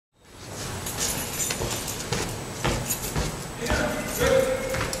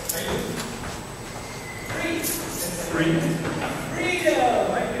freedom.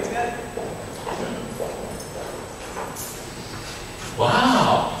 Freedom! I get that.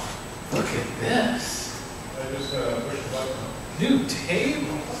 Wow! Look at this. I just pushed the button. New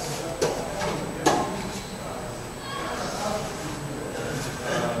table.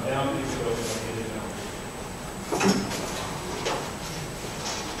 Down you go, get it down.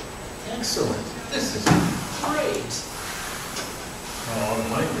 Excellent. This is great. All the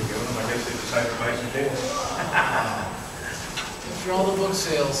money we give them, I guess they decided to buy some tables. After all the book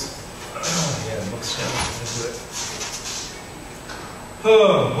sales. Yeah, book sales, that's it.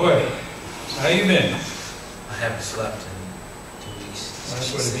 Oh, boy. How you been? I haven't slept in 2 weeks.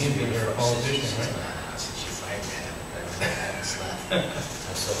 That's what it means when you're a politician, right? Since you fired me, I haven't slept.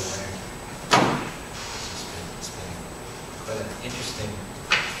 I'm so tired. It's been quite an interesting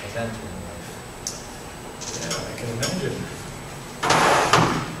event in my life. Yeah, I can imagine.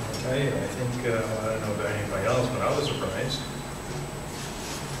 I'll tell you, I think, I don't know about anybody else, but I was surprised.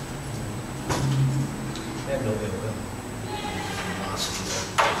 I have no ill will.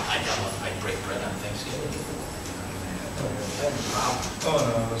 Animosity. I break bread on Thanksgiving. I have a problem. Oh,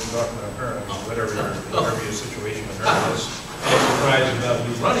 no, I wasn't talking about her. I mean, whatever your situation with her was. I was surprised about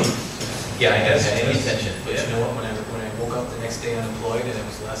you running. Yeah, I haven't had any attention. But you know what, when I woke up the next day unemployed and it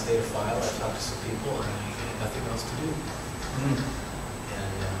was the last day to file, I talked to some people and I had nothing else to do.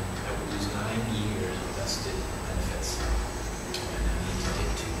 And I would lose 9 years of vested benefits. And I need to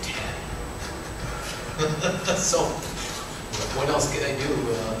get to 10. So, what else could I do?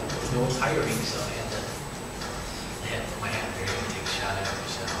 There was no hiring, so I had to put my hat there and take a shot at it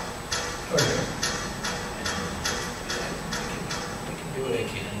myself. Okay. I can do what I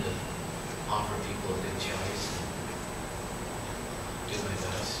can to offer people a good choice and do my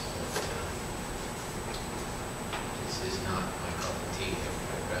best. But this is not my cup of tea.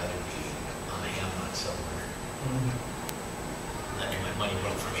 I'd rather be on a hammock somewhere, letting my money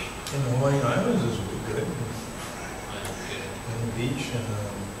work for me. In the Hawaiian Islands is good. Good. And the beach and,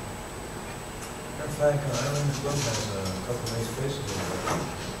 matter of fact, Island Club has a couple of nice places over there.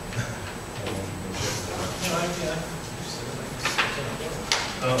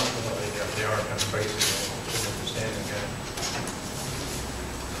 Oh, well, they are kind of pricey. I don't understand again.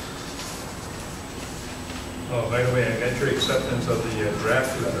 Oh, by the way, I got your acceptance of the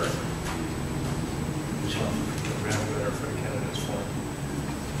draft letter. Which one? The draft letter for the candidates form.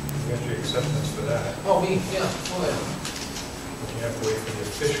 I got your acceptance for that. Oh, me? Yeah. Oh, yeah. But you have to wait for the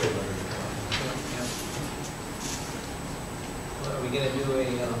official letter to come. Yeah. Well, are we going to do a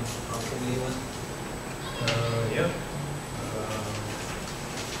committee one? Yeah.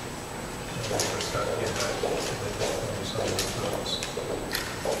 First got to get that.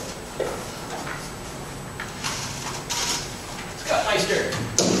 Scott Meister.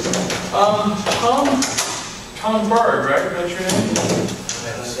 Tom Bird, right? That's your name?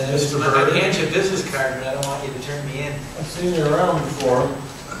 Mr. I Bird. hand you a business card, but I don't want you to turn me in. I've seen you around before.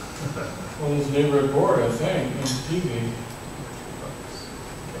 On his neighborhood board, I think, on TV.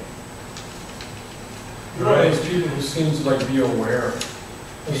 You're one of these people who seems to like be aware.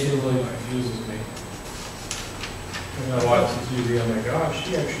 This really confuses me. When I watch the TV, I'm like, gosh,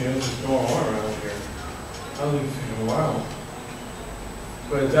 she actually knows what's going on around here. I was thinking, wow.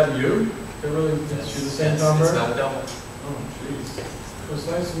 But is that you? It really, is you the same Tom It's Bird? not a double. Oh, jeez. It was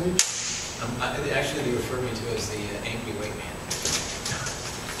nice to meet you. Actually, they refer me to as the angry white man.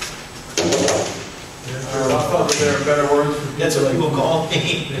 I thought that there are better words for people. That's what like people you. call me.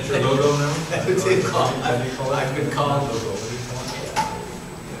 That's your logo now? That's what they call me. What do you call it? I've been called. Logo. What do you call it?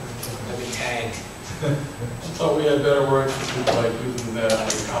 I've been tagged. I thought we had better words for people like you than that,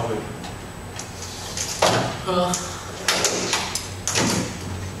 like colleague.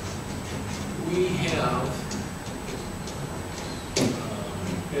 We have.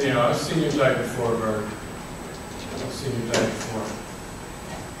 You know, I've seen you die before, Bert. I've seen you die before.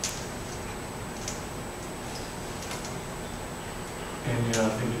 And you know, I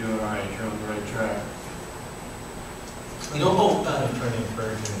think you're doing all right. You're on the right track. You know, I've been trying to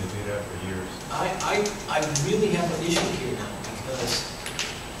encourage him to do that for years. I really have an issue here now because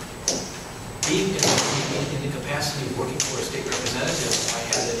being in the capacity of working for a state representative, I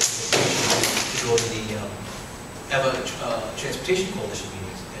had the invitation to go to the EVA Transportation Coalition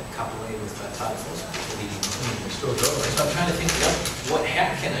meetings at Kapolei with Todd Folsom, the leading. Still go, right? So I'm trying to think, what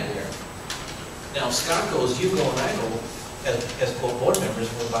hat can I wear? Now Scott goes, you go, and I go, as both board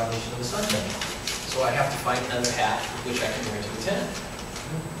members, we're in violation of the sunshine law. So I have to find another hat which I can wear to attend.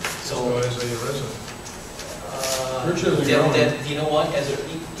 So as a resident. Richard, you're You know what?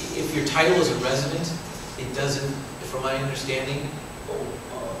 If your title is a resident, it doesn't, from my understanding,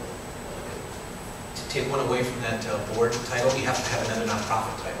 take one away from that board title, you have to have another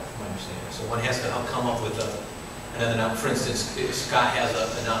nonprofit title, from my understanding. So one has to come up with another non, for instance, if Scott has a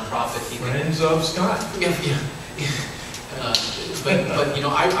nonprofit, he can. Friends of Scott. Yeah, but, you know,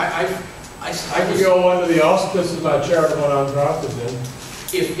 I could go under the auspices of my charitable nonprofit then.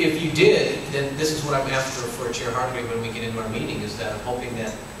 If you did, then this is what I'm after for Chair Hardwick when we get into our meeting, is that I'm hoping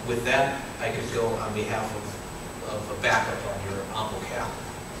that with that, I could go on behalf of a backup on your envelope cap.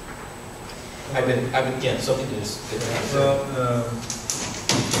 I've been, yeah, something to this. Well,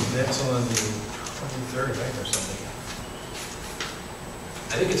 that's on the 23rd, right, or something?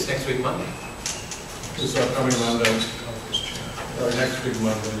 I think it's next week, Monday. This upcoming Monday, or next week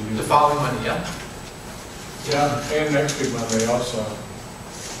Monday. The following Monday, yeah? Yeah, and next week Monday also.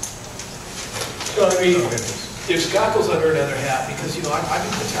 So, I mean, if Scott goes under another hat, because, you know, I've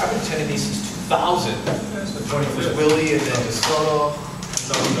been attending these since 2000. That's the It was 25th. Willie and then DeSoto.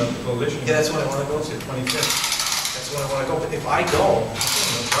 It's on the coalition. Yeah, that's what I want to go to. 25th. That's what I want to go. But if I go,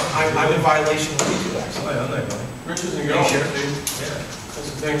 I'm in violation with you two guys. Oh, yeah, I'm not going. Rich isn't You going, sure? see? Yeah.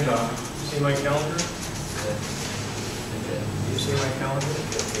 That's the thing, Tom. You see my calendar? You see my calendar?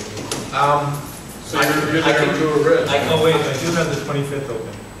 So you're there to a Rich. Oh, wait, I do have the 25th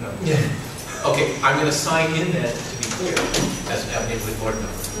open. No. Yeah. Okay, I'm going to sign in that, to be clear, as an Abington board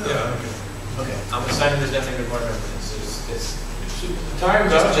member. Yeah, okay. Okay, I'm going to sign in as Abington board member. It's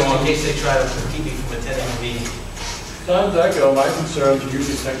Time's up, just in John. case they try to keep me from attending the meeting. Time's that go, my concerns are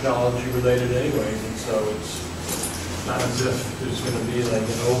usually technology related anyway, and so it's not as if there's gonna be like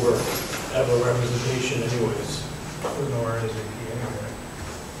an ever representation anyways. There's no RSVP anyway.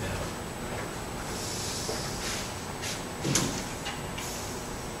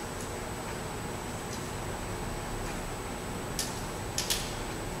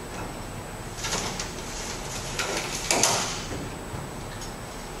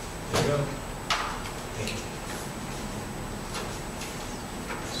 There you go. Thank you.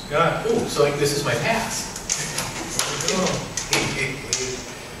 Scott. Ooh, so this is my pass.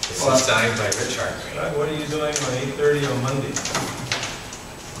 This is signed by Rich Hardwick. Scott, what are you doing on 8:30 on Monday?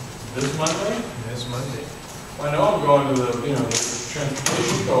 This Monday? This Monday. I know I'm going to the, the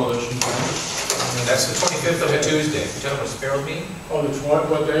Transportation Coalition. That's the 25th of a Tuesday. Gentlemen, Sparrow meeting? Oh,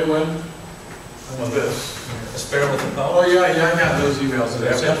 what day, when? On this. A Sparrow with a Oh, power? yeah, I got those emails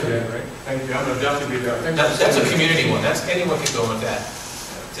today. That's yesterday, right? Thank you, I'm gonna definitely be there. That's a community one. That's, anyone can go with that,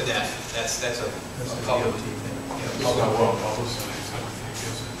 to that. That's a That's the public. DOT thing. Yeah. Oh, well, publicized, I don't think,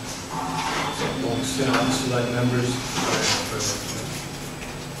 is it? Won't sit on select members.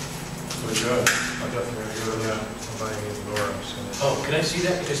 We're good. I'm definitely gonna go, yeah. I'm buying it in Laura, so. Oh, can I see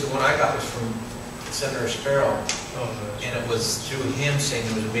that? Because the one I got was from Senator Sparrow, Oh, no. and it was through him saying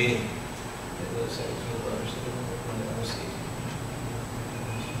there was a meeting.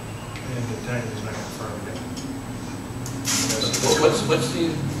 And the time is not confirmed yet. What's the,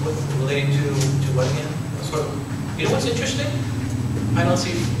 relating to what again? You know what's interesting? I don't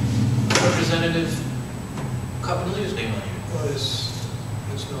see Representative Capitolia's name on here. Well, there's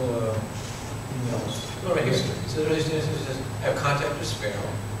no emails. Oh, right here. So it says, I have contact with Sparrow,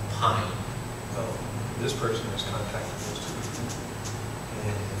 Pine. Oh, this person has contacted those two people.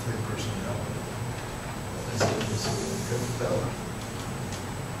 And the third person, no.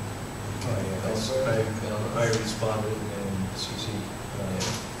 Oh, yeah, I responded and CC.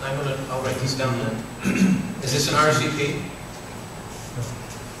 I'll write these down then. Is this an RSVP?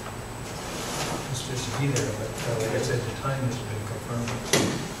 It's just to be there, but like I said, the time has been confirmed.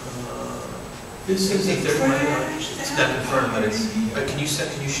 This is the third one. It's not confirmed, but it's, can you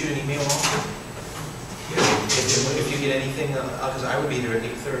shoot an email also? If you get anything, because I would be there at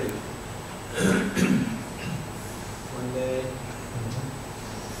 8:30. Monday.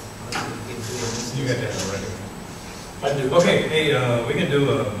 You got that already. I do. Okay, hey, we can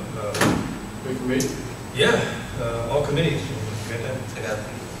do We can meet. all committees. You got that? I got it.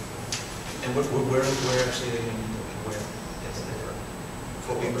 And where actually they can, where? It's there.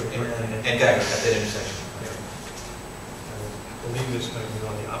 Fort Weaver and Dagger at that intersection. I believe this time we're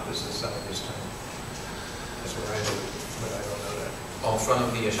on the opposite side this time. That's what I do, but I don't know that. Oh, in front of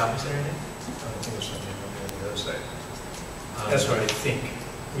the shopping center, I I don't think it's on the other side. That's what I think.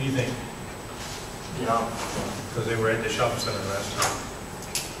 What do you think? Yeah. Because they were at the shopping center last time.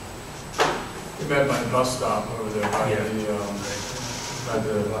 We met by the bus stop over there by Yeah. by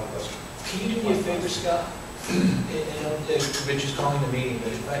the Blockbuster. Can you do me a favor, Scott? Rich is calling the meeting,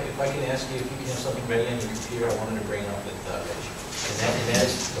 but if I can ask you if you can have something ready on your computer, I wanted to bring it up with Rich. And that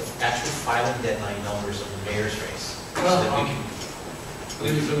is the actual filing deadline numbers of the mayor's race. So that we can,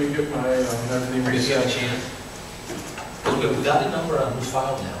 Let me get my, everything if you have a reset. chance. Because we got a number on who's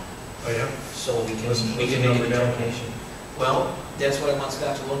filed now. Oh, yeah? so we What's can the make a number down? determination. Well, that's what I want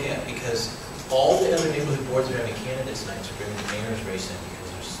Scott to look at, because all the other neighborhood boards are having candidates nights are bringing the mayor's race in,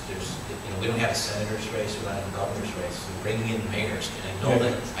 because we don't have a senator's race, we don't have a governor's race, we're bringing in mayors, and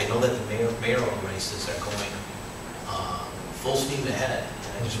I know that the mayoral races are going full steam ahead,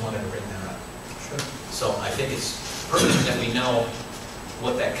 and I just wanted to bring that up. Sure. So I think it's pertinent that we know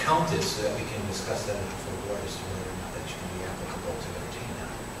what that count is, so that we can discuss that for the board as to whether or not that should be applicable to entertain that.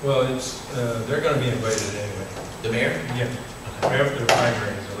 Well, they're gonna be invited anyway. The mayor? Yeah. After the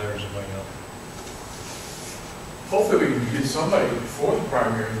primaries, the letters are going out. Hopefully we can get somebody before the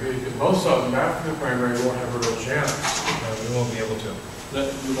primary, because most of them after the primary won't have a real chance. We won't be able to. We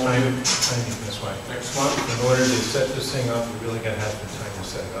won't do it Timing this way. next month. In order to set this thing up, we really gotta have the time to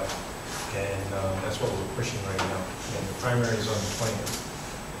set it up. And that's what we're pushing right now. And the primary is on the 20th.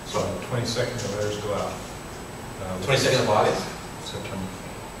 So on the 22nd, the letters go out. 22nd of August? September.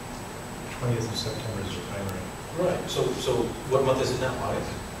 20th of September is the primary. Right. So what month is it now, August?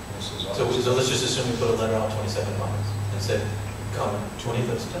 This is So August. let's just assume we put a letter out 22nd of August, and said, come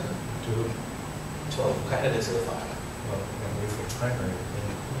 20th of September, To who? 12 candidates of the file. Well, we're gonna wait for the primary.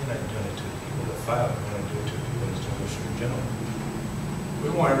 You're not doing it to the people that filed. We're gonna do it to the people that's doing the Attorney General. We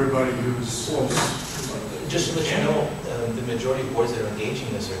want everybody who's. Just to let you know, the majority of boards that are engaging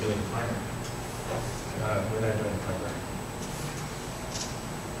in this are doing primary. We're not doing primary.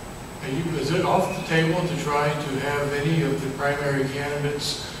 Is it off the table to try to have any of the primary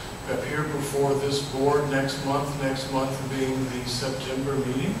candidates appear before this board next month being the September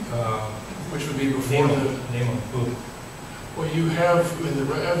meeting? Which would be before Name of who? well, you have, in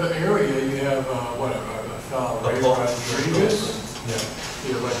the other area, you have, a fellow, Ray Rodriguez, Yeah.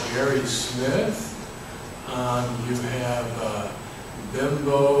 you have like Gary Smith, you have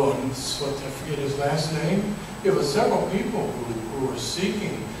Bimbo, and I forget his last name. You have several people who are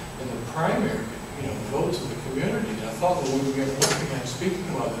seeking in the primary, votes of the community. And I thought that we were looking at speaking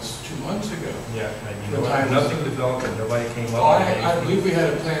about this 2 months ago. Yeah, and nothing developed, and nobody came up. Well, with I anything. believe we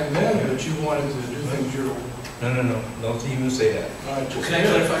had a plan then, but you wanted to do things your. No, don't even say that. Can I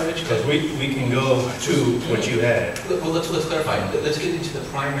clarify, Rich? Because we can go to what you had. Well, let's clarify. Let's get into the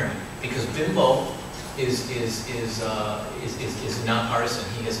primary, because Bimbo is nonpartisan.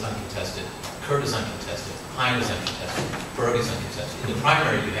 He is uncontested. Kurt is uncontested. Hein is uncontested. Berg is uncontested. In the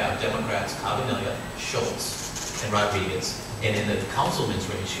primary, you have Democrats, Cabanilla, Schultz, and Rodriguez. And in the councilman's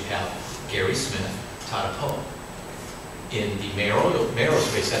race, you have Gary Smith, Tata Poe. In the mayor's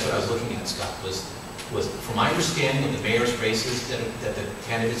race, that's what I was looking at, Scott, was from my understanding of the mayor's races that the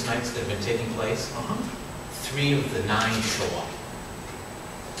candidates' nights that have been taking place, 3 of the 9 show up.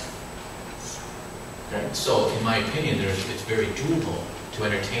 Okay. So, in my opinion, it's very doable to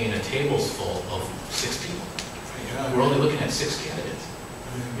entertain a tables full of 6 people. Yeah, We're only looking at 6 candidates.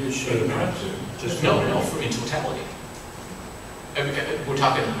 You should not to. Just no, in totality. We're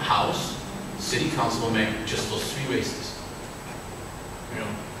talking House, City Council, and Mayor, just those 3 races. Yeah.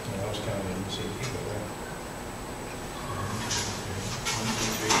 I was counting the same people there. 1, 2,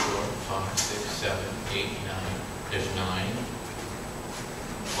 3, 4, 5, 6, 7, 8, 9. There's 9.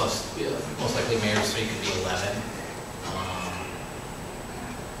 Plus, most likely mayor, so you could be 11.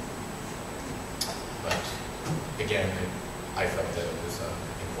 But again, I felt that it was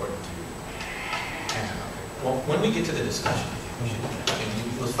important to have. Well, when we get to the discussion, I think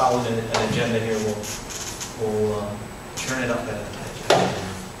we should, let's follow an agenda here. We'll turn it up at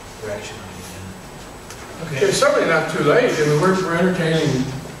direction on the agenda. It's certainly not too late. I mean, we're entertaining.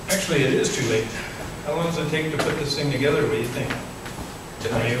 Actually, it is too late. How long does it take to put this thing together? What do you think? I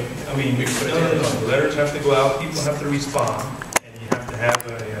mean, We can put it no, together. letters have to go out, people have to respond, and you have to have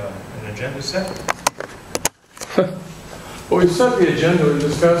an agenda set. Well, we set the agenda, we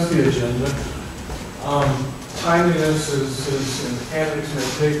discussed the agenda. Timeliness is, and candidates may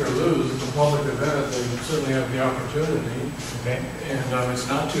take or lose. It's a public event, they certainly have the opportunity. Okay. And it's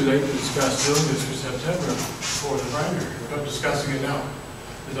not too late to discuss doing this for September before the primary. We're not discussing it now.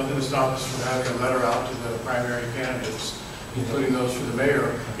 There's nothing to stop us from having a letter out to the primary candidates, including those for the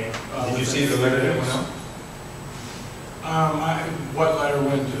mayor. Okay. Did you see the letter that went out? What letter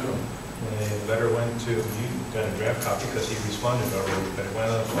went to? The letter went to, you got a draft copy because he responded already, but it went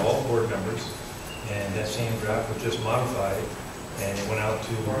out to all board members. And that same draft was just modified, and it went out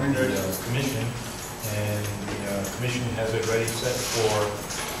to the commission, and the commission has it ready set for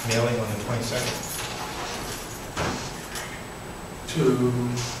mailing on the 22nd. To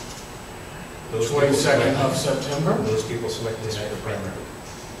Those people 22nd of selected- September? Those people selected as the primary.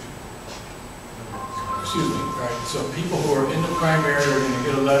 Excuse me, right, so people who are in the primary are going to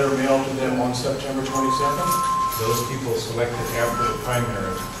get a letter mailed to them on September 22nd? Those people selected after the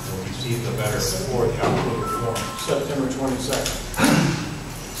primary will be received a letter for the October form. September 22nd.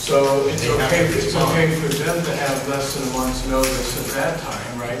 So it's okay for them to have less than a month's notice at that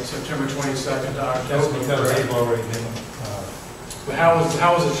time, right? September 22nd to That's October. because right? they've already been, But how is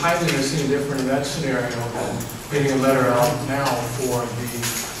the timeliness any different in that scenario than getting a letter out now for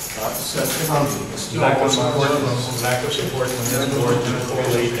the September meeting? It's still lack of one support month's notice. from, lack of support from this board to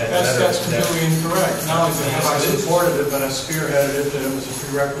correlate that letter. That's that- completely incorrect. Not only have I supported it, but I spearheaded it, that it was a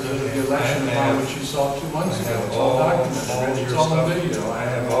prerequisite of the election upon which you saw 2 months I ago. have It's all documented, all Rich. your It's all on stuff. video. I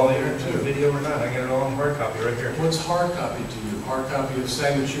have all your video or not, I got it all in hard copy right here. What's hard copy to you? Hard copy of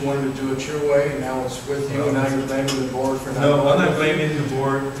saying that you wanted to do it your way, and now it's with you, and now you're blaming the board for not. No, I'm going not with you? blaming the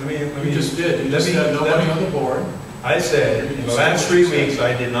board. Let me. You just did. You let just me- said let nobody me- on the board. I said, in the last 3 weeks,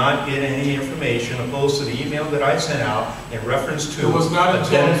 I did not get any information opposed to the email that I sent out in reference to. It was not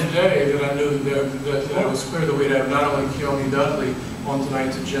until attendance. today that I knew that it was clear that we'd have not only Keone Dudley on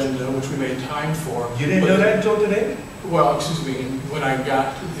tonight's agenda, which we made time for. You didn't but know that until today? Well, excuse me, when I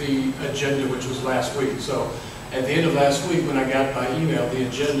got the agenda, which was last week. So at the end of last week, when I got by email the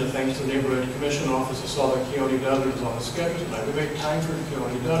agenda, thanks to the Neighborhood Commission Office, I saw that Keone Dudley was on the schedule tonight. We made time for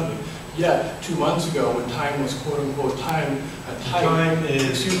Keone Dudley. Yet, 2 months ago, when time was quote-unquote tight. Time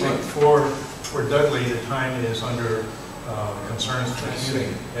is, Excuse me. for Dudley, the time is under concerns for the I see.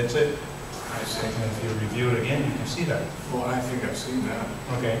 community. That's it. I see. And if you review it again, you can see that. Well, I think I've seen that.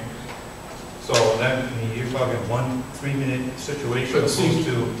 Okay. So that, I mean, you're talking 1 3-minute situation But see, opposed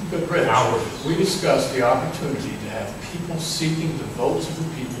to But Rich, hours. we discussed the opportunity to have people seeking the votes of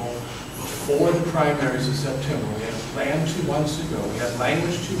the people before the primaries in September. We had a plan 2 months ago. We had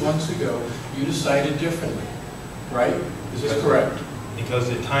language 2 months ago. You decided differently, right? Is this correct? Because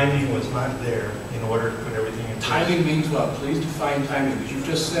the timing was not there in order to put everything in place. Timing means what? Please define timing, because you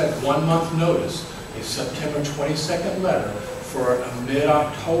just said 1 month notice, a September 22nd letter for a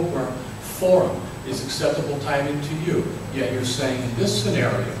mid-October forum is acceptable timing to you. Yet you're saying in this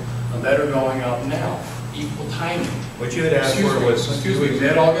scenario, a letter going out now, equal timing. What you had asked for was. Excuse me,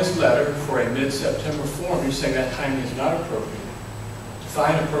 mid-August letter for a mid-September forum, you're saying that timing is not appropriate.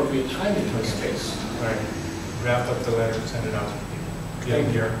 Define appropriate timing in this case. All right, wrap up the letter and send it out to people. Okay.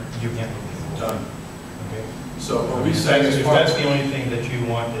 You can't. Done. Okay. So are we saying as If part that's the only thing that you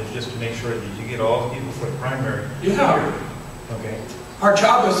want, is just to make sure that you get all the people for the primary. Yeah. Okay. Our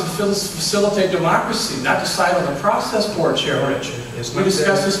job is to facilitate democracy, not decide on the process board, Chair Rich. It's We not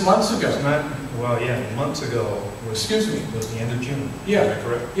discussed that- this months ago. It's not, well, yeah, months ago was. Excuse me. Was the end of June. Yeah. Is that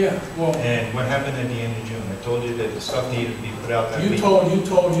correct? Yeah, well, And what happened at the end of June? I told you that the stuff needed to be put out that you week.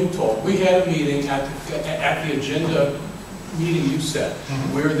 told. We had a meeting at the agenda meeting you set.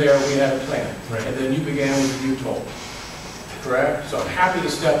 Mhm. We were there, we had a plan. Right. And then you began with you told. Correct? So I'm happy to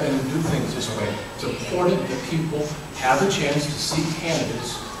step in and do things this way. It's important that people have a chance to see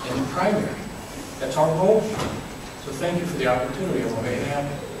candidates in the primary. That's our goal here. So thank you for the opportunity, and we'll make it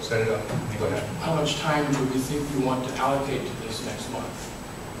happen. Set it up. Make it happen. How much time do we think you want to allocate to this next month?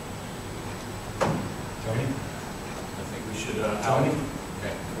 Tell me. I think we should Tony? allocate.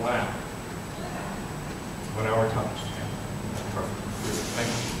 Okay, 1 hour. 1 hour tops. Perfect. Thank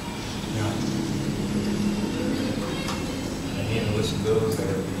you. I need to listen to those that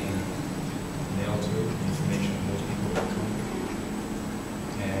are being mailed to, information those people that come.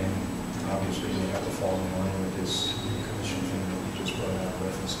 And obviously, we have to fall in line with this new commission thing that we just brought out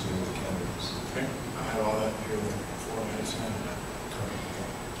reference to the candidates. Okay, I have all that here with 4 minutes in.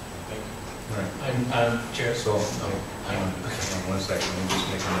 Thank you. All right. I'm Chair. So, hang on 1 second, let me just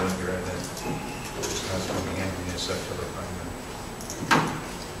make a note here that it's not coming in this September primary.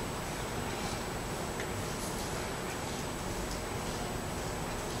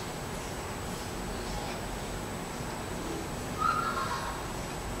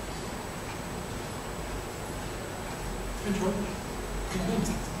 Good work. Good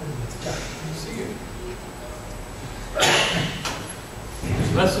to see you.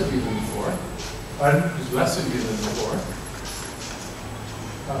 There's less of you than before. Pardon? There's less of you than before.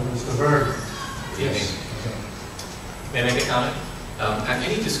 Mr. Berg. Yes. May I make a comment? On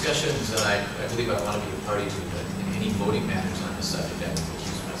any discussions that I believe I want to be a party to, but in any voting matters on this subject, I will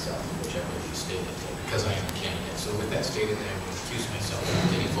recuse myself, whichever you stated, because I am a candidate. So with that stated, I will recuse myself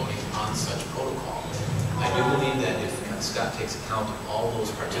from any voting on such protocol. I do believe that if Scott takes account of all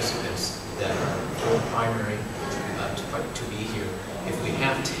those participants that are for the primary to be here, if we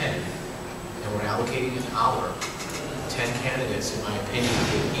have 10 and we're allocating an hour, 10 candidates, in my opinion,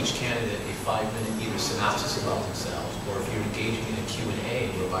 give each candidate a 5-minute either synopsis about themselves, or if you're engaging in a Q&A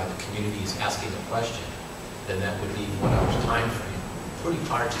whereby the community is asking a question, then that would be 1 hour's time frame. Pretty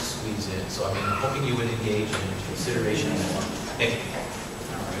hard to squeeze in. So I mean, I'm hoping you would engage in consideration of that. Thank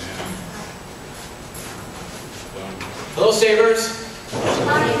you. Hello, Savers. You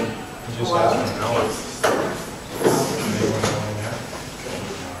just asked for an hour. Anyone going there?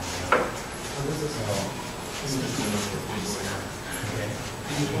 Okay.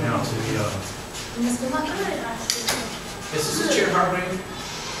 Now to the, Mr. Martin. This is Chair Hargrave.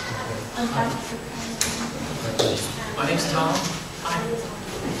 My name's Tom.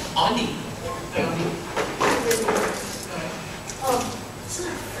 Andy. Oh, this is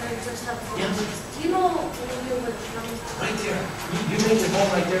our very first time. Yeah. Do you know where the county? Right there. You make it home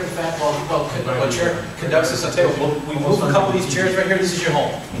right there. In fact, while Chair conducts this, I'll tell you, we move a couple of these chairs right here. This is your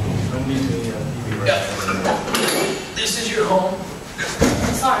home. underneath the TV right Yeah. This is your home.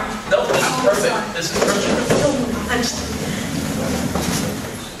 Sorry. No, this is perfect. This is perfect.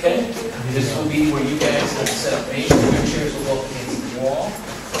 Okay? This will be where you guys will set up maybe your chairs will go against the wall.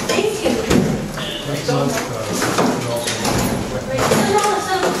 Thank you. Next month, we also Wait, no, it's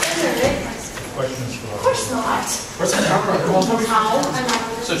not in there, right? questions for. Of course not. Where's that? How? I'm not.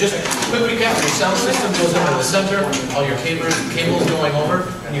 So just a quick recap, your sound system goes into the center, all your cables going over,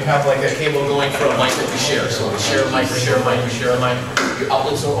 and you have like a cable going for a mic that we share. So we share a mic, we share a mic, we share a mic. Your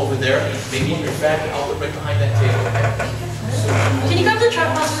outlets are over there, maybe in fact, your outlet right behind that table. Can you grab the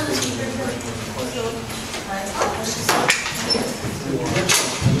tripod for the speaker?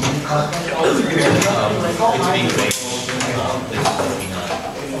 It's being made. It's working on at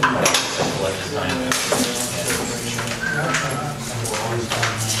this time.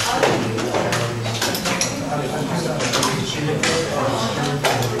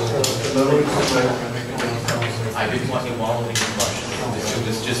 I didn't want you wallowing in question. It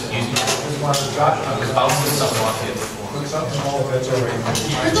was just using. I was bouncing something off you before. That's all right.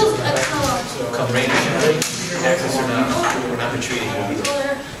 Are those extra? Come rain or shine, access or not, we're not retreating.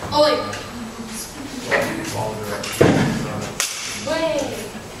 Oh, wait. Wait.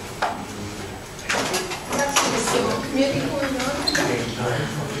 That's the civil committee going on.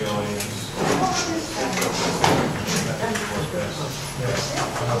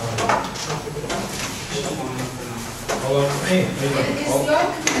 Hello, hey, Is your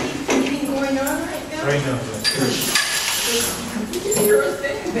committee meeting going on right now? right now,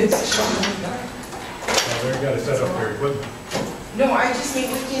 they've got to set up their equipment. No, I just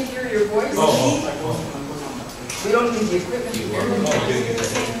mean we can't hear your voice. We don't need the equipment to hear you.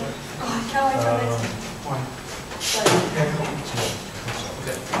 Oh, Cal, I tried it.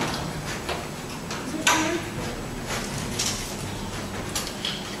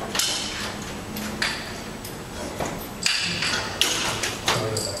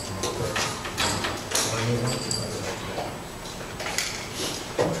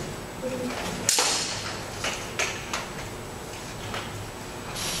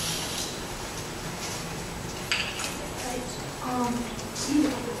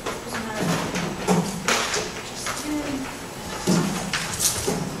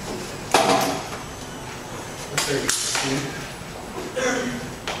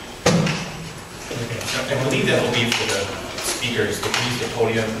 I believe that will be for the speakers to use the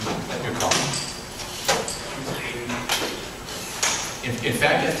podium at your call. In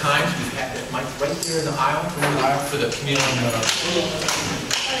fact, at times, we've had it mic right there in the aisle for the community.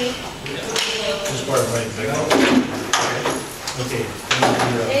 This part right there. Okay.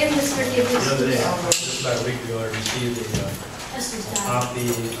 And Mr. Davis. The other day, just about a week ago, I received a Esther's dad. copy, a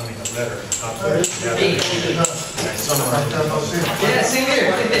letter, summarized. Yeah, same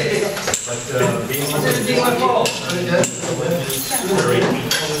here. But being which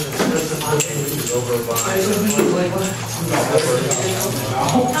is over by.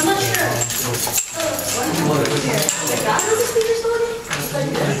 I'm not sure. That was the speaker's building?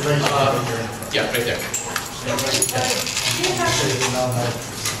 Yeah, right there.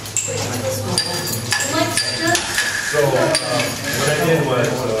 So, what I did was,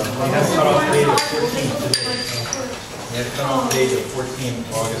 we had a cutoff date of 14th today. We had a cutoff date of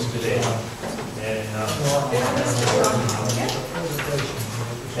 14th August today.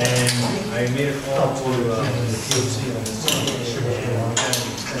 And I made a call to the POC on this, and kind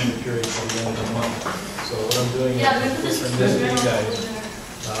of extend the period till the end of the month. So what I'm doing is from this to you guys,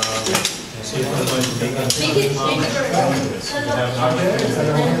 and see if I'm going to make any comments on this. If you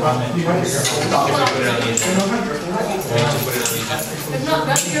have any comment, Put it on the agenda. If not,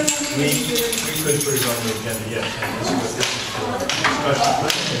 grab your we could put it on the agenda, yes. And this is what this is for.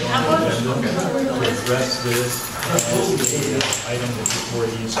 Discussion on the agenda to address this item that before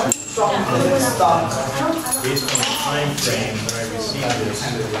these. Based on the time frame when I received this,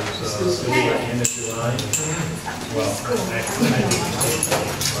 it was today at the end of July. Well, actually, I didn't say it,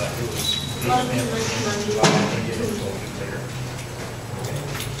 but it was based on the end of July. I'm going to get into it later.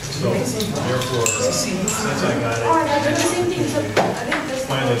 So therefore, since I got it, Oh, I did the same thing, so I think this.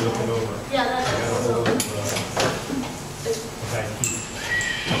 finally looked it over. Yeah, I got a that's. hold of,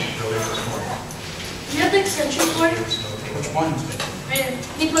 Keith earlier this morning. You have the extension cord? Which one? Right,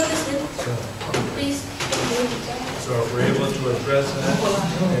 can you plug this in, please? So if we're able to address that,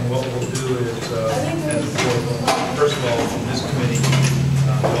 and what we'll do is, as a board, first of all, from this committee,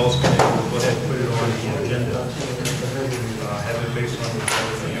 the Walls Committee, we'll go ahead and put it on the agenda. Have it based on the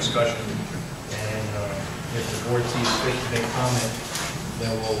discussion, and if the board sees fit to make comment,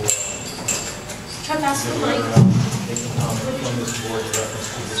 then we'll Try passing the mic. take a comment from this board in reference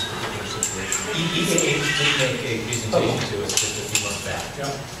to this particular situation. EAH did make a presentation to us just a few months back.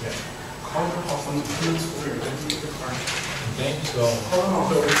 Yeah. Okay, so,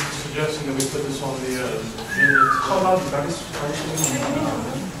 So we're suggesting that we put this on the agenda.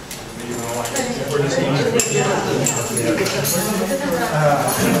 for this meeting,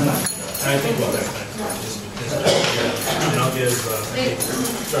 I think we'll have time. And I'll give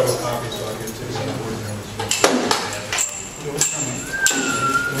several copies, so I'll give to the board members.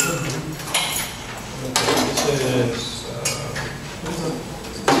 This is,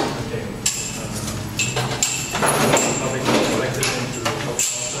 okay. Public elected into the public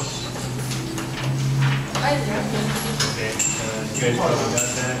office. Okay, you guys probably got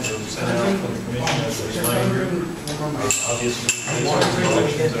that, it was sent out from the commission as a reminder. Obviously, these are the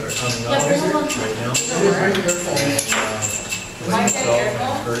elections that are coming up right now. And, myself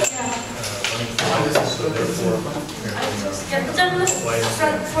and Kurt, running for office, so therefore, Yeah, put them in the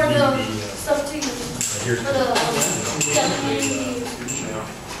front for the stuff to use, here for the,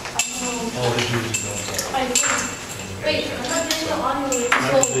 all the duties going wait, I'm not getting the audio, on.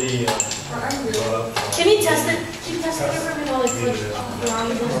 so, The, can you test it, keep testing it for me while I switch the audio?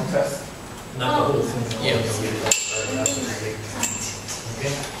 not the whole thing. Yeah.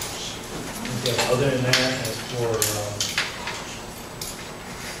 Okay. Okay, other than that, as for,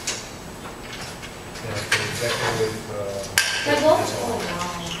 executive, Can I go? this all.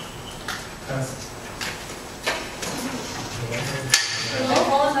 Hello,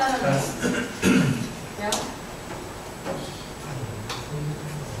 all of that? Yeah?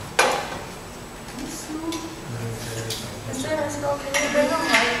 Mr. Haskell, can you bring a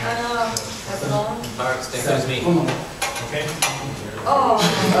mic at all? Mark, stay with me. Okay? Oh.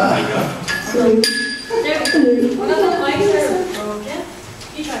 There, one of the mics are broken.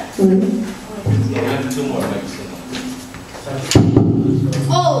 You try. We have two more mics.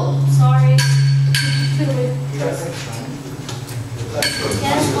 Oh, sorry.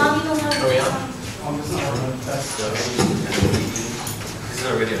 Yes, Mom, you don't have. Are we on? This is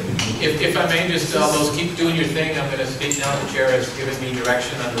already a meeting. If I may just, those keep doing your thing, I'm going to speak now. The chair has given me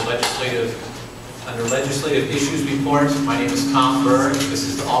direction under legislative issues report. My name is Tom Burr. This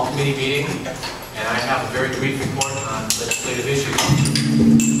is the all committee meeting, and I have a very brief report on legislative issues.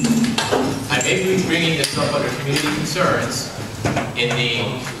 I may be bringing this up under community concerns in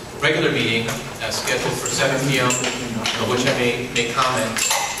the regular meeting scheduled for 7 p.m., of which I may make comment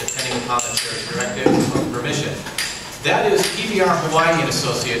depending upon the chair's directive or permission. That is, PBR Hawaii and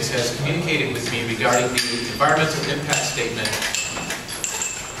Associates has communicated with me regarding the environmental impact statement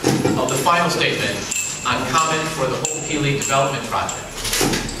of the final statement on comment for the Ho'opili Development Project.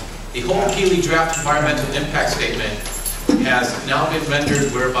 The Ho'opili draft environmental impact statement has now been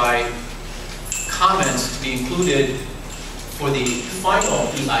rendered whereby comments to be included for the final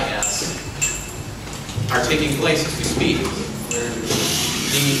EIS are taking place as we speak.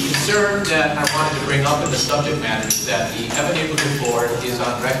 The concern that I wanted to bring up in the subject matter is that the Evan Neighborhood Board is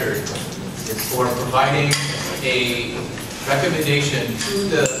on record for providing a recommendation to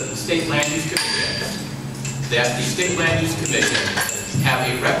the State Land Use Commission that the State Land Use Commission have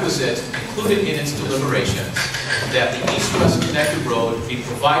a requisite included in its deliberations that the east-west connected road be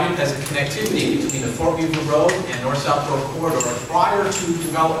provided as a connectivity between the Fort Weaver Road and North-South Road corridor prior to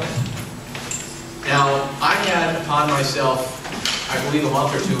development. Now, I had upon myself, I believe a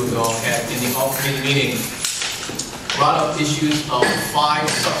month or two ago, in the all committee meeting, brought up issues of 5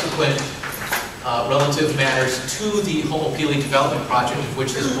 subsequent relative matters to the Ho'opili development project, of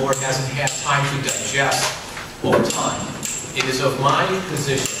which this board hasn't had time to digest over time. It is of my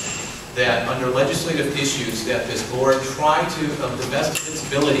position that under legislative issues that this board try to, of the best of its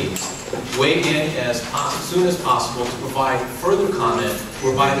abilities, weigh in as soon as possible to provide further comment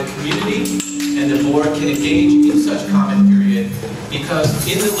whereby the community and the board can engage in such comment period, because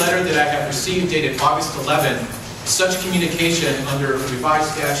in the letter that I have received dated August 11, such communication under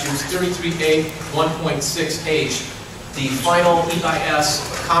revised statutes 33A 1.6H, the final EIS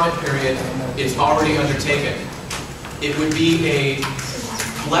comment period is already undertaken. It would be a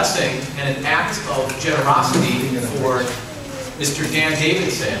blessing and an act of generosity for Mr. Dan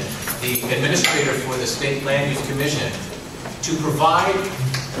Davidson, the administrator for the State Land Use Commission, to provide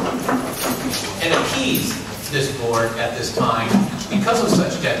and appease this board at this time because of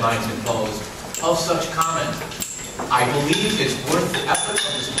such deadlines imposed, of such comment. I believe it's worth the effort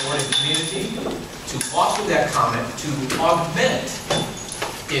of this board and community to foster that comment, to augment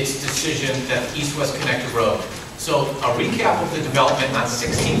its decision that East-West Connector Road. So a recap of the development on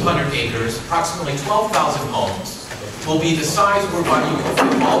 1,600 acres, approximately 12,000 homes, will be the size whereby you can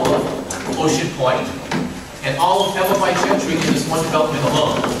fit all of Ocean Point and all of Eva by Gentry in this one development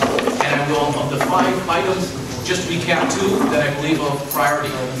alone. And I will, of the 5 items, just recap 2 that I believe of priority.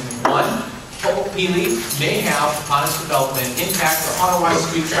 1, Hope Healy may have, upon its development, impact the Ottawa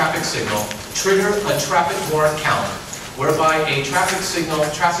Street traffic signal, trigger a traffic warrant count, whereby a traffic signal,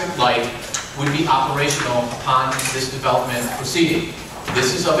 traffic light, would be operational upon this development proceeding.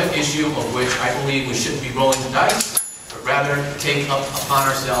 This is of an issue of which I believe we shouldn't be rolling the dice, but rather take up upon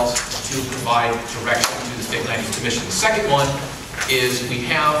ourselves to provide direction to the State Land Use Commission. The second one is we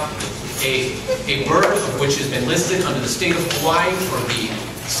have a bird which has been listed under the state of Hawaii for the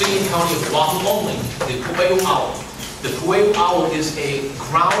city and county of Oahu only, the Pu'eu owl. The Pu'eu owl is a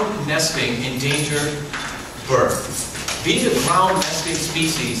ground nesting endangered bird. Being a ground nesting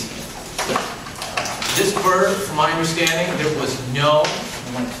species, this bird, from my understanding, there was no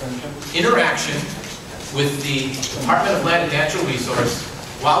interaction with the Department of Land and Natural Resource,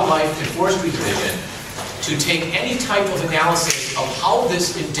 Wildlife and Forestry Division to take any type of analysis of how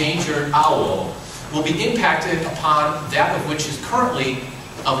this endangered owl will be impacted upon that of which is currently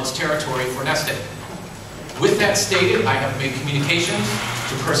of its territory for nesting. With that stated, I have made communications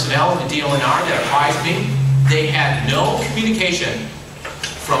to personnel in DLNR that advised me they had no communication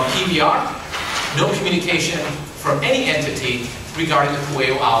from PBR, no communication from any entity regarding the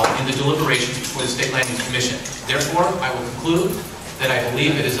Pu'eu owl in the deliberations before the State Land Use Commission. Therefore, I will conclude that I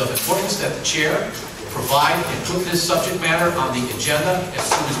believe it is of importance that the Chair provide and put this subject matter on the agenda as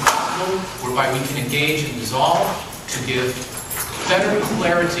soon as possible, whereby we can engage and resolve to give better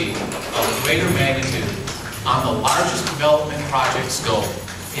clarity of greater magnitude on the largest development project scope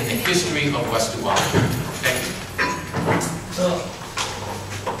in the history of West Oahu. Thank you. So,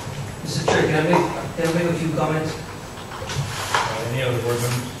 Mr. Chair, can I make a few comments? Any other board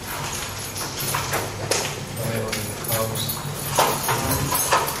members? Any other comments?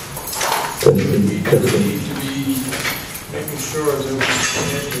 We need to be making sure that we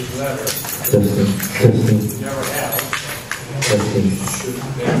get his letter. We never have. Should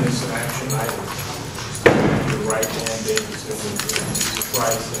make this an action item. The right hand Davidson with the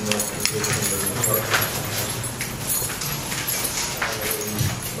price and the position of the department.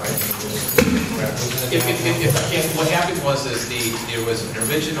 If I can, what happened was there was an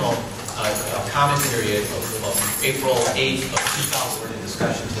original comment period of April 8th of 2000 in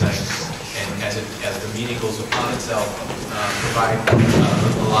discussion tonight, and as the meeting goes upon itself, provide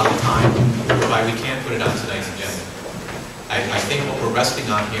a lot of time whereby we can't put it on tonight's agenda. I think what we're resting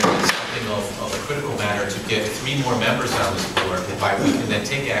on here is something of a critical matter to get 3 more members on this board, whereby we can then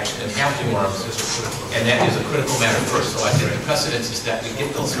take action and have quorums, and that is a critical matter first. So I think the precedence is that we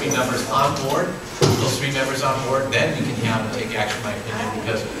get those 3 members on board, then we can have and take action, in my opinion,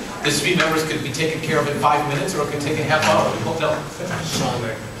 because these 3 members could be taken care of in 5 minutes, or it could take a half hour. We hope no.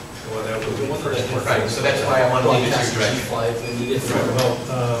 Well, that would be Right, so that's why I want to leave it to your direction.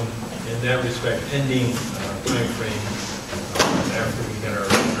 Well, in that respect, pending time frame, after we get our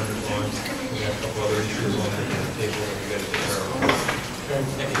members on, we have a couple other issues on the table that we got to take care of.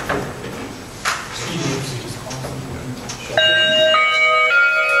 Thank you.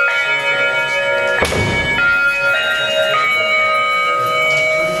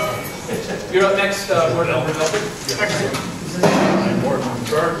 You're up next, Board Member Milford. Board Member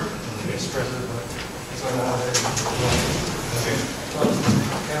Gardner. Vice President.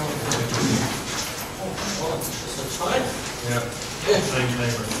 Yeah.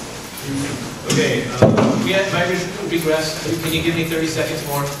 Timer. Okay. My regress, can you give me 30 seconds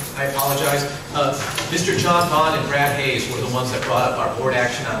more? I apologize. Mr. John Bond and Brad Hayes were the ones that brought up our board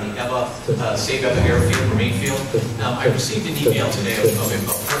action on the EVA, Save EVA Airfield, Marine Field. I received an email today of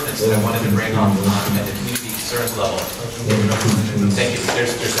pertinence that I wanted to bring up at the community concerns level. Thank you.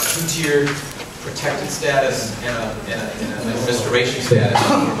 There's a 2-tiered protected status and a restoration status.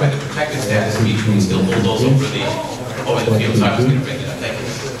 By the protected status, we can still bulldoze over the field. So I was going to bring it up. Thank you.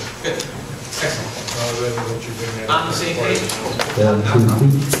 Good. Excellent. On the same page.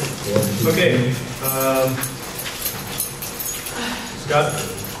 Okay. Scott,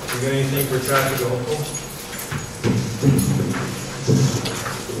 you got anything for traffic to hopeful?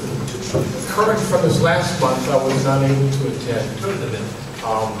 correct from this last month, I was not able to attend. Go to the minutes.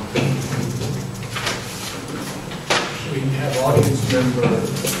 We have audience member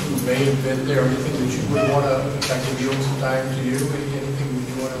who may have been there. Anything that you would want to, if I can yield some time to you, anything that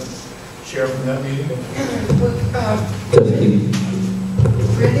you want to share from that meeting?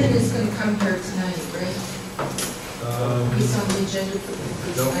 Brendan is going to come here tonight, right? He's on the agenda for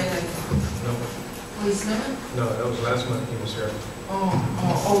No. tonight, I thought. No, Oh, he's not? no, that was last month he was here.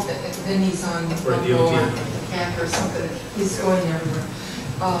 Then he's on For the DOT. camp or something. He's going everywhere.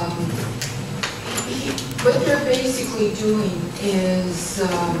 What they're basically doing is,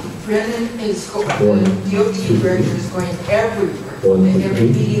 Brennan is, the DOT director is going everywhere, at every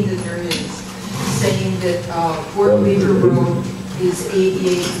meeting that there is, saying that Fort Weaver Road is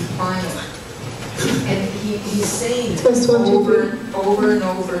ADA compliant. And he's saying this over and over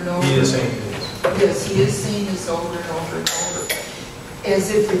and over. He is saying this. Yes, he is saying this over and over and over,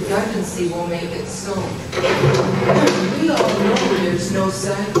 as if redundancy will make it so. We all know there's no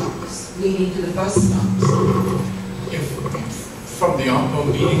sidewalks leading to the bus stops. From the OMPO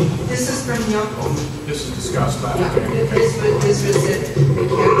meeting, This is from Yoko. this is discussed last Yeah, week. this was at the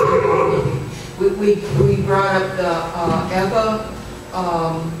capital meeting. We brought up the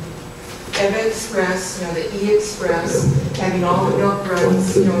Eva Express, the E-Express, having all the milk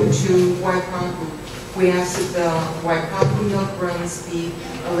runs, to Waipahu. We asked that the Waipahu milk runs be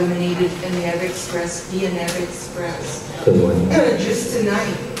eliminated and the Eva Express be an Eva Express. Just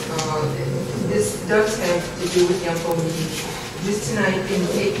tonight, this does have to do with the Yumpo meeting. Just tonight, in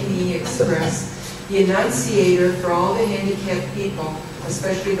taking the E-Express, the annunciator for all the handicapped people,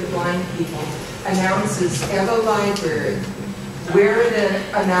 especially the blind people, announces Eva Library. Where it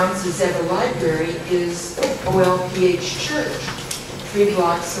announces Eva Library is OLPH Church, 3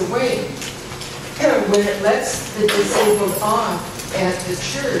 blocks away. When it lets the disabled off at the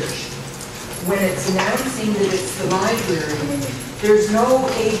church, when it's announcing that it's the library, there's no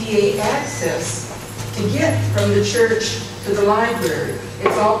ADA access to get from the church to the library.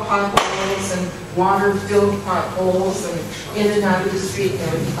 It's all potholes and water-filled potholes and in and out of the street and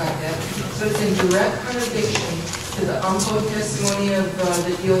everything like that. So it's in direct contradiction to the UMPO testimony of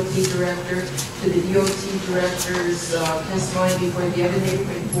the DOT director, to the DOT director's testimony before the other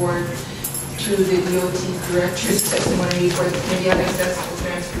neighborhood board, to the DOT director's testimony before the Committee on Accessible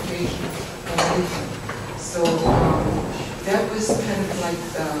Transportation and everything. So that was kind of like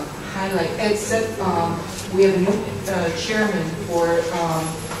the highlight, except we have a new chairman for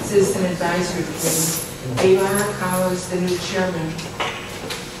Citizen Advisory Committee. Ava Arakawa is the new chairman.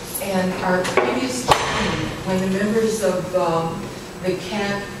 And our previous chairman, when the members of the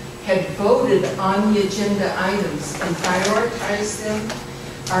CAT had voted on the agenda items and prioritized them,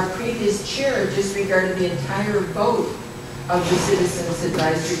 our previous chair disregarded the entire vote of the Citizens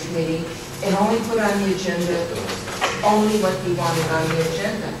Advisory Committee and only put on the agenda only what he wanted on the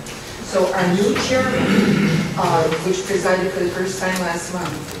agenda. So our new chairman, which presided for the first time last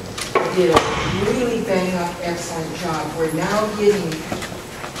month, did a really bang-up excellent job. We're now getting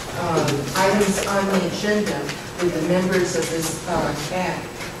items on the agenda with the members of this CAT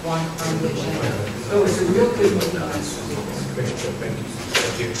want on the agenda. So it was a real good meeting last week. Thank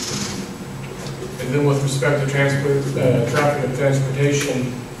you. And then with respect to traffic and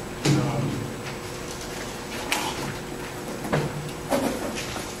transportation,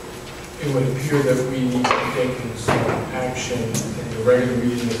 it would appear that we need to be taking some action in the regular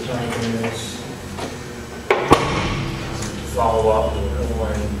meeting of time minutes to follow up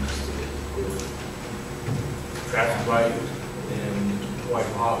on traffic light in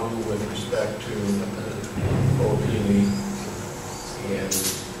Waipahu with respect to OPE and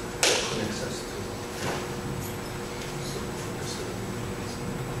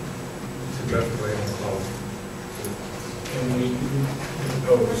and we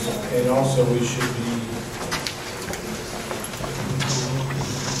propose, and also we should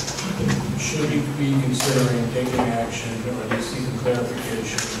be considering taking action or at least seeking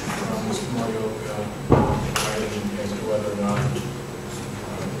clarification from Mr. Morioka writing as to whether or not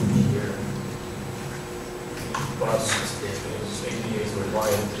bus is ADA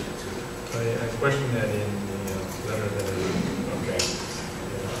compliant. I questioned that in the letter that I wrote. Okay.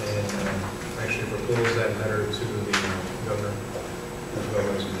 And actually proposed that letter to the governor, as well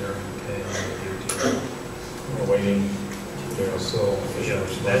as there, and We're waiting. so, yeah,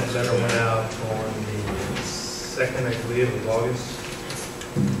 that letter went out on the 2nd, I believe, of August.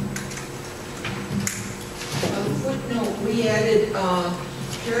 Footnote, we added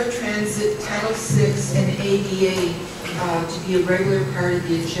paratransit, Title VI, and ADA to be a regular part of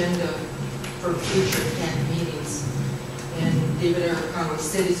the agenda for future CAT meetings. And David Arcano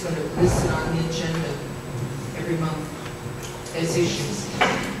said he's going to list it on the agenda every month as issues.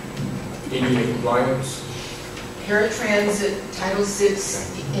 ADA compliance, Paratransit, Title VI,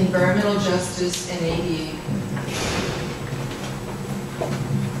 Environmental Justice, and ADA.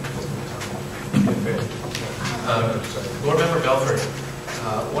 Board Member Belford,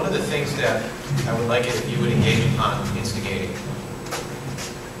 one of the things that I would like it if you would engage upon instigating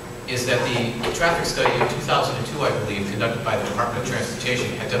is that the traffic study of 2002, I believe, conducted by the Department of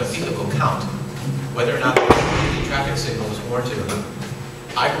Transportation had done a vehicle count, whether or not the traffic signal was warranted or not.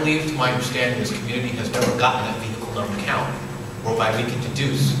 I believe, to my understanding, this community has never gotten that vehicle number count, whereby we can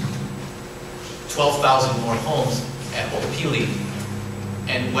deduce 12,000 more homes at Old Peely,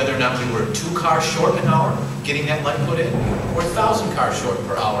 and whether or not we were 2 cars short an hour getting that light put in, or 1,000 cars short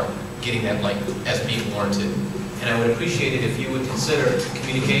per hour getting that light as being warranted. And I would appreciate it if you would consider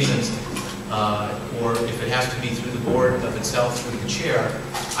communications, or if it has to be through the board of itself, through the chair.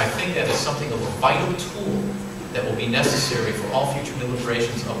 I think that is something of a vital tool that will be necessary for all future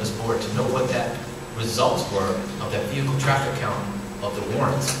deliberations of this board to know what that results were of that vehicle traffic count of the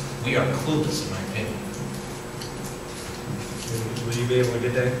warrants. We are clueless, in my opinion. Will you be able to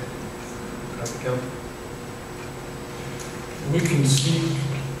get that traffic count? we can seek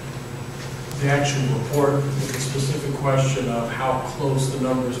the actual report with a specific question of how close the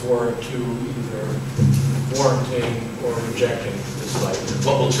numbers were to either warranting or rejecting this light.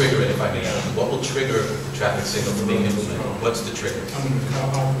 What will trigger it, if I may ask? What will trigger the traffic signal from being implemented? What's the trigger? I'm going to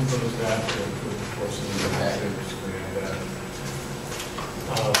compose that to the course of the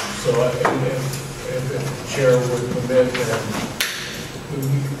so if the chair would permit, then we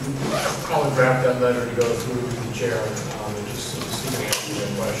could probably draft that letter to go through to the chair and just see the answer to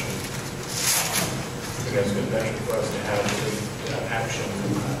that question. I think that's a good measure for us to have action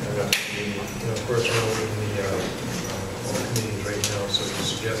in that meeting. Of course, we're over in the all meetings right now, so you're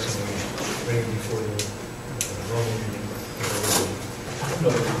suggesting we bring it before the normal meeting. No,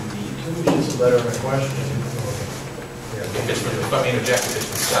 we just a letter and a question. If it's from, if I may interject, if it's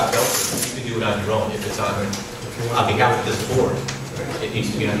from Scott Belcher, you can do it on your own. If it's on behalf of this board, it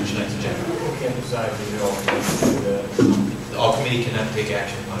needs to be on tonight's agenda. We can't decide, The all committee cannot take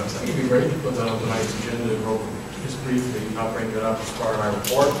action on it. It'd be great to put that on tonight's agenda, just briefly. I'll bring that up as part of my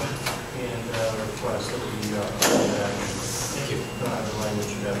report and request that we that. Thank you. Have the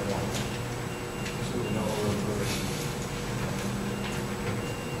language of that one. So we know we're improving.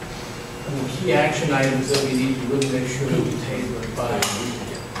 And the key action items that we need to really make sure that we table it by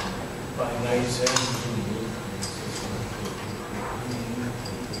 9/7.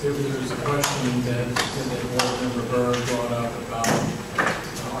 There was a question that board member Byrd brought up about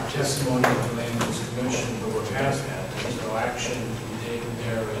our testimony of the Land Use Commission, but we're past that. There's no action to be taken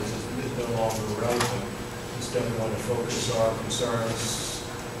there, is no longer relevant. Instead, we want to focus our concerns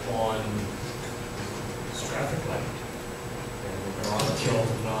on this traffic light and our field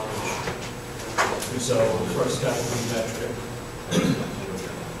of knowledge. So, first step will be metric.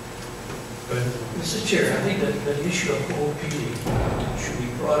 Mr. Chair, I think that the issue of OPD should be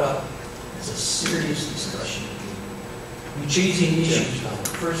brought up as a serious discussion. We're chasing issues now.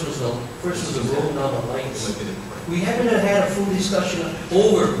 First was the road, now the lights. We haven't had a full discussion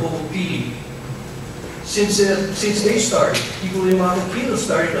over OPD since they started. People in Montecito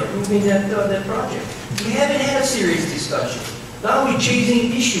started approving that project. We haven't had a serious discussion. Now we're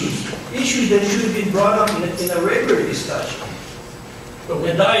chasing issues that should have been brought up in a regular discussion.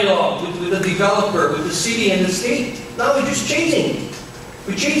 A dialogue with the developer, with the city and the state. Now we're just chasing.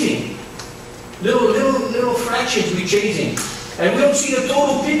 We're chasing. Little fractions we're chasing. And we don't see the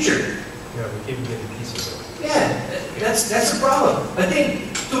total picture. Yeah, we keep getting pieces of it. Yeah, that's a problem. I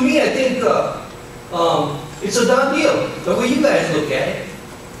think it's a done deal, the way you guys look at it.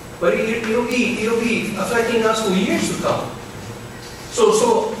 But it'll be affecting us for years to come.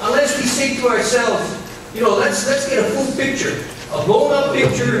 So unless we say to ourselves, let's get a full picture, a blown up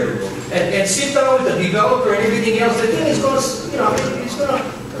picture, and sit down with the developer and everything else, the thing is going to,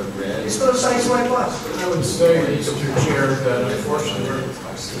 it's going to sideswipe us. I would say, Mr. Chair, that unfortunately we're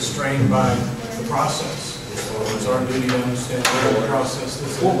constrained by the process. So it's our duty to understand what process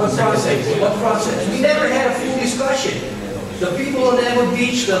this is. What process? What process? We never had a full discussion. The people on Emerald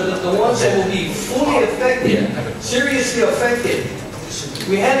Beach, the ones that will be fully affected, seriously affected,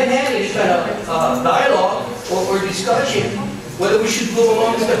 we haven't had any kind of dialogue or discussion whether we should go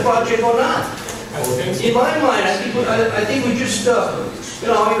along with the project or not. In my mind, I think we just,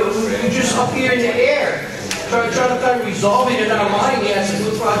 we're just up here in the air, trying to kind of resolve it in our mind, yes, it's a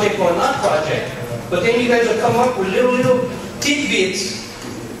good project or not project. But then you guys will come up with little tidbits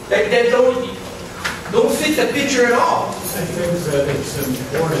that don't fit the picture at all. I think that it's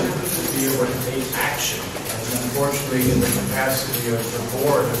important to be able to take action. And unfortunately, in the capacity of the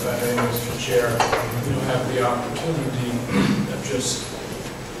board, if I may, Mr. Chair, we don't have the opportunity of just,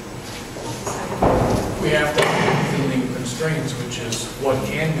 we have to have the constraints, which is what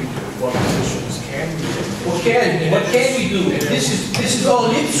can we do, what positions can we do. What can we do? This is all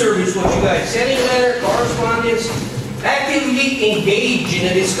lip service, what you guys, sending letter, correspondence, actively engage in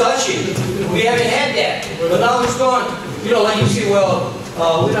a discussion. We haven't had that, but now it's gone. You know, like you say, well,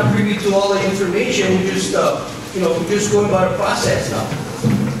 we're not privy to all the information, we're just, we're just going by the process now.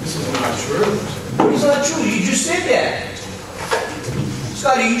 This is not true. But it's not true, you just said that.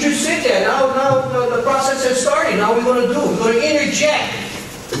 Scotty, you just said that. Now the process has started. Now we're going to do, we're going to interject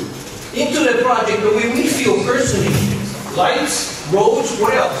into the project the way we feel personally. Lights, roads,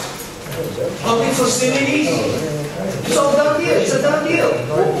 what else? Public facilities. It's all done deal. It's a done deal.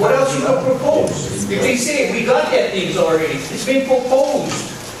 What else you going to propose? If they say we got that things already, it's been proposed.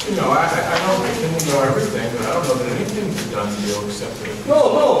 You know, I don't think we know everything, but I don't know that anything's a done deal except for the...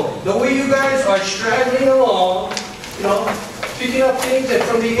 No. The way you guys are straggling along, you know, picking up things that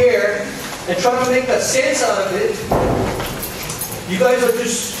from the air and trying to make a sense out of it, you guys are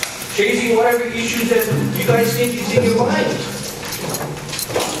just chasing whatever issues that you guys think is in your mind.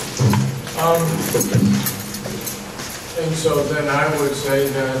 And so then I would say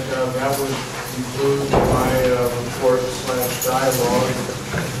that that would conclude my report/dialogue.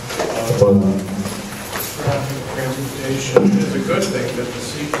 Traffic transportation is a good thing that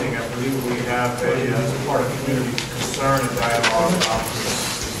this evening I believe we have as a part of community concern and dialogue about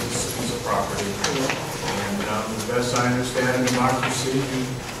this piece of property. And as best I understand in democracy, you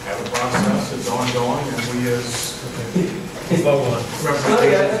have a process, it's ongoing, and we as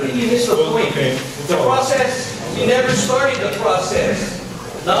Really, I think you missed the point. The process, you never started the process.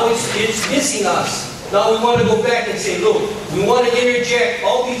 Now it's missing us. Now we want to go back and say, look, we want to interject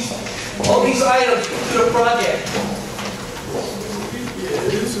all these items into the project.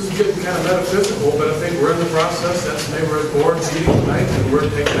 This is getting kind of metaphysical, but I think we're in the process. That's the neighborhood board meeting tonight, and we're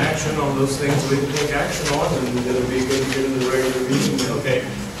taking action on those things we can take action on, and it'll be good to get into the regular meeting. Okay.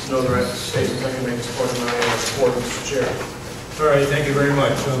 There's no other statements I can make as part of my report, Mr. Chair. All right, thank you very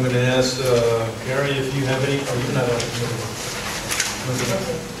much. So I'm going to ask Gary if you have any, or you're not on the committee.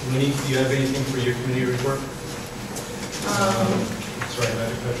 Winnie, do you have anything for your committee report? Sorry, I had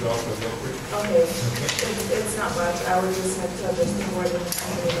to cut you off real quick. Okay, it's not much. I would just have to address the board and the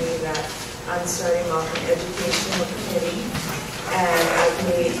community that I'm starting off an educational committee. And I've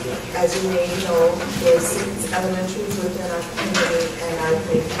made, as you may know, there's 6 elementaries within our community, and I've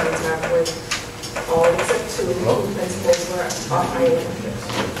made contact with all except 2 principals were off island.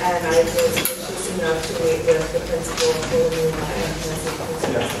 And I've been gracious enough to meet with the principal of the new and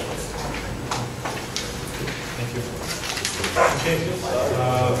Thank you. Okay,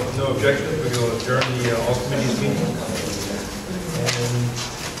 no objection, we will adjourn the all committees meeting and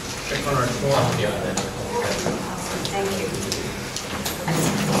check on our form. Thank you.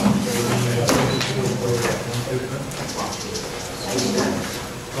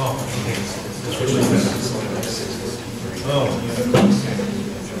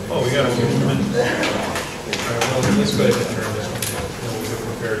 Oh, we got a few minutes. All right, well, let's go ahead and adjourn this one. Then we'll get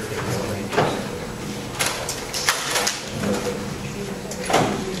prepared for the other meetings.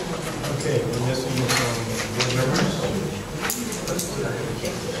 Okay, we're missing some board members.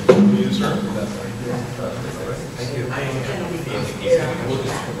 You, sir? Thank you.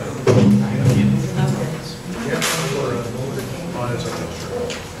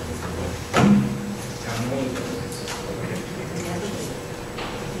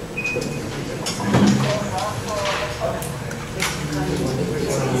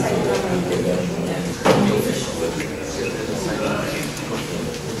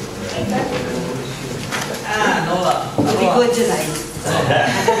 Nola. It'll be good tonight. I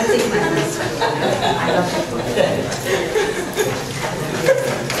gotta take my husband. I love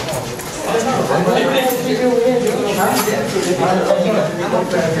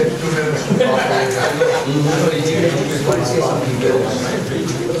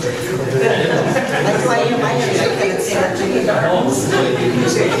That's why you might have to say that to me.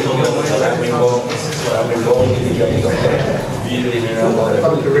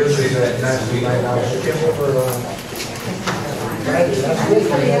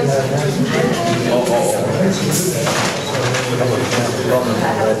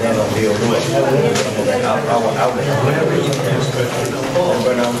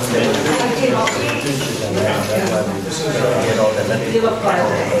 Give up part of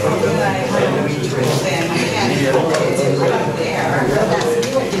it.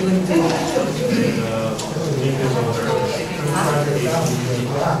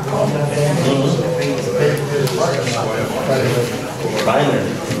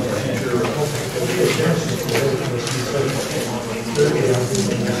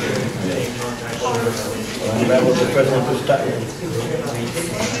 That was the president to start.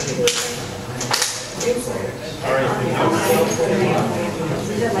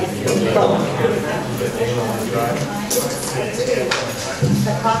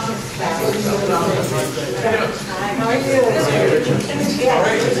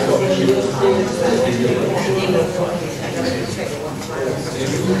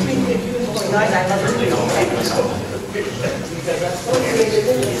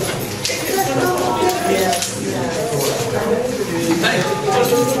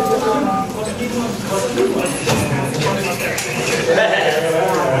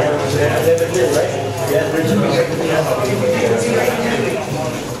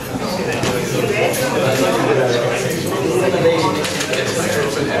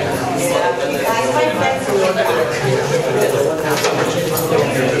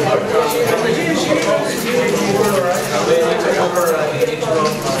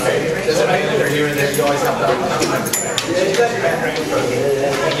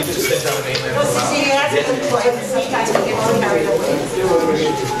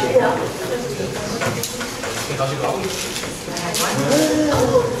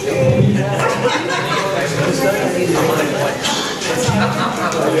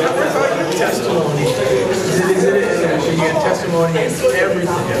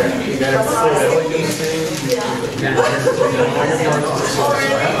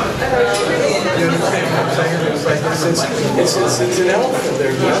 It's an elephant.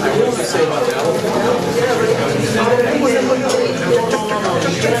 There's nothing else to say about the elephant.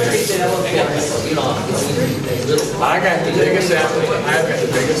 I got the biggest appetite. I've got the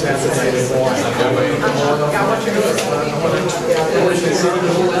biggest appetite in wine.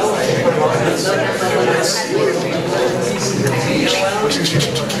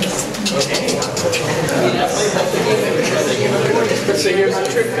 So here's the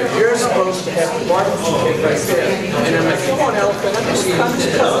trick. You're supposed to have the barbecue right there. And I'm like, come on, elephant. I'm just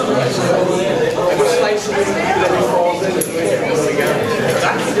slice it and then it falls in.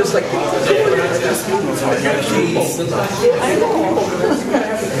 I can just like,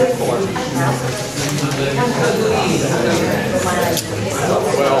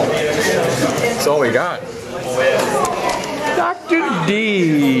 Well, that's all we got. Dr. D.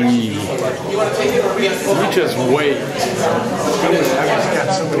 You just wait.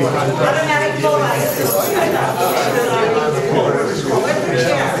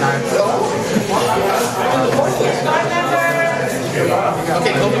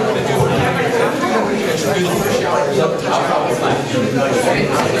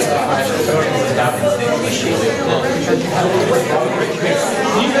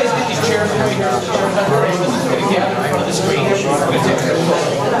 You guys get these chairs over here. On the screen.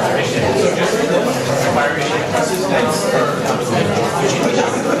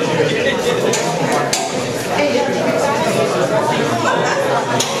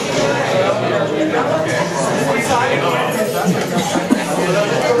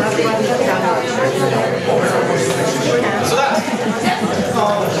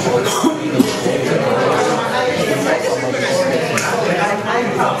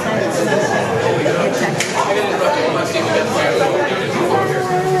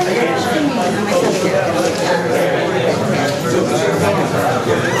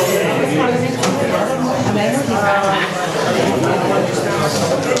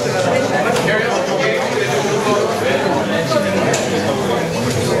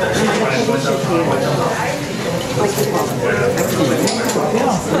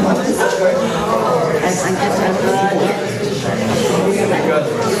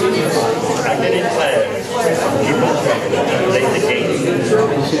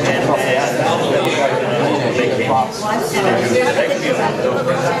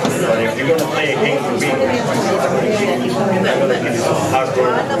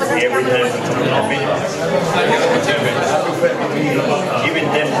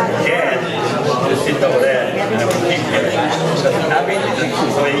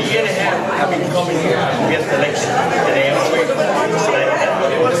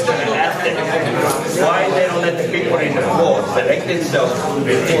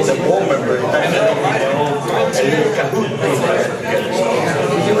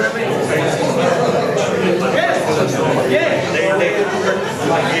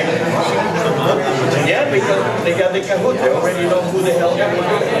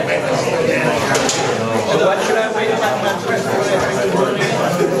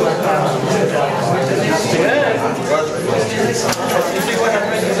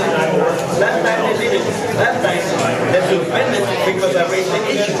 Because I raised the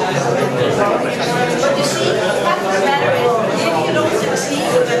issue. But you see, what's better is if you don't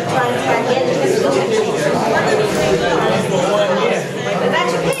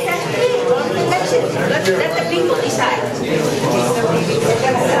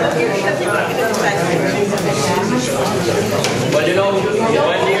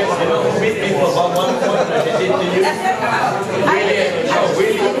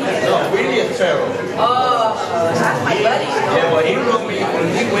Farrell. Oh, that's my buddy. Yeah, well, he wrote me,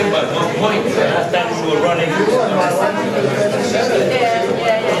 he went by 1 point, so I thought we were running. Yeah.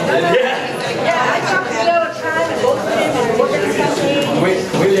 Yeah, I talk to you all the time, and both of them, and we're gonna come in.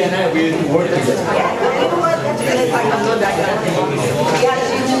 Willie and I, we work together. You know what, that's really like a little back on. Yeah,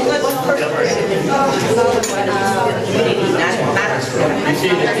 you do good one person. You see,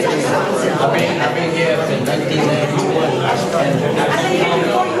 I've been here since 1991. I think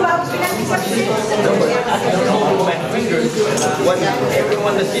before you, I was I don't know my fingers. What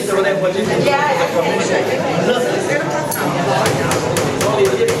everyone that sits over there, what is it?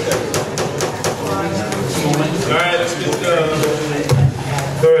 All right, let's get,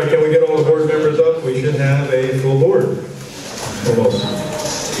 all right, can we get all the board members up? We should have a full board. Almost.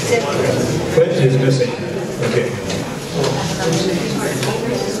 Clint is missing. Okay.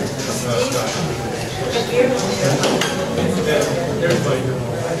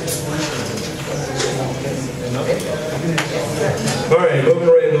 All right, moving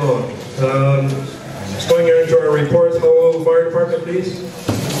right along. Just going into our reports. Hello, Fire Department, please.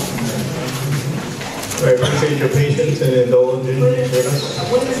 I appreciate your patience and indulgence with us.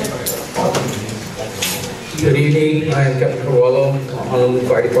 Good evening, I am Captain Carvalho, Honolulu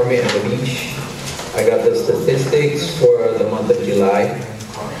Fire Department at the beach. I got the statistics for the month of July.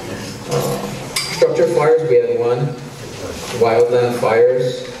 Structure fires, we had 1. Wildland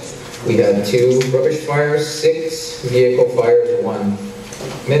fires, we had 2. Rubbish fires, 6. Vehicle fires, 1.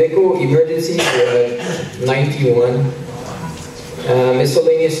 Medical emergencies, we had 91.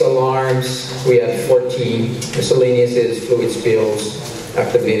 Miscellaneous alarms, we had 14. Miscellaneous is fluid spills,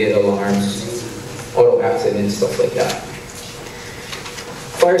 activated alarms, auto accidents, stuff like that.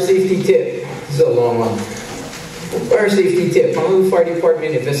 Fire safety tip, this is a long one. Fire safety tip, Honolulu Fire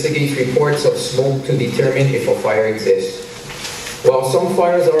Department investigates reports of smoke to determine if a fire exists. While some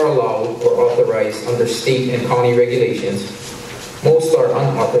fires are allowed or authorized under state and county regulations, most are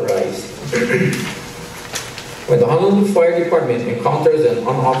unauthorized. When the Honolulu Fire Department encounters an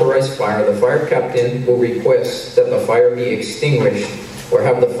unauthorized fire, the fire captain will request that the fire be extinguished or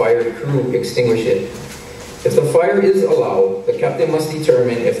have the fire crew extinguish it. If the fire is allowed, the captain must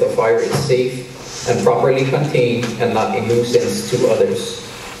determine if the fire is safe and properly contained and not a nuisance to others.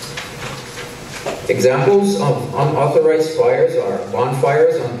 Examples of unauthorized fires are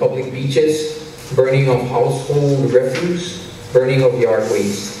bonfires on public beaches, burning of household refuse, burning of yard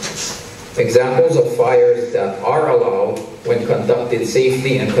waste. Examples of fires that are allowed when conducted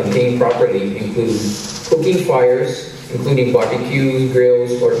safely and contained properly include cooking fires, including barbecues,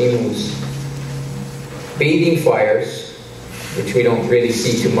 grills, or imus. Bathing fires, which we don't really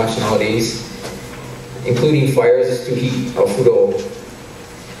see too much nowadays, including fires to heat a food oil.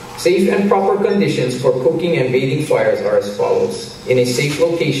 Safe and proper conditions for cooking and bathing fires are as follows. In a safe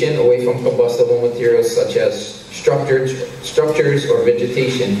location away from combustible materials such as structures or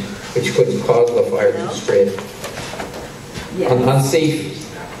vegetation, which could cause the fire to spread. An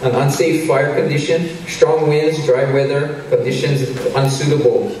unsafe fire condition, strong winds, dry weather, conditions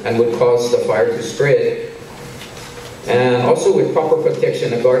unsuitable and would cause the fire to spread. And also with proper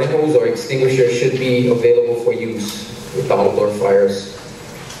protection, a garden hose or extinguisher should be available for use with the outdoor fires.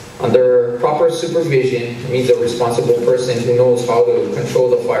 Under proper supervision, means a responsible person who knows how to control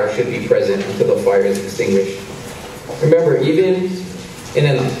the fire should be present until the fire is extinguished. Remember, even in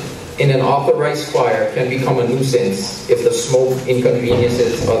an authorized fire can become a nuisance if the smoke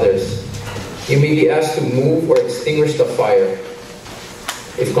inconveniences others. You may be asked to move or extinguish the fire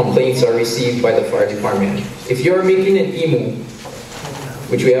if complaints are received by the fire department. If you are making an IMU,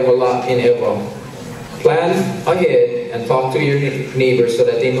 which we have a lot in Eva, plan ahead and talk to your neighbors so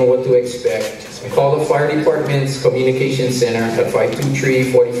that they know what to expect. Call the fire department's communication center at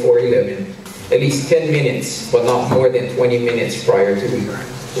 523-4411. At least 10 minutes, but not more than 20 minutes prior to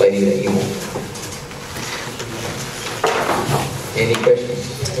lighting the IMU. Any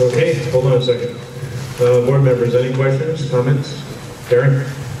questions? Okay, hold on a second. Board members, any questions, comments? Darren?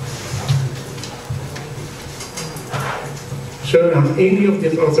 So any of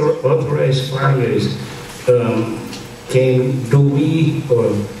these authorized fires,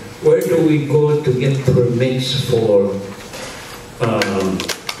 where do we go to get permits for?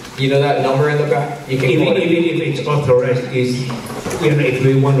 You know that number in the back? You can even if it's authorized, if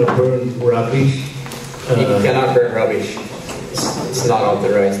we want to burn rubbish. You cannot burn rubbish. It's not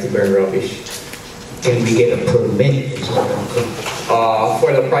authorized to burn rubbish. Can we get a permit?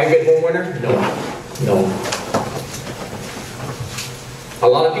 For the private homeowner? No. A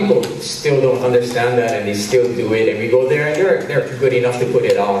lot of people still don't understand that and they still do it, and we go there and they're good enough to put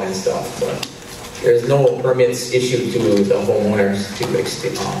it out and stuff, but there's no permits issued to the homeowners to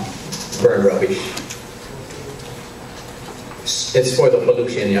burn rubbish. It's for the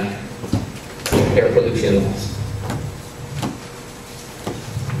pollution, yeah. Air pollution laws.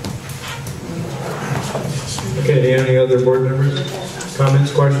 Okay, any other board members?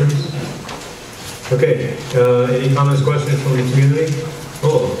 Comments, questions? Okay, any comments, questions from the community?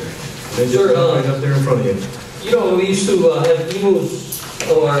 Oh, they just Sir, right up there in front of you. You know, we used to have demos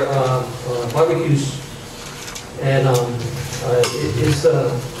or barbecues, and is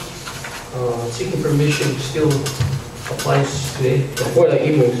seeking permission still applies today? For the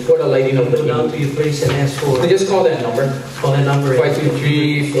emos, for the lighting of the Go down emos. to your place and ask for. So just call that number, Call that number.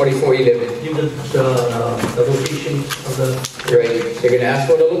 523-4411. Give the location of the. Right, they're gonna ask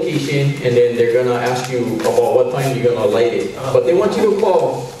for the location, and then they're gonna ask you about what time you're gonna light it. But they want you to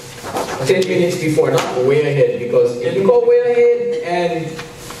call 10 minutes before, not way ahead, because if you call way ahead and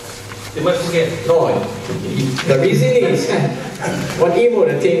They might forget. no, the reason is on emo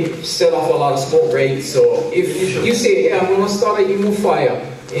the thing set off a lot of smoke, right? So if you say, yeah, I'm gonna start an emo fire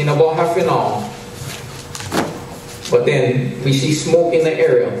in about half an hour, but then we see smoke in the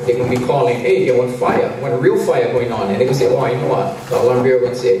area, they're gonna be calling, hey, they want fire, want a real fire going on, and they're gonna say, oh, you know what? The alarm bearer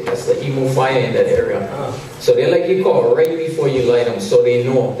gonna say, that's the emo fire in that area. So they like you call right before you light them, so they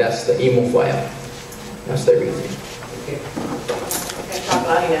know that's the emo fire. That's the reason.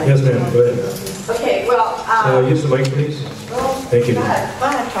 Yes, ma'am, go ahead. Okay, well, Use the mic, please. Thank you. I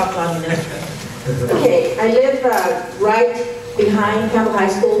talk long enough. Okay, I live right behind Campbell High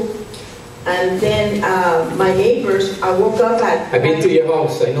School, and then my neighbors, I woke up at... I've been to your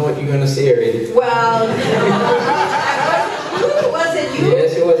house, I know what you're gonna say already. Well, was it you?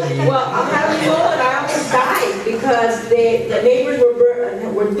 Yes, it was me. Well, I'll have you know that I almost died because the neighbors were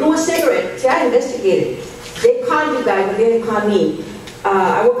through a cigarette. See, I investigated. They called you guys, but they didn't call me.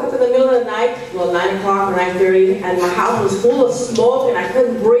 I woke up in the middle of the night, well, 9 o'clock or 9:30, and my house was full of smoke, and I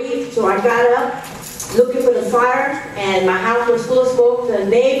couldn't breathe, so I got up looking for the fire, and my house was full of smoke. The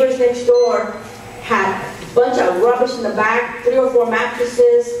neighbors next door had a bunch of rubbish in the back, 3 or 4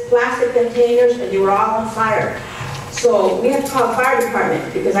 mattresses, plastic containers, and they were all on fire. So we had to call the fire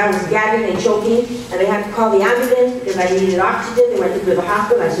department because I was gagging and choking, and they had to call the ambulance because I needed oxygen. They went to the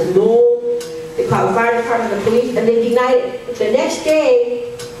hospital. I said, no. They called the fire department, the police, and they denied it. But the next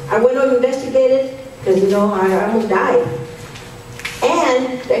day, I went over and investigated because, you know, I almost died.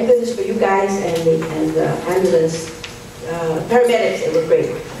 And thank goodness for you guys and the ambulance paramedics. It was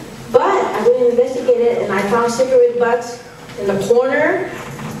great. But I went and investigated, and I found cigarette butts in the corner.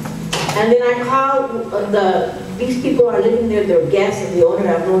 And then I called these people are living there, they're guests of the owner.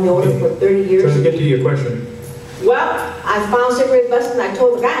 I've known the owner for 30 years. Trying to get to your question. Well, I found cigarette butts, and I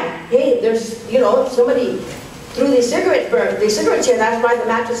told the guy, hey, there's, you know, somebody threw the cigarette chair, that's why the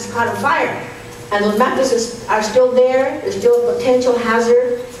mattress is caught on fire. And those mattresses are still there, there's still a potential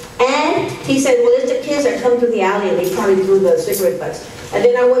hazard. And he said, well, it's the kids that come through the alley, and they probably threw the cigarette butts. And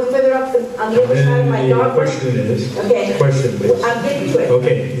then I went further up on the other side of my dog. Question is, okay. Question, please. I'm getting to it.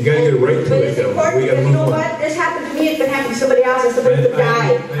 Okay, you gotta get right to but it it's though. important We gotta because you know move on. what? This happened to me, it's been happening to somebody else, and somebody could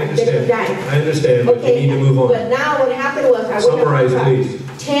die. I understand, but you need to move on. But now what happened was I went Summarize, up please.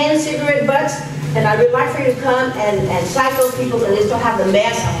 10 cigarette butts, and I would like for you to come and cite those people that they still have the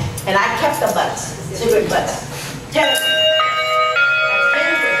mess, and I kept the butts, cigarette butts. 10.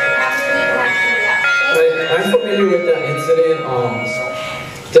 I'm familiar with that incident.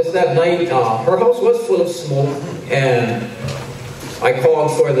 Just that night, her house was full of smoke, and I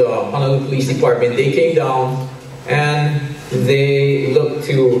called for the Honolulu Police Department. They came down, and they looked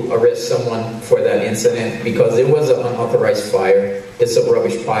to arrest someone for that incident because it was an unauthorized fire. It's a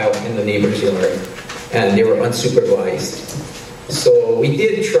rubbish pile in the neighbor's yard, and they were unsupervised. So we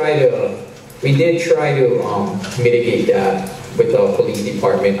did try to mitigate that with the police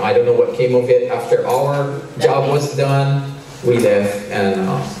department. I don't know what came of it. After our job was done, we left, and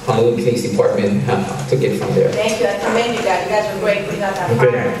Honolulu Police Department took it from there. Thank you, I commend you guys. You guys were great putting out that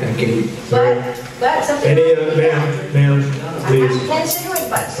fire. Thank you. But something. Any, ma'am, please. I have 10 cigarette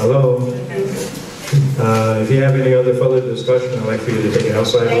butts. Hello. If you have any other further discussion, I'd like for you to take it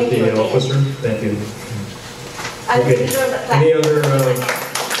outside with the officer. Thank you. Okay. Any other?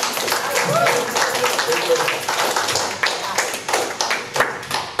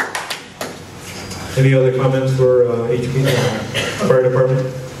 Any other comments for HP, Fire Department?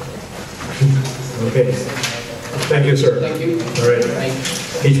 Okay. Thank you, sir. Thank you. All right.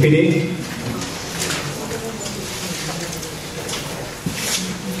 HPD?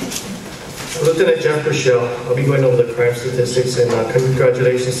 Lieutenant Jeff Rochelle. I'll be going over the crime statistics, and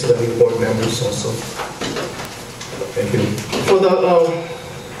congratulations to the new board members also. Thank you. For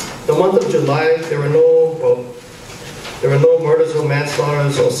the month of July, there were no, well, There were no murders or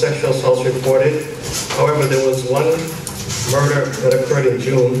manslaughters or sexual assaults reported. However, there was one murder that occurred in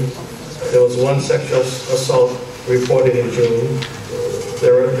June. There was one sexual assault reported in June.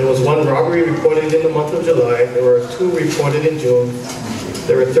 There was one robbery reported in the month of July. There were 2 reported in June.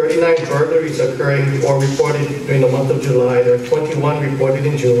 There were 39 burglaries occurring or reported during the month of July. There were 21 reported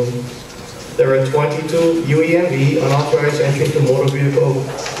in June. There were 22 UEMV, unauthorized entry into motor vehicle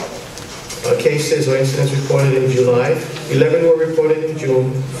cases or incidents reported in July. 11 were reported in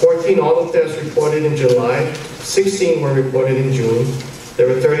June. 14 auto thefts reported in July. 16 were reported in June. There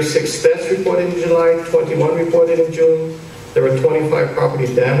were 36 thefts reported in July. 21 reported in June. There were 25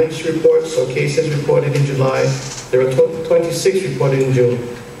 property damage reports or cases reported in July. There were 26 reported in June.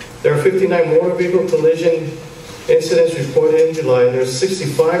 There were 59 motor vehicle collision incidents reported in July. There were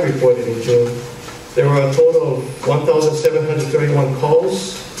 65 reported in June. There were a total of 1,731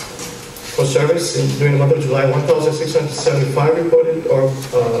 calls for service during the month of July. 1,675 reported or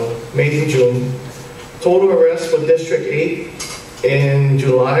made in June. Total arrests for District 8 in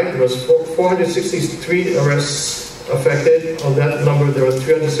July, there was 463 arrests affected. Of that number, there were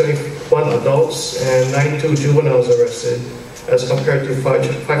 371 adults and 92 juveniles arrested, as compared to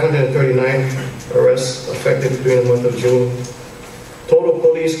 539 arrests affected during the month of June. Total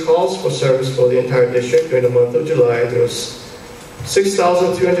police calls for service for the entire district during the month of July, there was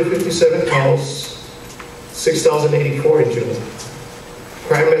 6,357 calls, 6,084 in June.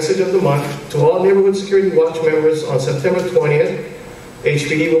 Crime message of the month: to all Neighborhood Security Watch members, on September 20th,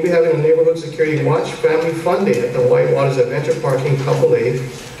 HPD will be having a Neighborhood Security Watch Family Fun Day at the White Waters Adventure Park in Kapolei.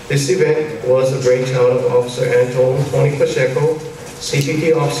 This event was the brainchild of Officer Tony Pacheco,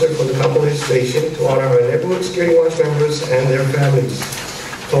 CPT officer for the Kapolei Station, to honor our Neighborhood Security Watch members and their families.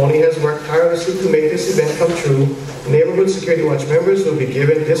 Tony has worked tirelessly to make this event come true. Neighborhood Security Watch members will be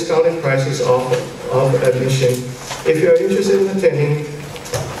given discounted prices off of admission. If you are interested in attending,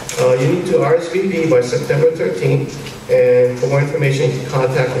 you need to RSVP by September 13th, and for more information, you can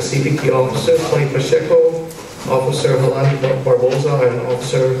contact the CPT officer, Tony Pacheco, Officer Halani Barboza, and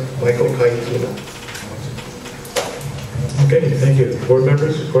Officer Michael Kaitina. Okay, thank you. Board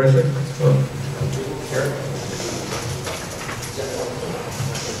members, question?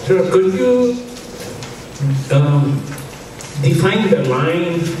 Sir, could you define the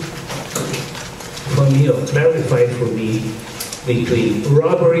line for me, or clarify for me, between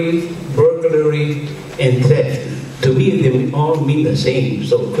robbery, burglary, and theft? To me, they all mean the same.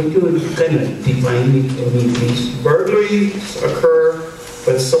 So could you kind of define it for me, please? Burglaries occur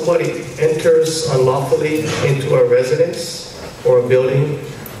when somebody enters unlawfully into a residence or a building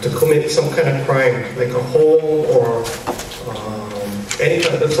to commit some kind of crime, like a home or any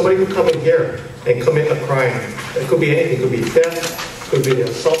kind of, somebody could come in here and commit a crime. It could be anything. It could be theft, could be to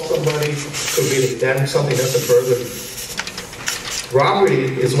assault somebody, could be to damage something. That's a burglary.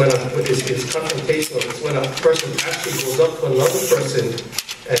 Robbery is when it's confrontational. It's when a person actually goes up to another person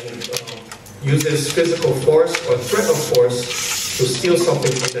and uses physical force or threat of force to steal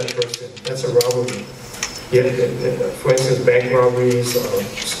something from that person. That's a robbery. Yeah, for instance, bank robberies,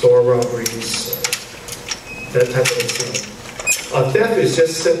 store robberies, that type of incident. Theft is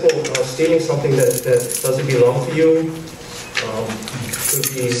just simple stealing something that doesn't belong to you. Could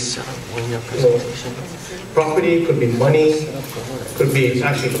be property, could be money, could be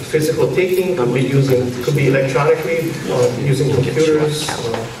actually physical taking, could be electronically using computers.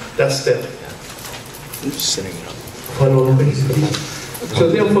 That's theft. So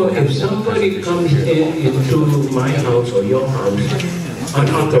therefore, if somebody comes into my house or your house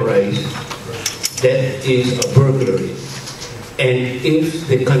unauthorized, that is a burglary. And if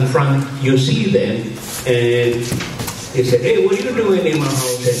they confront, you see them, and they say, hey, what are you doing in my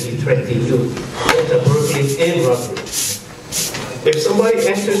house? And he threatens you. That's a burglary and robbery. If somebody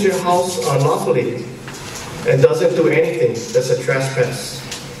enters your house unlawfully and doesn't do anything, that's a trespass.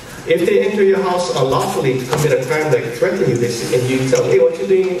 If they enter your house unlawfully to commit a crime like threaten you, and you tell them, hey, what are you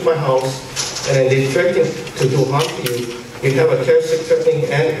doing in my house? And then they threaten to do harm to you, you have a terroristic threatening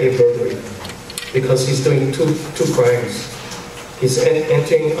and a burglary, because he's doing two crimes. He's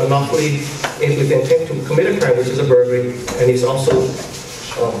entering unlawfully with the intent to commit a crime, which is a burglary, and he's also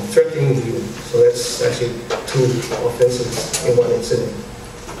threatening you. So that's actually two offenses in one incident.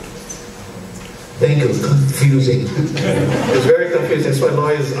 Thank you. Confusing. It's very confusing. That's why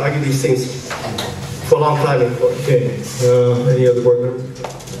lawyers argue these things for a long time in court. Okay. Any other board members?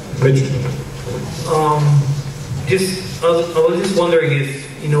 Mitch? I was just wondering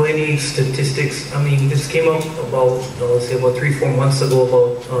if you know any statistics. I mean, this came up about, let's say, about 3-4 months ago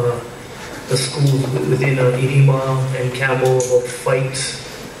about the schools within Irima and Campbell, about fights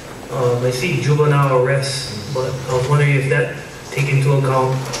I see juvenile arrests, but I was wondering if that take into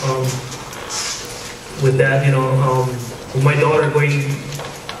account with that, with my daughter going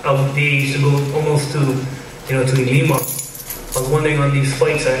out the age to go almost to, to Lima. I was wondering on these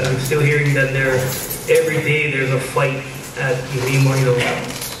fights, I'm still hearing that every day there's a fight at Lima,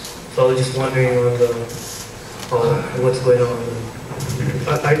 So I was just wondering on what's going on.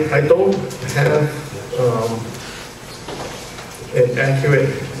 I don't have an accurate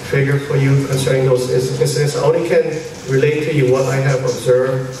figure for you concerning those incidents. I only can relate to you what I have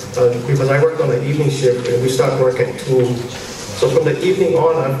observed because I work on an evening shift and we start work at 2. So from the evening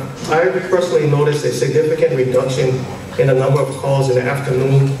on, I personally noticed a significant reduction in the number of calls in the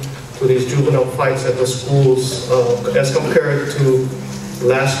afternoon to these juvenile fights at the schools as compared to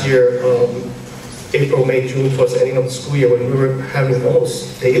last year, April, May, June, towards the ending of the school year when we were having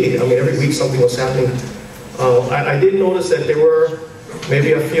almost daily. I mean, every week something was happening. I did notice that there were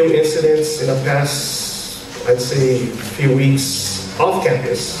maybe a few incidents in the past, I'd say, few weeks off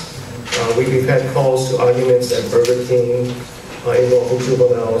campus. We've had calls to arguments at Burger King, involving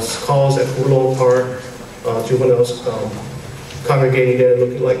juveniles, calls at Hulo Park, juveniles congregating there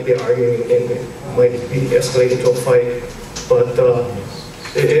looking like they're arguing and it might be escalating to a fight. But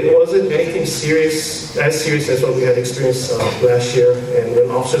it wasn't anything serious, as serious as what we had experienced last year. And when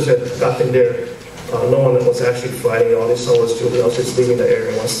officers had gotten there, no one was actually fighting. All they saw was juveniles just leaving the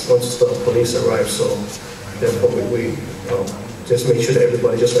area once the police arrived. So therefore we just made sure that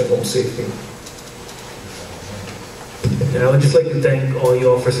everybody just went home safely. And I would just like to thank all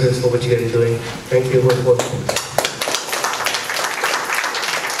you officers for what you guys are doing. Thank you.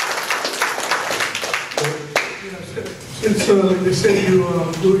 Since they said you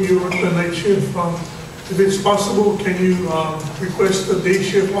work the night shift, if it's possible, can you request the day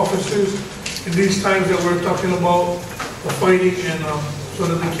shift officers in these times that we're talking about the fighting and so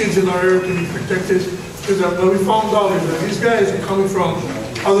that the kids in our area can be protected? Because what we found out is that these guys are coming from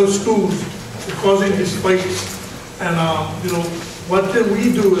other schools, they're causing these fights. And what can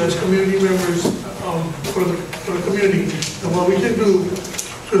we do as community members for the community, and what we can do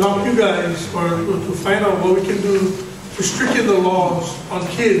to help you guys, or to find out what we can do to strengthen the laws on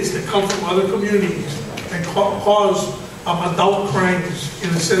kids that come from other communities and cause adult crimes in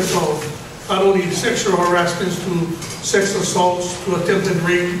the sense of not only sexual harassments to sex assaults to attempted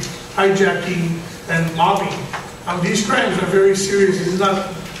rape, hijacking, and mobbing. These crimes are very serious. It's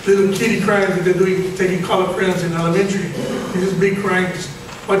not little kiddie crimes that they're doing, taking color crayons in elementary. These are big crimes.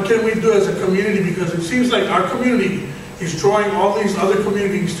 What can we do as a community? Because it seems like our community is drawing all these other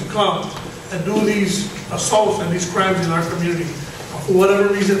communities to come and do these assaults and these crimes in our community. For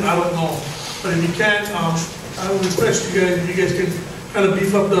whatever reason, I don't know. But if you can, I would request you guys, if you guys can kind of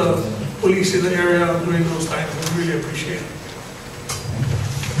beef up the police in the area during those times. I really appreciate it.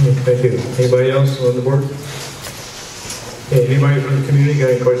 Thank you. Anybody else on the board? Hey, anybody from the community got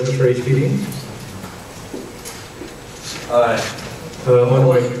any questions for HPD? One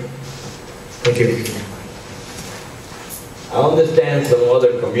way. Thank you. I understand some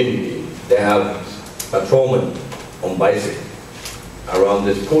other community, they have patrolmen on bicycle around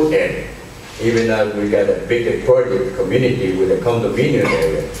the school area. Even though we got a bigger project community with a condominium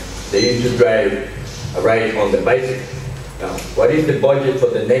area, they used to drive a ride on the bicycle. Now, what is the budget for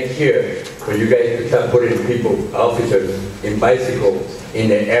the next year for you guys to start putting people, officers, in bicycle in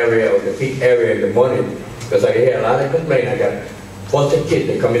the area or the peak area in the morning? Because I hear a lot of complaints. I got foster kids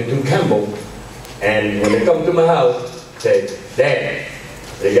that come into Campbell, and when they come to my house, say, Dad,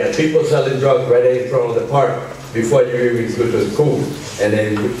 they got people selling drugs right in front of the park before you even go to school. And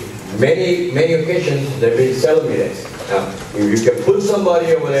then many occasions they've been selling me this. Now, if you can put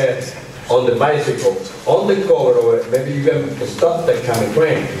somebody over there on the bicycle, on the corridor, maybe you can stop that kind of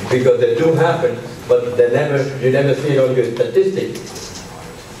crime, because they do happen, but you never see it on your statistics.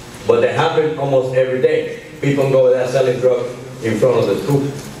 But they happen almost every day. People go there selling drugs in front of the school.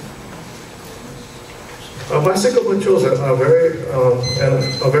 Bicycle patrols are a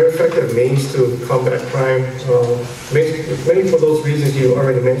very effective means to combat crime. Mainly for those reasons you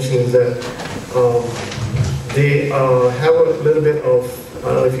already mentioned, that they have a little bit of, I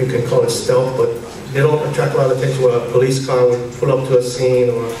don't know if you can call it stealth, but they don't attract a lot of attention when a police car would pull up to a scene,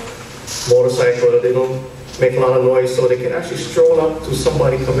 or a motorcycle. They don't make a lot of noise, so they can actually stroll up to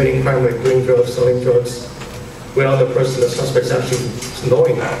somebody committing crime, like doing drugs, selling drugs, without the suspect's actually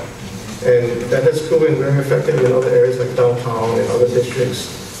knowing that. And that has proven very effective in other areas like downtown and other districts.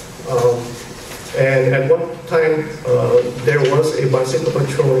 And at one time, there was a bicycle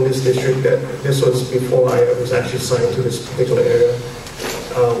patrol in this district. This was before I was actually assigned to this particular area.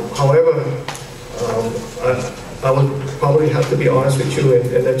 However, I would probably have to be honest with you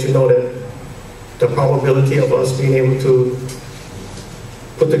and let you know that the probability of us being able to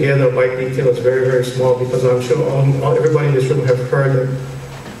put together a bike detail is very, very small, because I'm sure everybody in this room have heard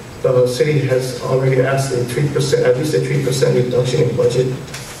that the city has already asked at least a 3% reduction in budget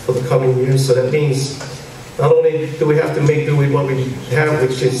for the coming years. So that means not only do we have to make do with what we have,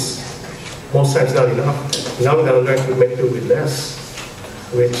 which is most times not enough, now we've got to learn to make do with less,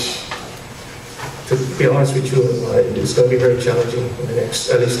 which, to be honest with you, it's going to be very challenging in the next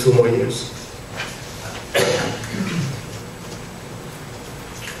at least 2 more years.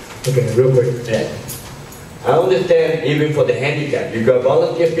 Okay, real quick. Yeah. I understand even for the handicap, you got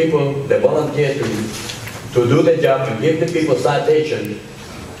volunteer people that volunteer to do the job, to give the people citation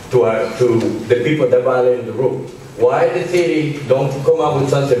to the people that violate the rule. Why the city don't come up with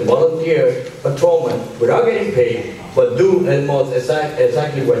such a volunteer patrolman without getting paid, but do almost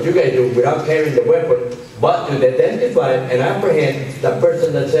exactly what you guys do without carrying the weapon, but to identify and apprehend the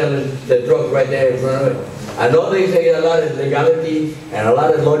person that's selling the drugs right there in front of it. I know they say a lot of legality and a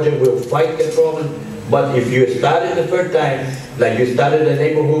lot of logic will fight the problem, but if you started the first time, like you started the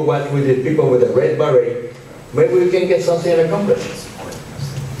neighborhood watch with the people with the red beret, maybe we can get something accomplished.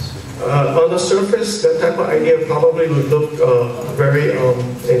 On the surface, that type of idea probably would look very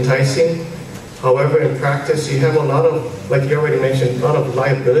enticing. However, in practice, you have a lot of, like you already mentioned, a lot of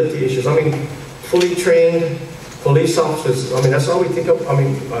liability issues. I mean, fully trained police officers, I mean, that's all we think of. I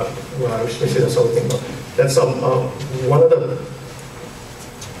mean, well, I shouldn't say that's all we think of. That's one of the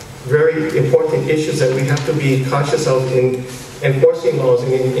very important issues that we have to be conscious of in enforcing laws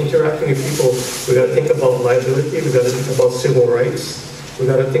and in interacting with people. We got to think about liability. We got to think about civil rights. We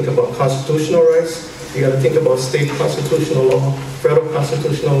got to think about constitutional rights. We got to think about state constitutional law, federal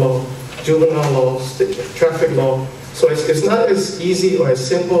constitutional law, juvenile law, traffic law. So it's not as easy or as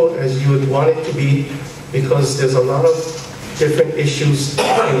simple as you would want it to be, because there's a lot of different issues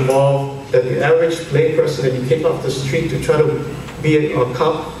involved that the average layperson that you take off the street to try to be a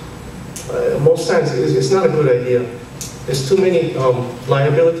cop, most times it's not a good idea. There's too many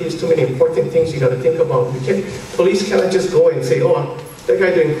liabilities, too many important things you got to think about. Police cannot just go and say, "Oh, that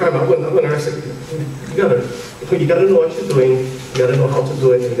guy doing crime, I'm going to arrest him." You got to know what you're doing. You got to know how to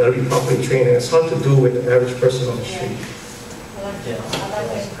do it. And you got to be properly trained. And it's hard to do with the average person on the street.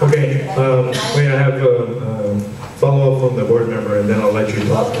 Okay, we have a follow-up from the board member, and then I'll let you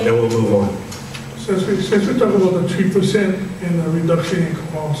talk, and then we'll move on. Since we talk about the 3% in the reduction in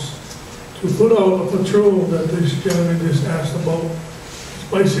costs, to put out a patrol that this gentleman just asked about,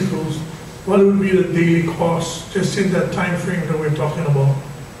 bicycles, what would be the daily cost just in that time frame that we're talking about?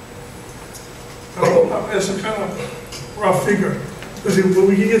 As a kind of rough figure. Because if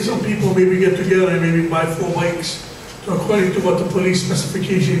we can get some people, maybe get together and maybe buy 4 bikes according to what the police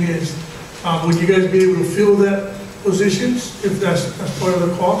specification is, would you guys be able to fill that positions if that's part of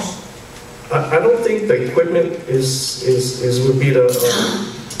the cost? I don't think the equipment would be the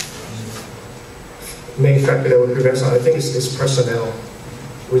main factor that would prevent. I think it's personnel.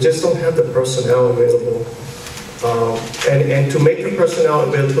 We just don't have the personnel available. And to make the personnel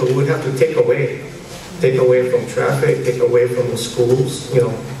available, we would have to take away from traffic, take away from the schools. You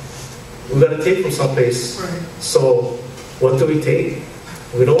know, we got to take from someplace. Right. So what do we take?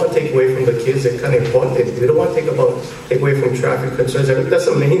 We don't want to take away from the kids. They're kind of important. We don't want to take away from traffic concerns. That's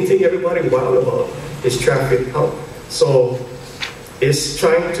the main thing everybody wild about is traffic. So it's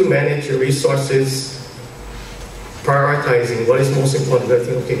trying to manage your resources, prioritizing what is most important. I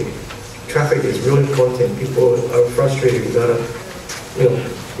think, okay, traffic is really important. People are frustrated. We gotta,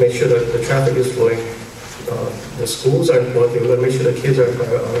 make sure that the traffic is flowing. The schools are important. We gotta make sure the kids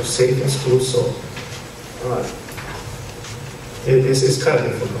are safe in school. So it's kind of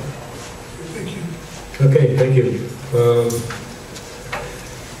difficult. Thank you. Okay, thank you.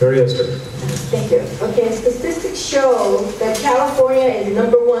 Mary Esther. Thank you. Okay, statistics show that California is the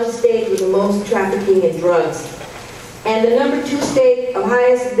 #1 state with the most trafficking in drugs. And the #2 state of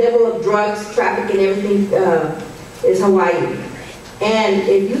highest level of drugs, traffic, and everything is Hawaii. And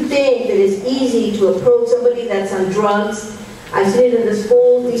if you think that it's easy to approach somebody that's on drugs, I've seen it in the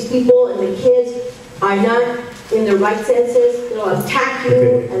schools, these people and the kids are not in their right senses, they'll attack you,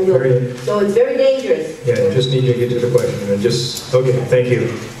 Okay, so it's very dangerous. Yeah, I just need you to get to the question. Okay, thank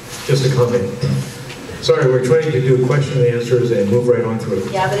you. Just a comment. Sorry, we're trying to do question and answers and move right on through.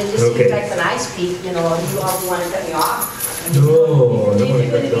 Yeah, but it just seems like when I speak, you all want to cut me off. No, I don't want to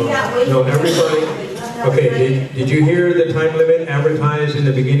cut you off. No, everybody. Okay, did you hear the time limit advertised in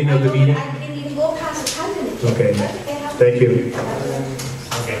the beginning of the meeting? I didn't even go past the time limit. Okay, thank you.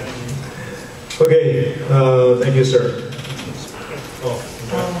 Okay, thank you, sir.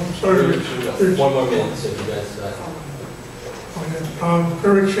 Sorry. One more minute, so you guys.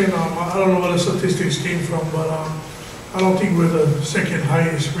 Correction, I don't know where the statistics came from, but I don't think we're the second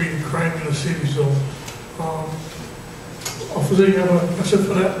highest rated crime in the city, so Officer, you have an answer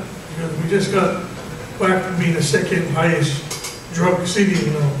for that? Because we just got back to being the second highest drug city,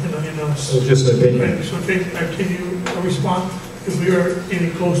 So just an opinion. So can you respond if we are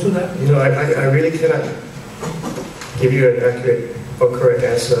getting close to that? I really cannot give you an accurate or correct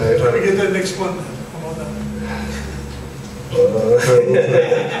answer. Try to get that next one. How about that?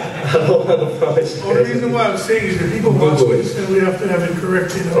 I don't want to promise. Well, the reason why I'm saying is that people watch this and we have to have it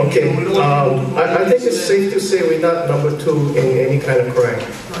corrected. Okay, I think it's safe to say we're not number 2 in any kind of crime.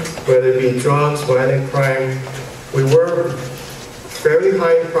 Whether it be drugs, violent crime. We were fairly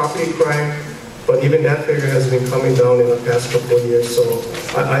high in property crime, but even that figure has been coming down in the past couple of years. So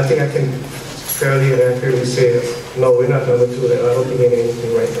I think I can fairly and accurately say, no, we're not number 2 there. I don't think we need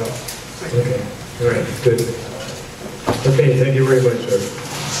anything right now. Okay, all right, good. Okay, thank you very much, sir.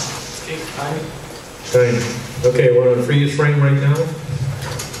 Time. Okay, we're on freeze frame right now.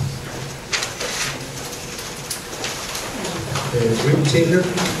 Is we see here?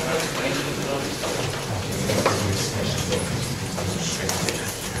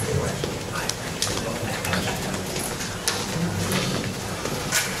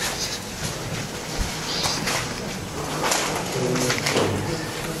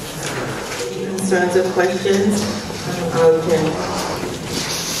 Concerns or questions? Okay.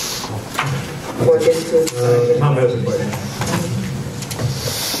 Tom has a question.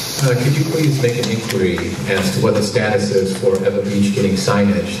 Could you please make an inquiry as to what the status is for Eva Beach getting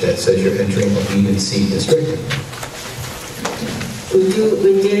signage that says you're entering a B and C district? We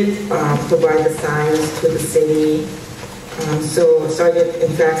did provide the signs to the city. So Sergeant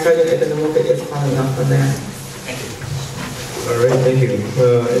Economica is following up on that. All right, thank you.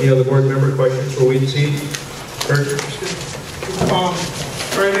 Any other board member questions for Weed Seed? Kurt?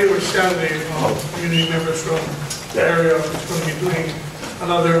 Friday or Saturday, community members from the area is going to be doing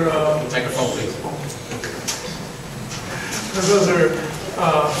another microphone, please. Another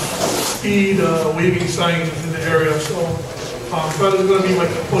speed waving signs in the area. So probably going to be like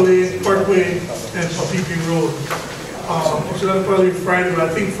Kapolei Parkway and Papipi Road. So that's probably Friday, but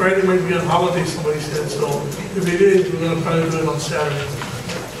I think Friday might be on holiday, somebody said. So if it is, we're going to probably do it on Saturday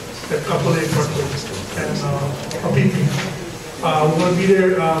at Kapolei Parkway and Papipi. We're going to be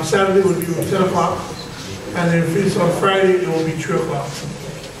there, Saturday will be 10 o'clock, and if it's on Friday, it will be 2 o'clock.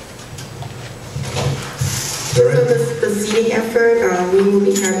 So the seeding effort, we will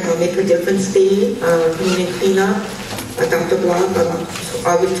be having a Make a Difference Day, community cleanup, Dr. Block on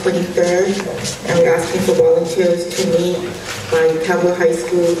August 23rd, and we're asking for volunteers to meet by Tableau High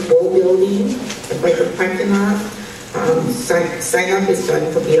School Bowl Building, like the parking lot. Sign up is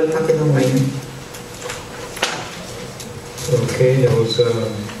starting from 8 o'clock in the morning. Okay, that was,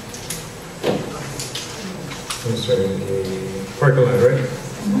 I'm sorry, the parking lot, right?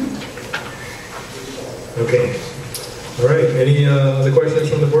 Okay. All right, any other questions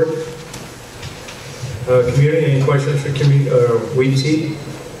from the board? Community, any questions for Weed Seed?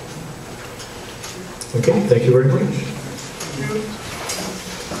 Okay, thank you very much.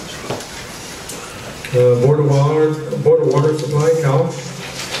 Board of Water Supply, Cal?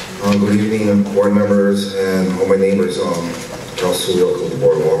 Good evening, board members and all my neighbors. Cal Suyo, the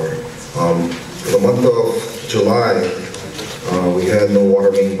Board of Water. For the month of July, we had no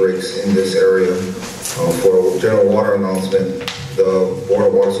water main breaks in this area. For a general water announcement, the Board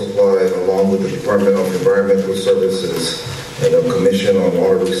of Water Supply, along with the Department of Environmental Services and the Commission on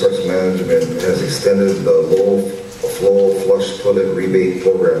Water Resource Management, has extended the low flow flush toilet rebate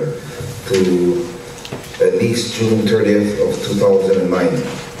program to at least June 30th of 2009.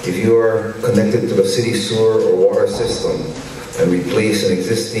 If you are connected to the city sewer or water system and replace an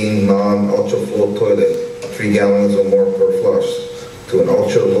existing non-ultra flow toilet, 3 gallons or more per flush, to an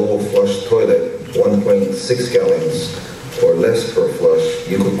ultra low flush toilet, 1.6 gallons or less per flush,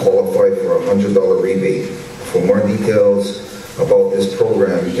 you could qualify for a $100 rebate. For more details about this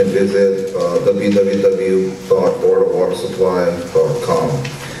program, you can visit www.boardofwatersupply.com.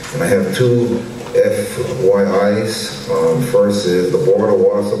 And I have 2 FYIs. First is the Board of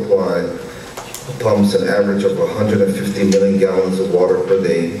Water Supply pumps an average of 150 million gallons of water per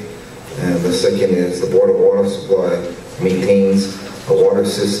day. And the second is the Board of Water Supply maintains a water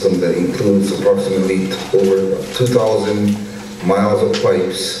system that includes approximately over 2,000 miles of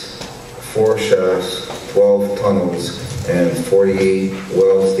pipes, 4 shafts, 12 tunnels, and 48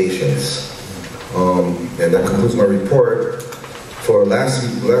 well stations. And that concludes my report. For last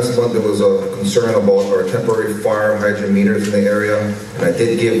month, there was a concern about our temporary fire hydrant meters in the area, and I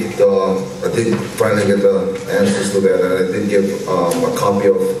did finally get the answers to that, and I did give a copy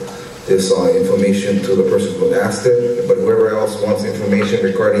of this information to the person who asked it. But whoever else wants information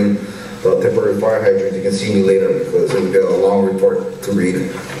regarding the temporary fire hydrant, you can see me later because it will be a long report to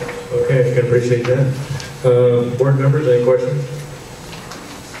read. Okay, I can appreciate that. Board members, any questions?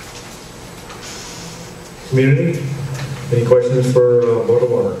 Community? Any questions for Board of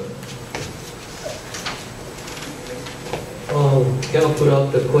Water? Cal put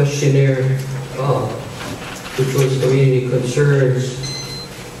out the questionnaire, which was community concerns,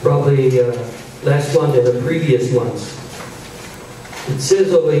 probably last month and the previous months. It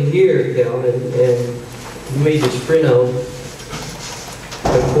says over here, Cal, and you made this printout,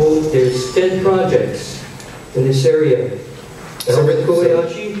 I quote, there's 10 projects in this area.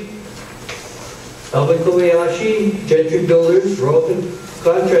 Alvin Kobayashi, Gentry Builders, Rowan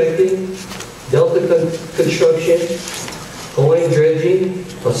Contracting, Delta Construction, Hawaiian Dredging,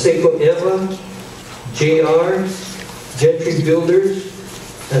 Oseco Eva, JR, Gentry Builders,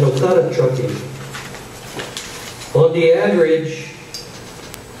 and Okada Trucking. On the average,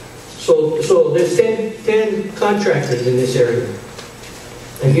 so there's 10 contractors in this area.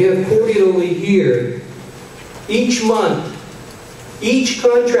 And you have quoted over here, each month, each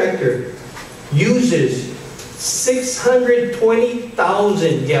contractor uses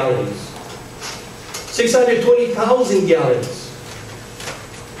 620,000 gallons. 620,000 gallons.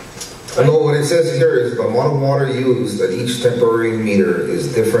 Right? No, what it says here is the amount of water used at each temporary meter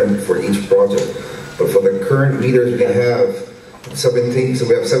is different for each project. But for the current meters we have 17, so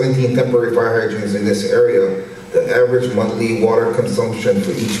we have 17 temporary fire hydrants in this area. The average monthly water consumption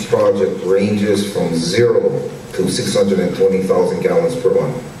for each project ranges from 0 to 620,000 gallons per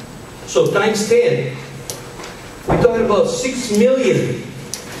month. So times 10, we're talking about 6 million.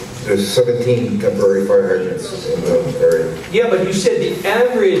 There's 17 temporary fire hydrants in the area. Yeah, but you said the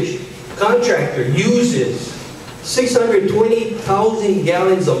average contractor uses 620,000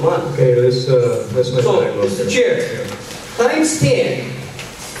 gallons a month. Okay, let's not So, Mr. Chair, times 10,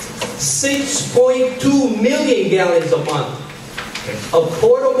 6.2 million gallons a month of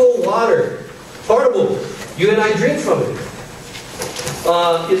portable water. Portable. You and I drink from it.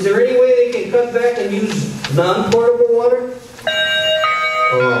 Is there any way they can cut back and use non-portable water?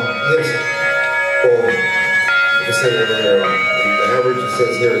 Yes. Well, like I said earlier, the average it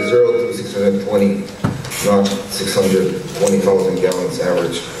says here is 0 to 620, not 620,000 gallons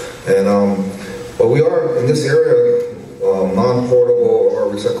average. And but we are in this area, non-portable or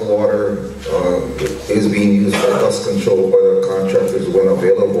recycled water is being used for dust control by the contractors when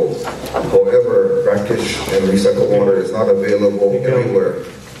available. However, brackish and recycled water is not available everywhere.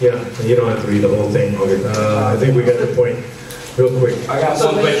 Yeah, you don't have to read the whole thing. I think we got the point. Real quick. I got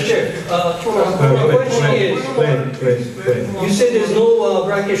some question. My question is, you said there's no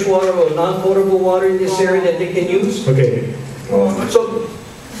brackish water or non-potable water in this area that they can use? Okay. So,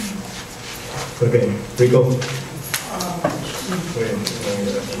 okay, Rico.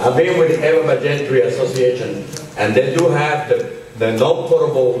 I've been with the Eva Gentry Association, and they do have the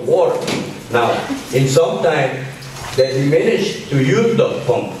non-potable water. Now, in some time, they diminish to use the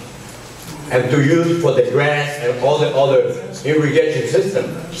pump and to use for the grass and all the other irrigation system.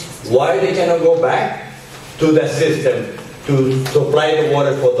 Why they cannot go back to the system to supply the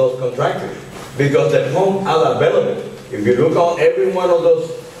water for those contractors? Because the pump are available. If you look at every one of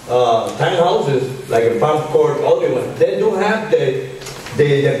those townhouses, like a pump court, all the ones, they do have the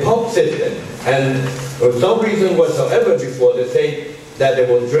pump system. And for some reason whatsoever before, they say that they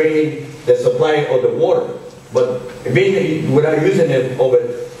were draining the supply of the water. But immediately, without using it over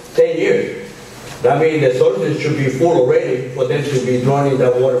 10 years, that means the sources should be full already for them to be drawing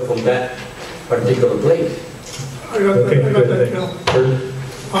that water from that particular place. I got that, Cal.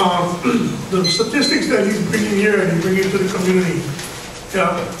 The statistics that he's bringing here and he's bringing to the community.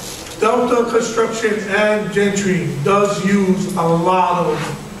 Yeah, Delta Construction and Gentry does use a lot of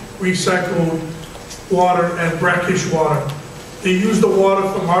recycled water and brackish water. They use the water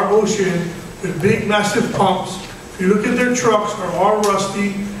from our ocean with big, massive pumps. If you look at their trucks, are all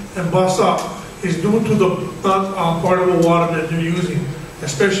rusty and bust up. It's due to the portable water that they're using,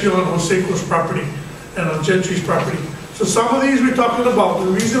 especially on Oseco's property and on Gentry's property. So some of these we're talking about,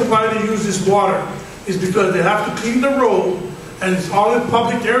 the reason why they use this water is because they have to clean the road and it's all in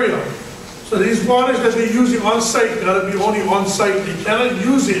public area. So these waters that they're using on site gotta be only on site. They cannot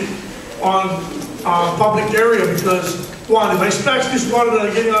use it on public area because, one, if I splash this water that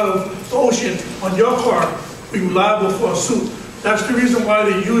I'm getting out of the ocean on your car, we're liable for a suit. That's the reason why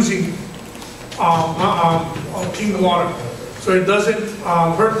they're using clean water. So it doesn't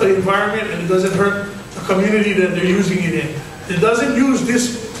hurt the environment and it doesn't hurt the community that they're using it in. It doesn't use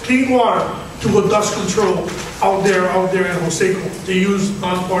this clean water to go dust control out there in Joseco. They use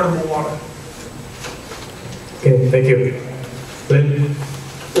non-potable water. Okay, thank you. Lynn?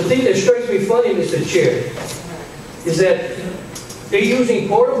 The thing that strikes me funny, Mr. Chair, is that they're using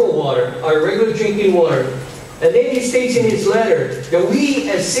potable water, our regular drinking water, and then he states in his letter that we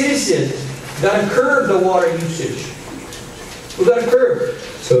as citizens gotta curb the water usage. We gotta curb.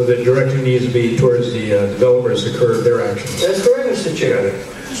 So the direction needs to be towards the developers to curb their actions. That's correct, Mr. Chair.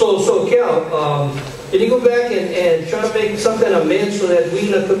 So Cal, can you go back and try to make some kind of amends so that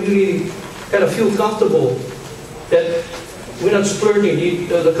we in the community kind of feel comfortable that we're not splurging,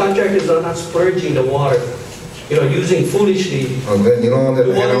 the contractors are not splurging the water, using foolishly. Then, on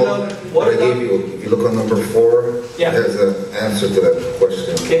the handout that I gave you, if you look on number 4, yeah, there's an answer to that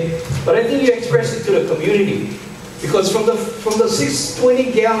question. Okay, but I think you express it to the community, because from the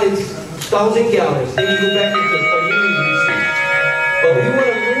 620 gallons, 1,000 gallons, then you go back into the community usage. But we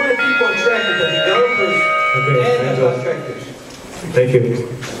want to keep on track with the developers and the contractors. Thank you.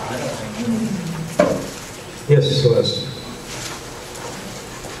 Yes, Celeste.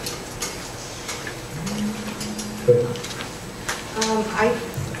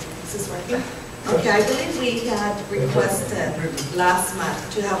 Is this working? Okay, I believe we had requested last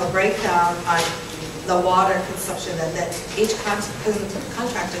month to have a breakdown on the water consumption that each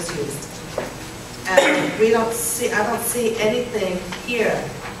contractor's used. And I don't see anything here.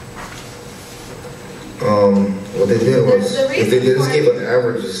 What they did was, they just gave an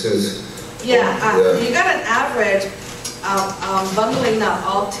average. It says, you got an average bundling up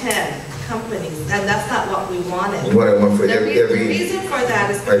all 10 companies, and that's not what we wanted. What I want for The every reason for that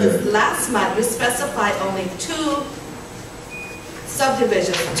is because last month you specified only 2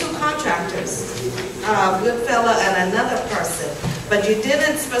 subdivisions, 2 contractors, Goodfella and another person, but you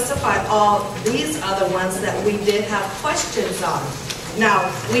didn't specify all these other ones that we did have questions on. Now,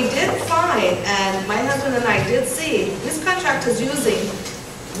 we did find, and my husband and I did see, these contractors using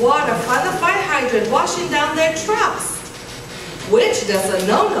water from the fire hydrant washing down their trucks, which is a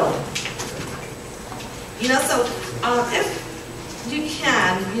no-no. So if you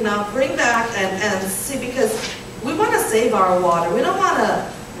can, bring back and see, because we want to save our water. We don't want to,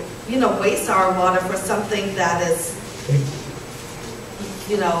 waste our water for something that is,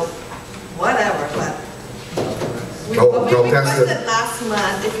 whatever, but we requested last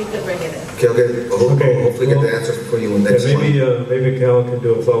month if you could bring it in. Okay. Hopefully get the answer for you next month. Maybe Cal can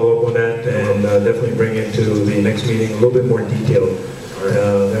do a follow-up on that and definitely bring it to the next meeting a little bit more detailed.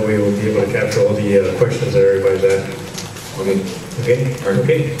 That way we'll be able to capture all the questions that everybody's at. Okay.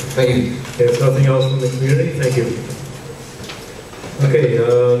 Okay. Thank you. If nothing else from the community, thank you. Okay,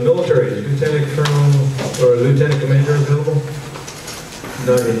 military, Lieutenant Colonel or Lieutenant Commander available?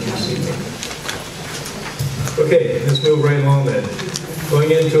 Not in this evening. Okay, let's move right along then.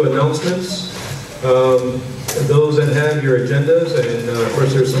 Going into announcements. Those that have your agendas, and of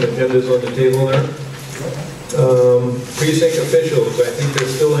course there's some agendas on the table there. Precinct officials, I think they're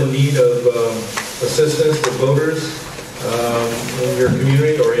still in need of assistance with voters in your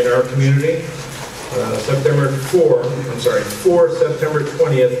community or in our community. For September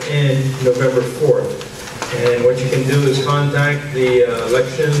 20th and November 4th. And what you can do is contact the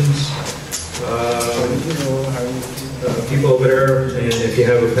elections people over there, and if you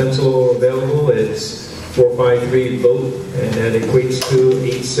have a pencil available, it's 453-VOTE, and that equates to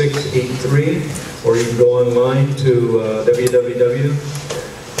 8683, or you can go online to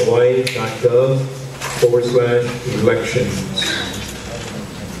www.hawaii.gov/elections.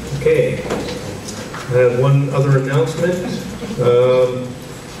 Okay, I have one other announcement.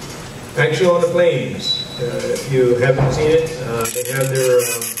 Action on the Plains. If you haven't seen it, they have their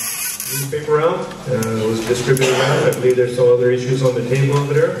newspaper out. It was distributed out. I believe there's some other issues on the table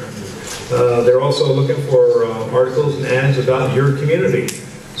over there. They're also looking for articles and ads about your community.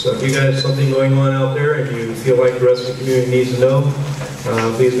 So if you guys have something going on out there and you feel like the rest of the community needs to know,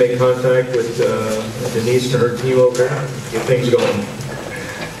 please make contact with Denise and her team over there. Get things going.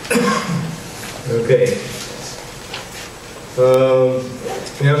 Okay.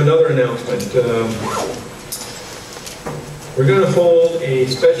 We have another announcement. We're going to hold a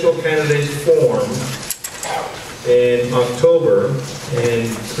special candidates forum in October, and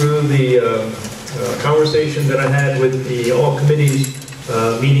through the conversation that I had with the all committees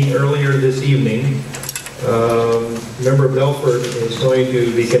meeting earlier this evening, Member Belford is going to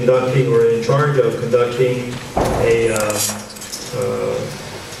be conducting, or in charge of conducting, a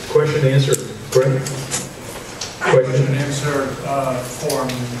question and answer, correct? Question and answer form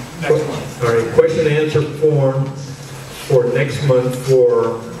next month. All right, question and answer form for next month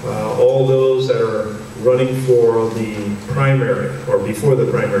for all those that are running for the primary or before the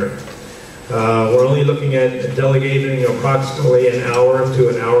primary. We're only looking at delegating approximately an hour to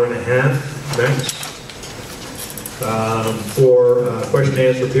an hour and a half max. For question and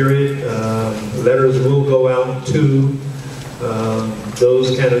answer period, letters will go out to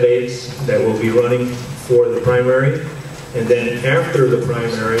those candidates that will be running for the primary. And then after the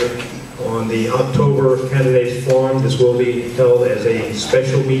primary, on the October candidates forum, this will be held as a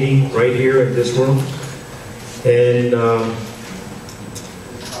special meeting right here in this room. And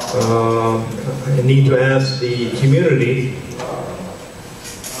I need to ask the community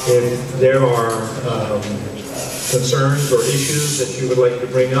if there are concerns or issues that you would like to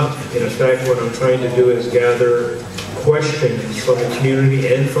bring up. In fact, what I'm trying to do is gather questions from the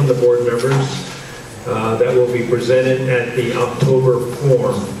community and from the board members that will be presented at the October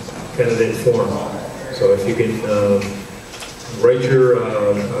forum, candidate forum. So if you can write your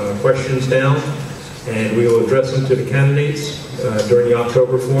questions down, and we will address them to the candidates during the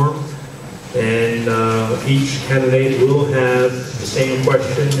October forum. And each candidate will have the same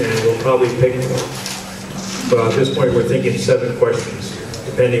question, and we'll probably pick, well, at this point we're thinking 7 questions,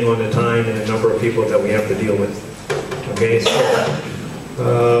 depending on the time and the number of people that we have to deal with. Okay, so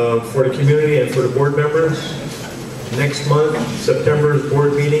for the community and for the board members, next month, September's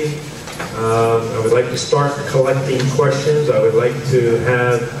board meeting, I would like to start collecting questions. I would like to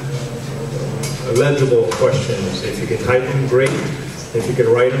have legible questions. If you can type them, great. If you can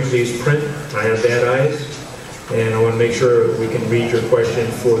write them, please print. I have bad eyes, and I want to make sure we can read your question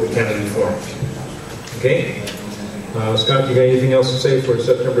for the candidate forum. Okay? Scott, you got anything else to say for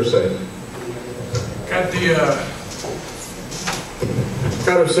September 2nd?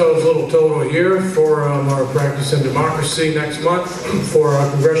 Got ourselves a little total here for our Practice in Democracy next month. For our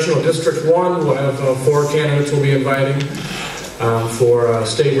Congressional District 1, we'll have 4 candidates we'll be inviting. For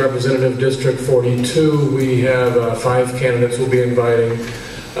State Representative District 42, we have 5 candidates we'll be inviting.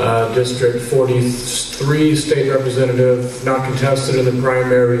 District 43, State Representative, not contested in the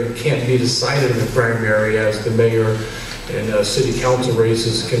primary and can't be decided in the primary as the mayor and city council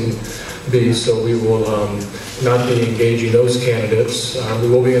races can be, so we will not be engaging those candidates. We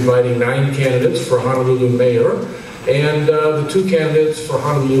will be inviting 9 candidates for Honolulu Mayor and the 2 candidates for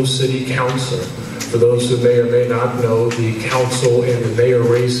Honolulu City Council. For those who may or may not know, the council and the mayor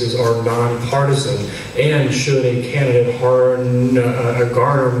races are nonpartisan, and should a candidate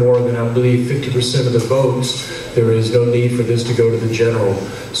garner more than, I believe, 50% of the votes, there is no need for this to go to the general.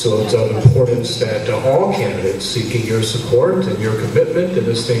 So it's of importance that all candidates seeking your support and your commitment in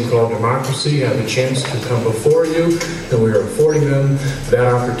this thing called democracy have a chance to come before you, and we are affording them that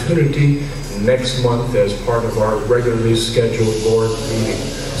opportunity next month as part of our regularly scheduled board meeting.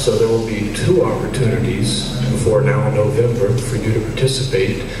 So there will be 2 opportunities before now in November for you to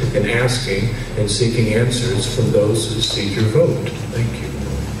participate in asking and seeking answers from those who seek your vote. Thank you.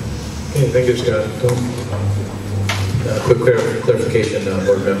 Okay, thank you, Scott. Quick clarification,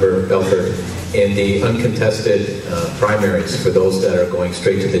 Board Member Belford. In the uncontested primaries, for those that are going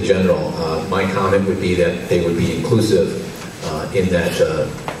straight to the general, my comment would be that they would be inclusive in that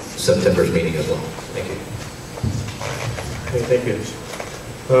September's meeting as well. Thank you. Okay, thank you.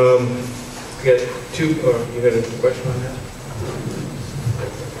 You got 2, you got a question on that?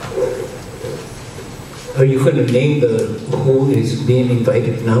 Are you going to name who is being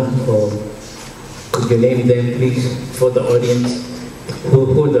invited now, or could you name them, please, for the audience?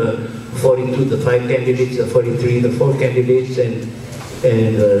 Who the 42, the 5 candidates, the 43, the 4 candidates, and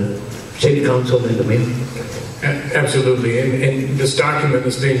city council and the mayor? Absolutely, and this document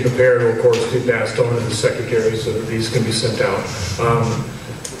that's being prepared will, of course, be passed on to the secretary so that these can be sent out.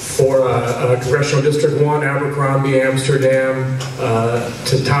 For Congressional District 1, Abercrombie, Amsterdam,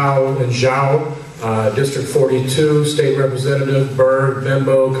 Tatao, and Zhao. District 42, State Representative Berg,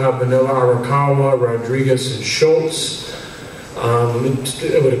 Bembo, Cabanilla, Arakawa, Rodriguez, and Schultz.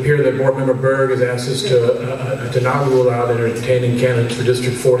 It would appear that Board Member Berg has asked us to not rule out entertaining candidates for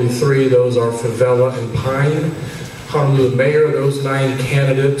District 43. Those are Favela and Pine. Honolulu Mayor, those 9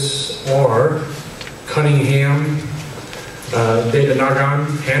 candidates are Cunningham, Dedanagan,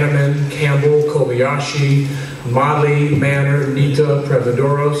 Hanneman, Campbell, Kobayashi, Mali, Manor, Nita,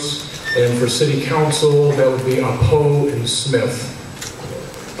 Prevadoros. And for City Council, that would be Apo and Smith.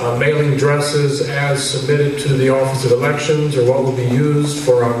 Mailing addresses as submitted to the Office of Elections are what will be used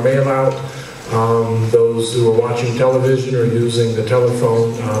for our mail-out. Those who are watching television or using the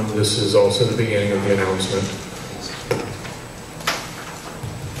telephone, this is also the beginning of the announcement.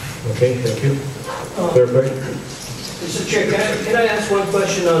 Okay, thank you. Clarify. Mr. Chair, can I ask one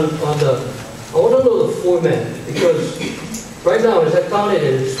question on the, I want to know the format, because right now, as I counted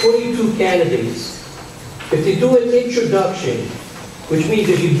it, it's 22 candidates. If they do an introduction, which means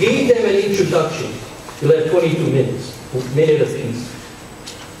if you gave them an introduction, you'll have 22 minutes, a minute apiece.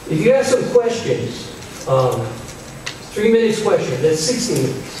 If you ask some questions, 3 minutes question, that's 60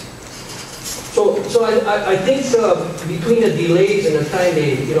 minutes. So I think between the delays and the time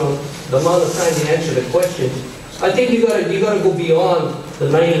they, the amount of time they answer the questions, I think you gotta go beyond the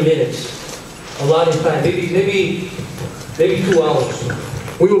 90 minutes. A lot of time, maybe 2 hours.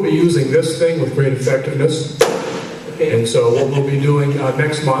 We will be using this thing with great effectiveness. Okay. And so what we'll be doing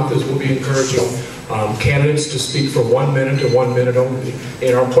next month is we'll be encouraging candidates to speak for 1 minute and 1 minute only.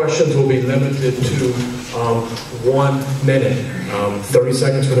 And our questions will be limited to 1 minute. 30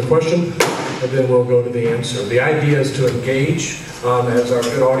 seconds for the question, and then we'll go to the answer. The idea is to engage, as our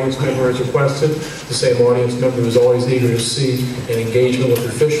good audience member has requested. The same audience member who's always eager to see an engagement with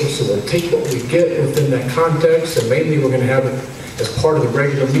officials, so we'll take what we get within that context, and mainly we're going to have it as part of the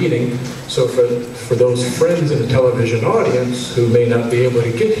regular meeting. So for those friends in the television audience who may not be able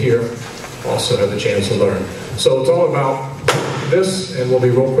to get here, also have a chance to learn. So it's all about this, and we'll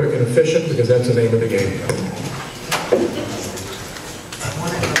be real quick and efficient because that's the name of the game.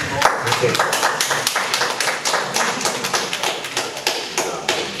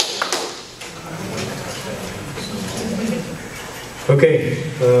 Okay,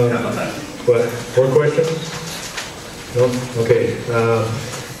 what, more questions? No? Okay,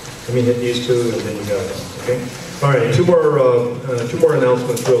 let me hit these two and then you got it, okay? All right, two more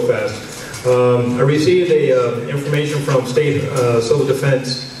announcements real fast. I received information from State Civil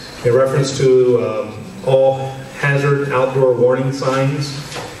Defense in reference to all hazard outdoor warning signs.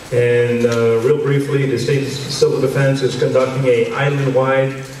 And real briefly, the State Civil Defense is conducting a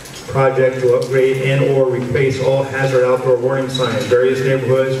island-wide project to upgrade and or replace all hazard outdoor warning signs. Various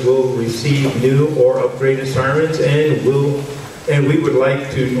neighborhoods will receive new or upgraded sirens, and we would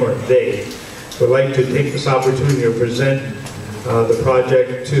like to, or they would like to take this opportunity to present the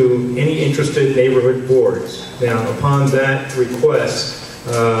project to any interested neighborhood boards. Now, upon that request,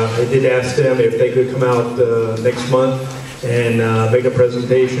 I did ask them if they could come out next month and make a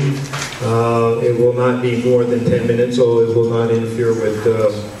presentation. It will not be more than 10 minutes, so it will not interfere with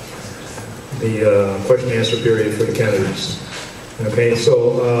the question and answer period for the candidates. Okay,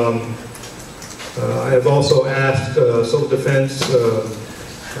 so I have also asked Civil Defense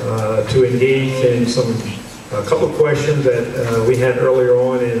to engage in a couple of questions that we had earlier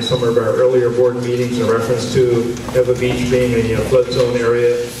on in some of our earlier board meetings in reference to Eva Beach being a flood zone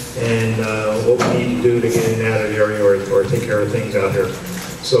area and what we need to do to get in and out of the area or take care of things out here.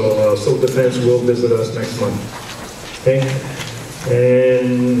 So Civil Defense will visit us next month. Okay.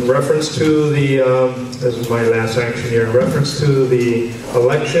 In reference to the, this is my last action here, in reference to the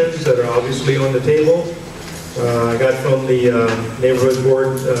elections that are obviously on the table, I got from the Neighborhood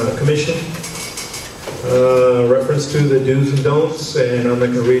Board Commission, reference to the do's and don'ts, and I'm not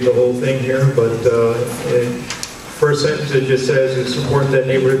going to read the whole thing here, but first sentence it just says, it's important that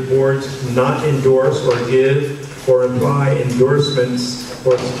neighborhood boards not endorse or give or imply endorsements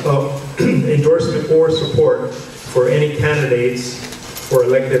or endorsement or support for any candidates for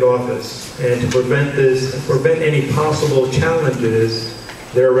elected office, and to prevent any possible challenges,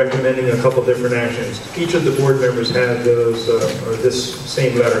 they're recommending a couple different actions. Each of the board members have those, or this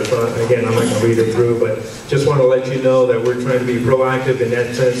same letter, so again, I'm not going to read it through, but just want to let you know that we're trying to be proactive in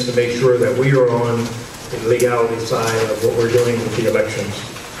that sense to make sure that we are on the legality side of what we're doing with the elections.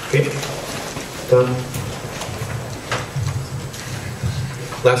 Okay? Done?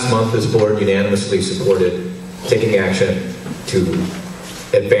 Last month, this board unanimously supported taking action to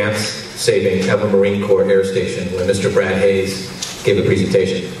advance saving Eva Marine Corps Air Station when Mr. Brad Hayes gave a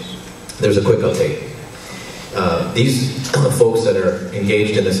presentation. There's a quick update. These folks that are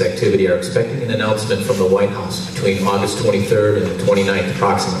engaged in this activity are expecting an announcement from the White House between August 23rd and the 29th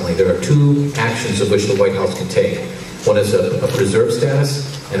approximately. There are two actions of which the White House can take. One is a preserved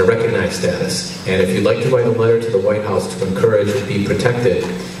status and a recognized status. And if you'd like to write a letter to the White House to encourage it be protected,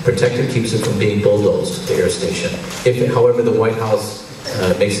 protected keeps it from being bulldozed, the air station. If, however, the White House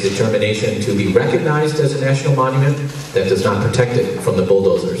makes a determination to be recognized as a national monument, that does not protect it from the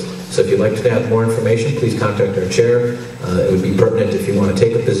bulldozers. So if you'd like to have more information, please contact our chair. It would be pertinent if you want to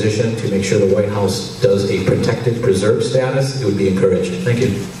take a position to make sure the White House does a protected, preserved status. It would be encouraged. Thank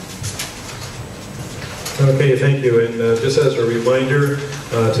you. Okay, thank you. And just as a reminder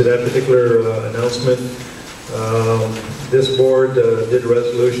to that particular announcement, this board did a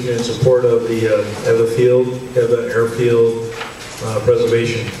resolution in support of the Eva Airfield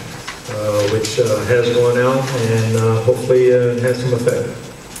preservation, which has gone out and hopefully has some effect.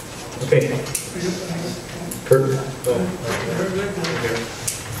 Okay. Kurt?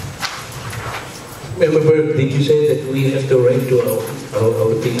 Member, did you say that we have to write to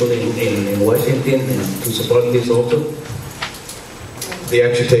our people in Washington and to support this also? The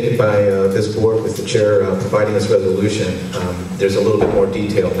action taken by this board with the chair providing this resolution, there's a little bit more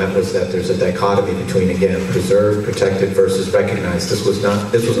detail, and that was that there's a dichotomy between, again, preserved, protected versus recognized. This was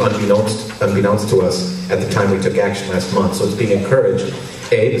unbeknownst to us at the time we took action last month. So it's being encouraged.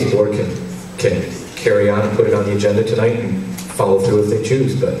 This board can carry on and put it on the agenda tonight and follow through if they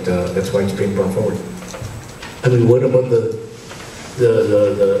choose, but that's why it's being brought forward. I mean, what about the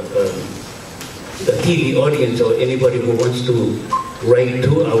TV audience or anybody who wants to write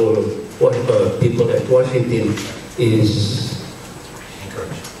to our people at Washington?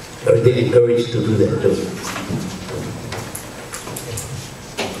 Are they encouraged to do that too?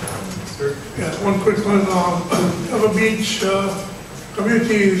 Yeah, one quick one. Eva Beach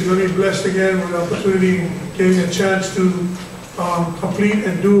community is going to be blessed again with the opportunity, getting a chance to complete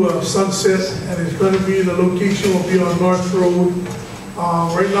and do a sunset, and it's going to be, the location will be on North Road.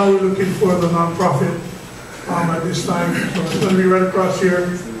 Right now we're looking for the nonprofit at this time, so it's going to be right across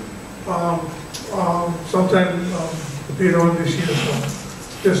here sometime later on this year. So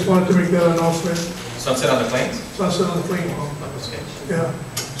just wanted to make that announcement. Sunset on the Plains? Sunset on the Plains. Yeah.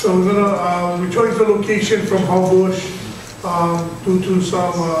 So we're gonna we chose the location from Hallbush due to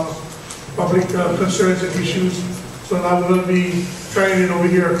some public concerns and issues. So now we're going to be trying it over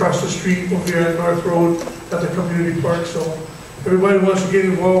here across the street, over here at North Road at the community park. So everybody who wants to get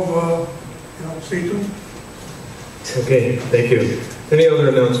involved, stay tuned. Okay, thank you. Any other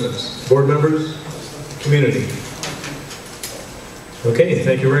announcements? Board members? Community? Okay,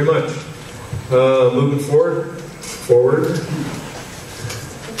 thank you very much. Moving forward.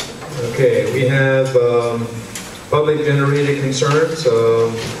 Okay, we have public generated concerns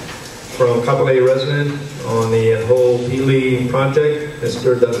from Kapolei resident on the whole Pili project.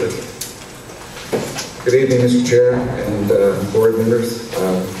 Mr. Dudley. Good evening, Mr. Chair and board members,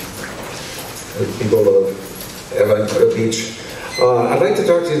 people of Eva Beach. I'd like to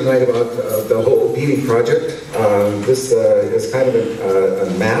talk to you tonight about the whole Pili project. This is kind of a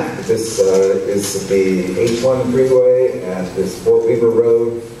map. This is the H1 freeway and this Fort Weaver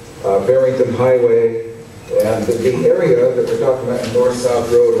Road, Barrington Highway, and the area that we're talking about in North-South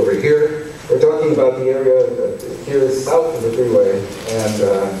Road over here. We're talking about the area that here is south of the freeway and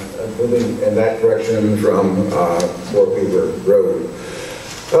moving in that direction from Fort Weaver Road.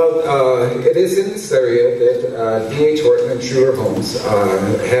 It is in this area that D.H. Horton and Schuler Homes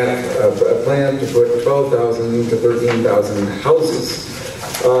have a plan to put 12,000 to 13,000 houses.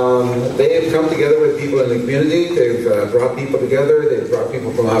 They have come together with people in the community. They've brought people together. They've brought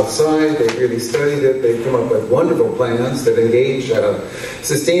people from outside. They've really studied it. They've come up with wonderful plans that engage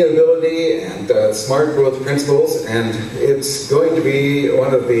sustainability and smart growth principles. And it's going to be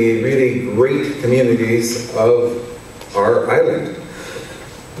one of the really great communities of our island.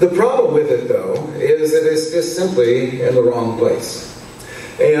 The problem with it, though, is that it's just simply in the wrong place.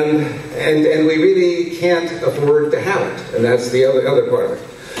 And we really can't afford to have it, and that's the other part of it.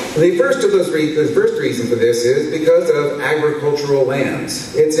 The first reason for this is because of agricultural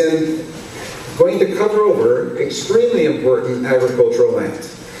lands. It's going to cover over extremely important agricultural lands.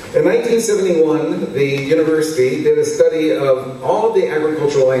 In 1971, the university did a study of all of the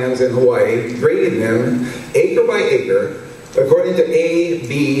agricultural lands in Hawaii, grading them acre by acre, according to A,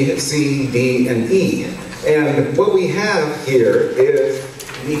 B, C, D, and E. And what we have here is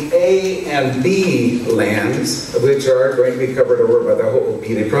the A and B lands, which are going to be covered over by the whole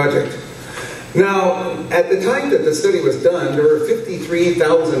Pili project. Now, at the time that the study was done, there were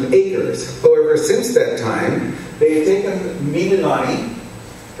 53,000 acres. However, since that time, they've taken Minilani,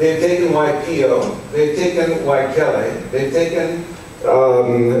 they've taken Waipio, they've taken Waikele, they've taken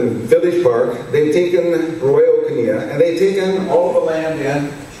Village Park, they've taken Royal Kania, and they've taken all of the land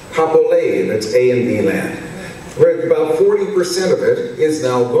in Kapolei, that's A and B land, where about 40% of it is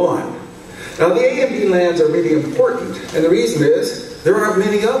now gone. Now the A and B lands are really important, and the reason is there aren't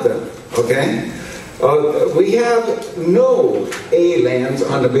many of them, okay? We have no A lands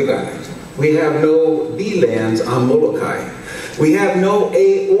on the Big Island. We have no B lands on Molokai. We have no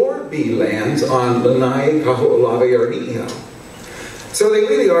A or B lands on Lanai, Kaho'olawe, or Niihau. So they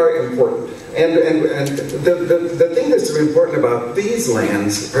really are important. And the thing that's important about these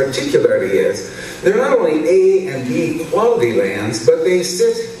lands particularly is they're not only A and B quality lands, but they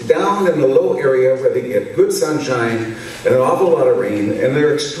sit down in the low area where they get good sunshine and an awful lot of rain, and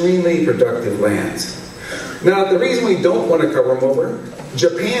they're extremely productive lands. Now, the reason we don't want to cover them over,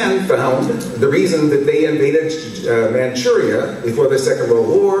 Japan found the reason that they invaded Manchuria before the Second World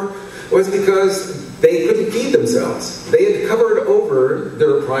War was because they couldn't feed themselves. They had covered over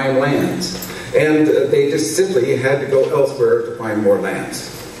their prime lands. And they just simply had to go elsewhere to find more lands.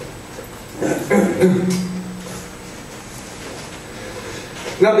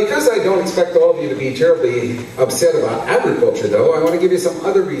 Now, because I don't expect all of you to be terribly upset about agriculture, though, I want to give you some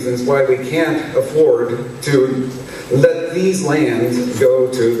other reasons why we can't afford to let these lands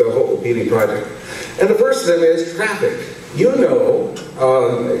go to the Ho'opili project. And the first of them is traffic. You know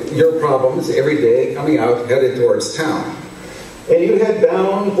your problems every day coming out, headed towards town. And you head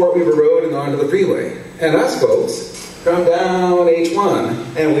down Fort Weaver Road and onto the freeway. And us folks come down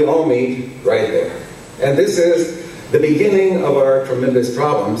H1, and we all meet right there. And this is the beginning of our tremendous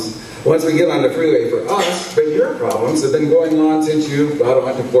problems once we get on the freeway for us, but your problems have been going on since you got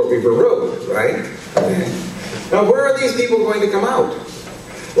onto Fort Weaver Road, right? Okay. Now, where are these people going to come out?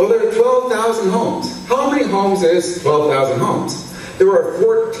 Well, there are 12,000 homes. How many homes is 12,000 homes? There are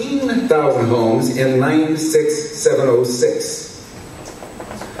 14,000 homes in 96706.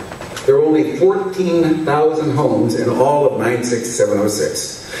 There are only 14,000 homes in all of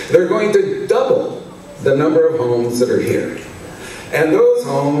 96706. They're going to double the number of homes that are here. And those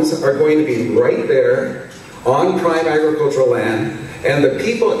homes are going to be right there on prime agricultural land, and the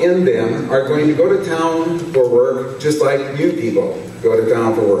people in them are going to go to town for work just like you people go to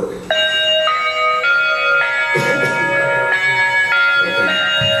town for work.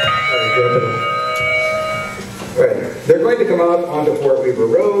 Right. They're going to come out onto Fort Weaver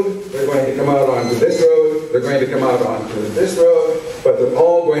Road, they're going to come out onto this road, they're going to come out onto this road, but they're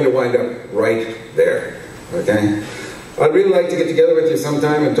all going to wind up right there. Okay? I'd really like to get together with you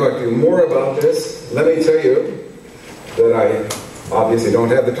sometime and talk to you more about this. Let me tell you that I obviously don't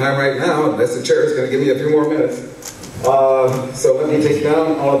have the time right now, unless the chair is going to give me a few more minutes. So let me take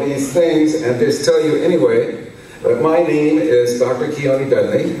down all of these things and just tell you anyway that my name is Dr. Keone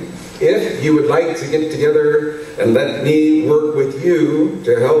Dudley. If you would like to get together and let me work with you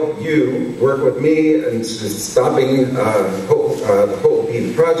to help you work with me in stopping the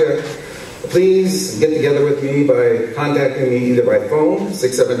Ho'opili project, please get together with me by contacting me either by phone,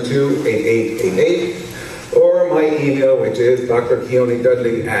 672-8888, or my email, which is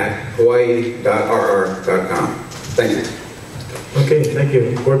drkeonedudley@hawaii.rr.com. Thank you. Okay, thank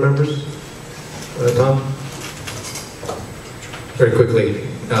you. Board members? Tom? Very quickly,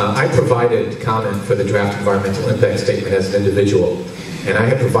 I provided comment for the draft environmental impact statement as an individual, and I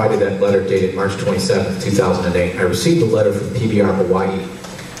have provided that letter dated March 27, 2008. I received a letter from PBR Hawaii,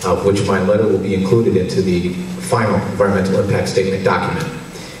 which my letter will be included into the final environmental impact statement document.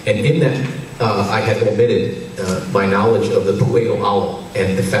 And in that, I had omitted my knowledge of the pu'eo owl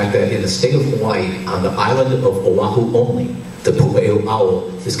and the fact that in the state of Hawaii, on the island of Oahu only, the pu'eo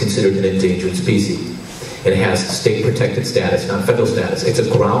owl is considered an endangered species. It has state protected status, not federal status. It's a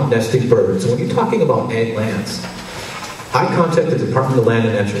ground nesting bird. So when you're talking about ag lands, I contacted the Department of Land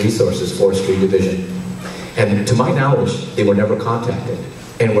and Natural Resources Forestry Division, and to my knowledge, they were never contacted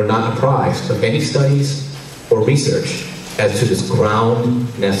and were not apprised of any studies or research as to this ground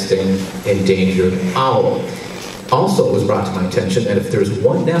nesting endangered owl. Also, it was brought to my attention that if there's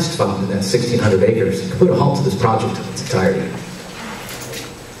one nest found in that 1,600 acres, it could put a halt to this project in its entirety.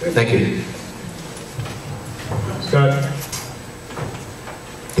 Thank you. Scott?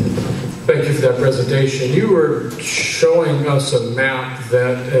 Thank you for that presentation. You were showing us a map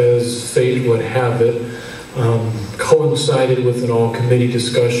that, as fate would have it, coincided with an all-committee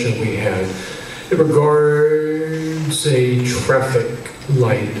discussion we had. It regards a traffic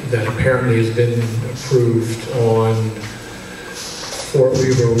light that apparently has been approved on Fort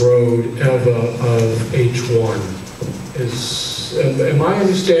Weaver Road, EVA of H1. Am I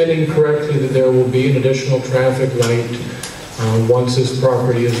understanding correctly that there will be an additional traffic light once this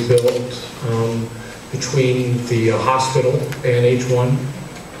property is built between the hospital and H1?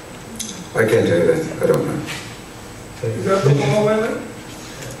 I can't tell you that. I don't know. Is that the whole line?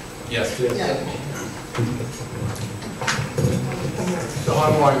 Yes. The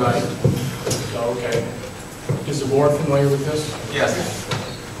on-white light. Okay. Is the board familiar with this? Yes.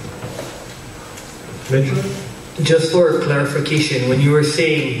 Mitchell? Just for clarification, when you were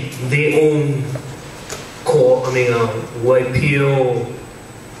saying they own Waipio,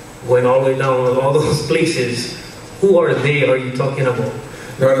 going all the way down, all those places, who are they? Are you talking about?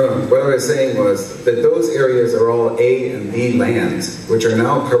 No. What I was saying was that those areas are all A and B lands, which are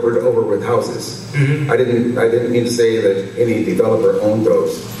now covered over with houses. Mm-hmm. I didn't mean to say that any developer owned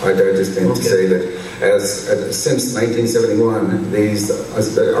those. I just meant to say that since 1971, these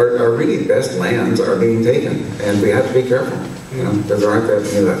our really best lands are being taken, and we have to be careful. You know, because there aren't that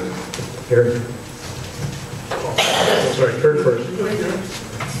many left. Here. Sorry, Kurt first.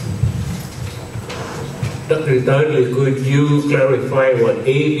 Dr. Dudley, could you clarify what A,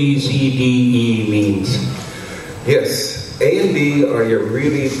 B, C, D, E means? Yes, A and B are your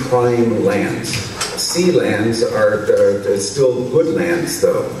really prime lands. C lands are the still good lands,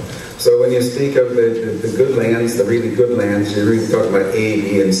 though. So when you speak of the good lands, the really good lands, you're really talking about A,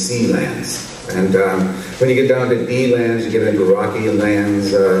 B, and C lands. And when you get down to D lands, you get into rocky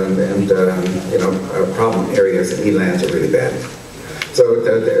lands and you know, problem areas, and E lands are really bad. So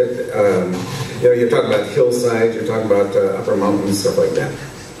you know, you're talking about hillsides, you're talking about upper mountains, stuff like that.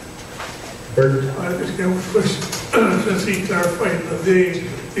 Bert? I just got one question. Since he clarified that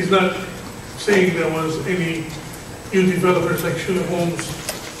he's not saying there was any new developers like Schuler Homes.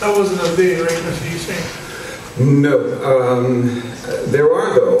 That wasn't a day, right? That's what he's saying. No, there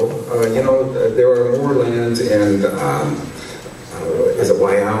are though. You know, there are more lands in is it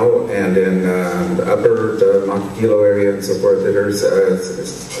Waiau and in the upper Makakilo area and so forth that are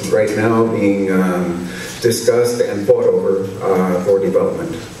right now being discussed and fought over for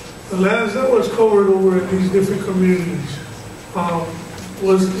development. The lands that was covered over in these different communities,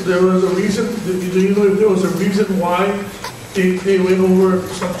 was there a reason? Do you know if there was a reason why they went over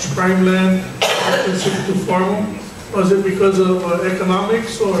such prime land considered to farm? Was it because of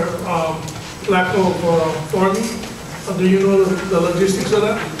economics or lack of farming? Do you know the logistics of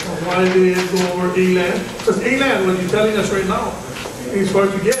that? Or why they go over A land? Because A land, what you're telling us right now, is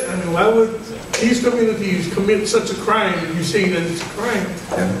hard to get. I mean, why would these communities commit such a crime if you're saying that it's a crime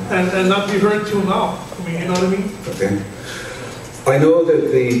and not be heard till now? I mean, you know what I mean? Okay. I know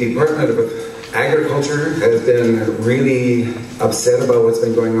that the Department of Agriculture has been really upset about what's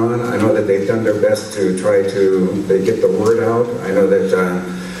been going on. I know that they've done their best to try to get the word out. I know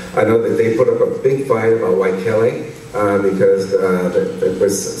that they put up a big fight about Waikele because there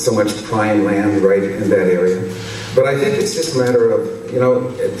was so much prime land right in that area. But I think it's just a matter of, you know,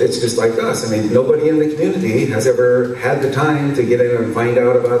 it's just like us. I mean, nobody in the community has ever had the time to get in and find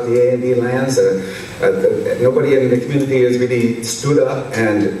out about the A and B lands. Nobody in the community has really stood up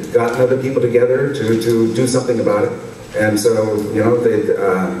and gotten other people together to do something about it. And so, you know,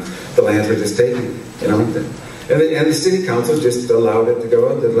 the lands were just taken, you know. And the city council just allowed it to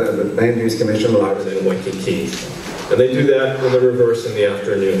go. The land use commission allowed it in Waikiki. And they do that in the reverse in the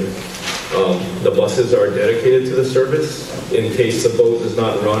afternoon. The buses are dedicated to the service. In case the boat does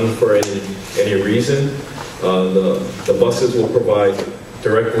not run for any reason, the buses will provide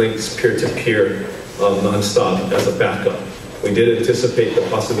direct links peer-to-peer nonstop as a backup. We did anticipate the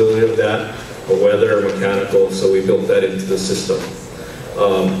possibility of that, or weather or mechanical, so we built that into the system.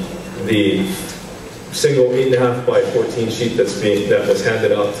 The single 8.5 by 14 sheet that was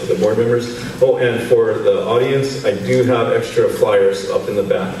handed out to the board members. Oh, and for the audience, I do have extra flyers up in the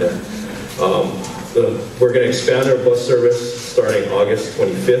back there. We're going to expand our bus service starting August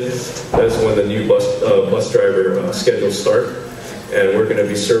 25th. That's when the new bus driver schedules start. And we're going to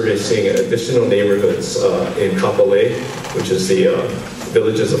be servicing additional neighborhoods in Kapolei, which is the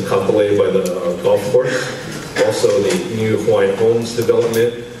villages of Kapolei by the golf course. Also the new Hawaiian Homes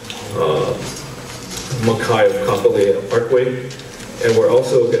development, Makai of Kapolei Parkway. And we're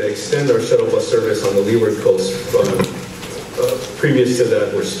also going to extend our shuttle bus service on the leeward coast. Previous to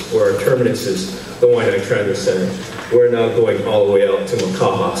that, where our terminus is the Waianae Transit Center, we're now going all the way out to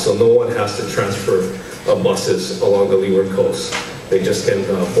Makaha, so no one has to transfer buses along the leeward coast. They just can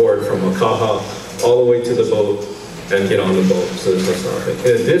board from Makaha all the way to the boat and get on the boat, so there's no stopping.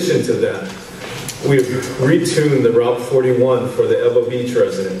 In addition to that, we've retuned the Route 41 for the Ewa Beach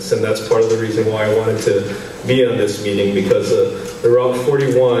residents, and that's part of the reason why I wanted to be on this meeting, because the Route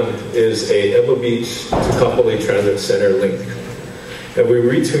 41 is a Ewa Beach to Kapolei Transit Center link. And we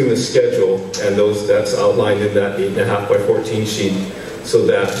retuned the schedule, and that's outlined in that 8.5 by 14 sheet, so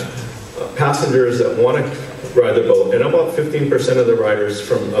that passengers that want to ride the boat, and about 15% of the riders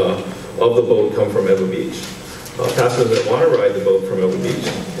of the boat come from Ewa Beach. Passengers that want to ride the boat from Ewa Beach,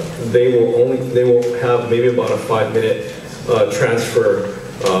 they will have maybe about a 5-minute transfer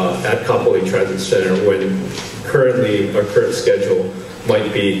at Kapolei Transit Center, when currently our current schedule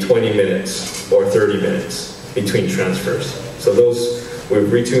might be 20 minutes or 30 minutes between transfers. So we've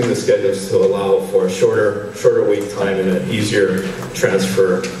retuned the schedules to allow for a shorter wait time and an easier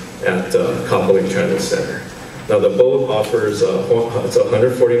transfer at Kapolei Transit Center. Now the boat offers it's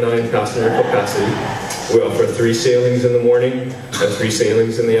 149 passenger capacity. We offer 3 sailings in the morning and 3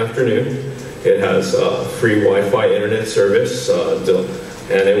 sailings in the afternoon. It has free Wi-Fi internet service, and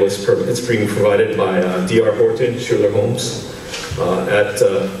it's being provided by D.R. Horton, Schuler Homes, as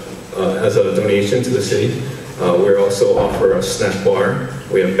a donation to the city. We also offer a snack bar.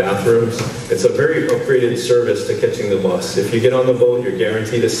 We have bathrooms. It's a very upgraded service to catching the bus. If you get on the boat, you're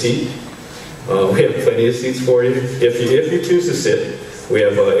guaranteed a seat. We have plenty of seats for you. If you choose to sit, we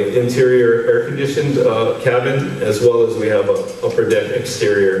have an interior air-conditioned cabin, as well as we have an upper deck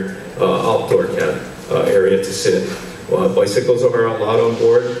exterior outdoor area to sit. Bicycles are allowed on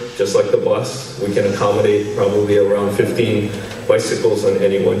board, just like the bus. We can accommodate probably around 15 bicycles on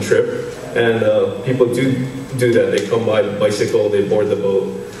any one trip. And people do that. They come by bicycle, they board the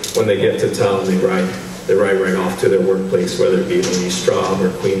boat. When they get to town, they ride right off to their workplace, whether it be Lee Straub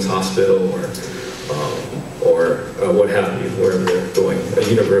or Queens Hospital or what have you, wherever they're going. A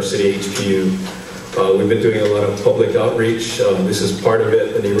university, HPU. We've been doing a lot of public outreach. This is part of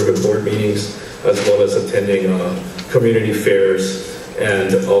it, the neighborhood board meetings, as well as attending community fairs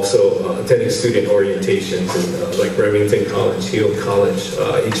and also attending student orientations in like Remington College, Heald College,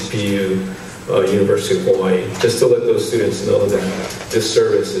 HPU, University of Hawaii, just to let those students know that this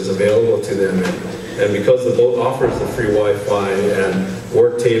service is available to them. And because the boat offers the free Wi-Fi and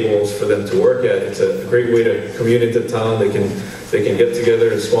work tables for them to work at, it's a great way to commute into town. They can get together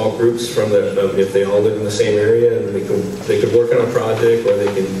in small groups from if they all live in the same area, and they could work on a project, or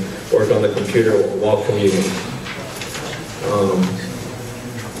they can work on the computer while commuting.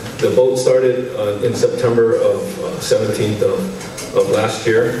 The boat started in September of 17th of last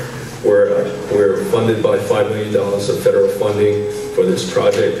year. We're funded by $5 million of federal funding for this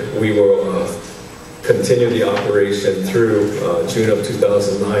project. We will continue the operation through June of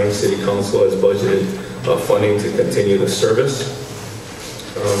 2009. City Council has budgeted funding to continue the service.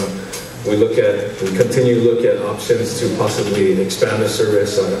 We continue to look at options to possibly expand the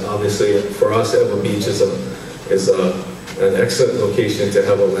service. Obviously, for us, Ewa Beach is an excellent location to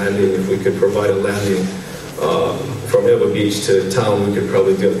have a landing. If we could provide a landing from Ewa Beach to town, we could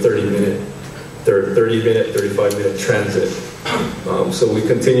probably do a 35-minute transit. So we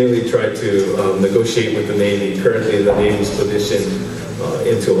continually try to negotiate with the Navy. Currently, the Navy's position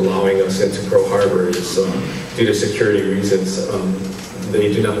into allowing us into Pearl Harbor is due to security reasons.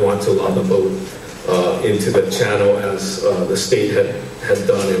 They do not want to allow the boat into the channel as the state had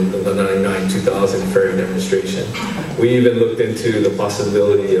done in the 99-2000 ferry demonstration. We even looked into the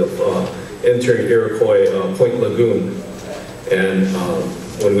possibility of entering Iroquois Point Lagoon. And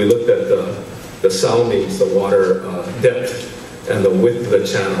when we looked at the soundings, the water depth, and the width of the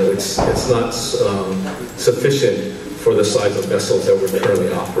channel, it's not sufficient for the size of vessels that we're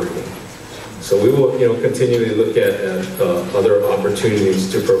currently operating. So we will, continually look at other opportunities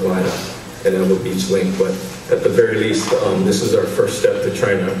to provide an Ewa Beach link. But at the very least, this is our first step to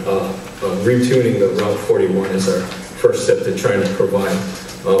trying to retuning the Route 41 is our first step to trying to provide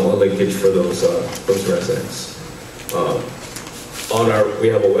a linkage for those residents. We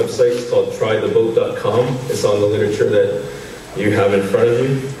have a website. It's called trytheboat.com. It's on the literature that you have in front of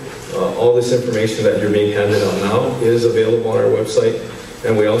you. All this information that you're being handed out now is available on our website.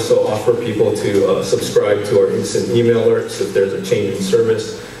 And we also offer people to subscribe to our instant email alerts. If there's a change in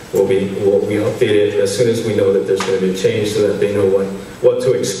service, we'll be updated as soon as we know that there's going to be a change, so that they know what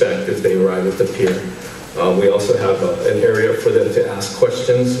to expect if they arrive at the pier. We also have an area for them to ask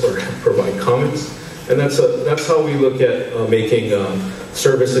questions or provide comments. And that's how we look at making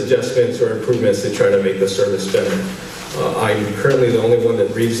service adjustments or improvements to try to make the service better. I'm currently the only one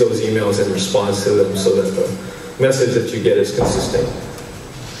that reads those emails and responds to them, so that the message that you get is consistent.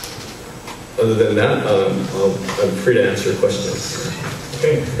 Other than that, I'm free to answer questions.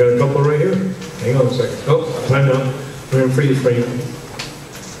 Okay, got a couple right here. Hang on a second. Oh, time now. We're in freeze frame.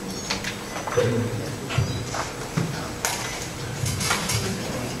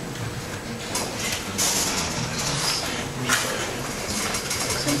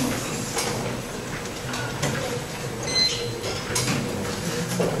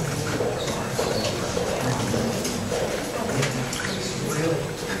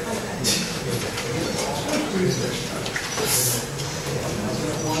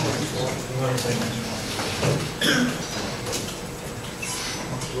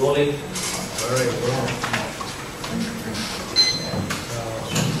 Rolling. All right, we're on.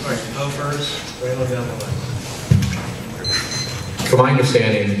 All right, Alfers, right on down the line. From my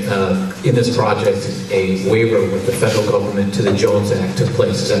understanding, in this project, a waiver with the federal government to the Jones Act took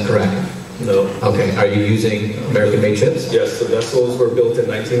place. Is that correct? No. Okay. Are you using American-made ships? Yes, the vessels were built in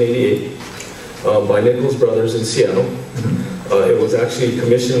 1988 by Nichols Brothers in Seattle. It was actually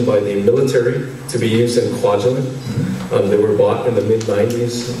commissioned by the military to be used in Kwajalein. They were bought in the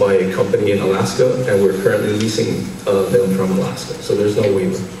mid-90s by a company in Alaska, and we're currently leasing them from Alaska. So there's no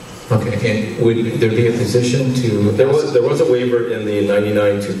waiver. Okay, and would there be a position to... There was a waiver in the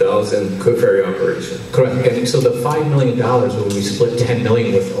 99-2000 ferry operation. Correct, and so the $5 million, when we split $10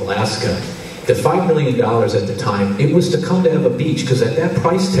 million with Alaska, the $5 million at the time, it was to come to Ewa Beach, because at that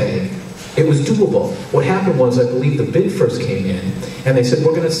price tag, It was doable. What happened was, I believe the bid first came in, and they said,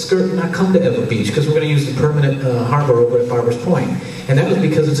 we're going to skirt, not come to Ewa Beach, because we're going to use the permanent harbor over at Barbers Point. And that was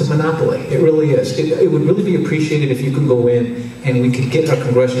because it's a monopoly. It really is. It would really be appreciated if you could go in and we could get our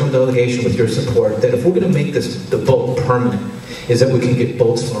congressional delegation with your support, that if we're going to make this, the boat permanent, is that we can get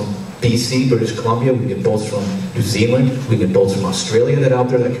boats from BC, British Columbia, we can get boats from New Zealand, we can get boats from Australia that out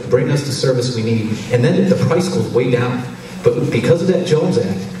there that can bring us the service we need, and then the price goes way down. But because of that Jones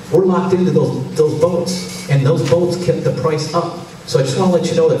Act, we're locked into those boats, and those boats kept the price up. So I just want to let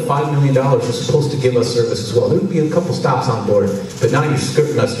you know that $5 million is supposed to give us service as well. There would be a couple stops on board, but now you're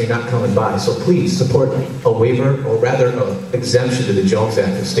skirting us and you're not coming by. So please support a waiver, or rather an exemption to the Jones Act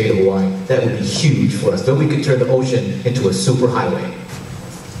in the state of Hawaii. That would be huge for us. Then we could turn the ocean into a super highway.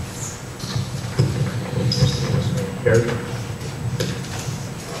 Eric?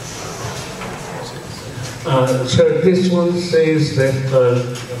 Sir, this one says that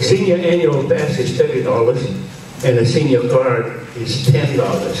senior annual pass is $30 and a senior card is $10.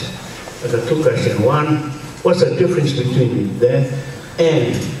 I got two questions. One, what's the difference between that,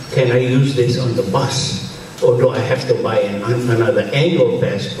 and can I use this on the bus, or do I have to buy another annual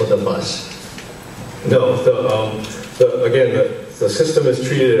pass for the bus? No, again, the system is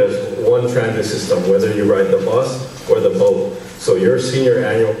treated as one transit system, whether you ride the bus or the boat. So your senior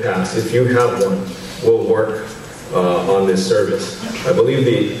annual pass, if you have one, will work on this service. I believe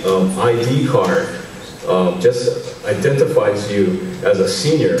the ID card just identifies you as a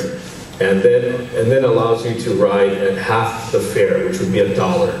senior, and then allows you to ride at half the fare, which would be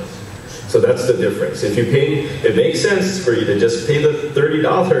 $1. So that's the difference. If you pay, it makes sense for you to just pay the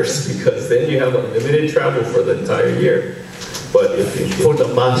 $30 because then you have unlimited travel for the entire year. But if you, for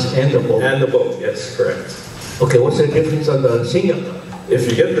the bus and the boat? And the boat, yes, correct. Okay, what's the difference on the senior card? If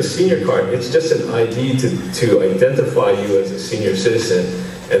you get the senior card, it's just an ID to identify you as a senior citizen,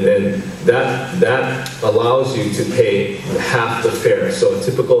 and then that allows you to pay half the fare. So a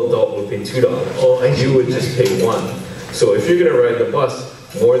typical adult would pay $2. Oh, you would just pay $1. So if you're going to ride the bus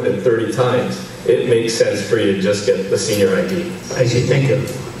more than 30 times, it makes sense for you to just get the senior ID. I see, thank you.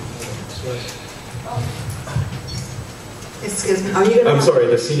 Excuse me, are you I'm sorry,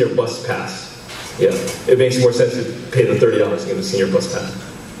 the senior bus pass. Yeah, it makes more sense to pay the $30 to get the senior bus pass.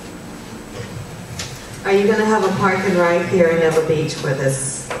 Are you going to have a park and ride here in Ewa Beach for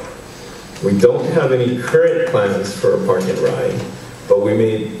this? We don't have any current plans for a park and ride, but we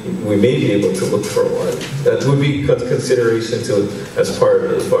may be able to look for one. That would be consideration to as part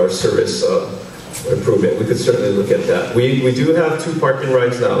of our service improvement. We could certainly look at that. We do have 2 park and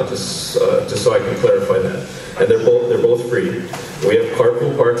rides now, just so I can clarify that, and they're both free. We have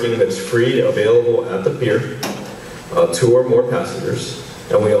carpool parking that's free, available at the pier, 2 or more passengers,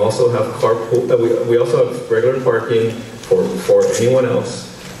 and we also have carpool. We also have regular parking for anyone else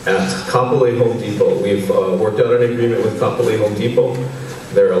at Kapolei Home Depot. We've worked out an agreement with Kapolei Home Depot.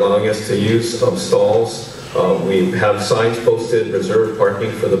 They're allowing us to use stalls. We have signs posted, reserved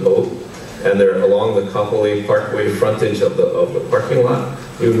parking for the boat, and they're along the Kapolei Parkway frontage of the parking lot.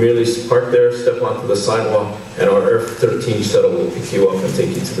 You merely park there, step onto the sidewalk, and our F-13 shuttle will pick you up and take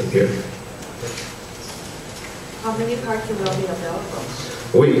you to the pier. How many parking will be available?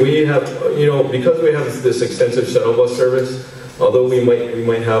 We have, because we have this extensive shuttle bus service, although we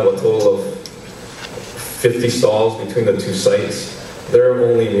might have a total of 50 stalls between the 2 sites, there are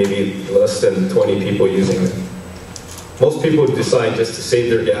only maybe less than 20 people using them. Most people decide just to save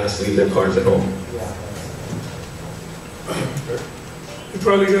their gas, leave their cars at home. You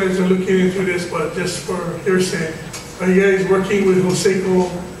probably guys are looking into this, but just for your sake, are you guys working with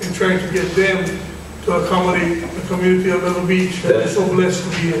Joseco and trying to get them to accommodate the community of Ewa Beach that is so blessed to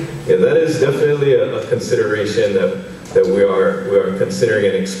be in? Yeah, that is definitely a consideration that we are considering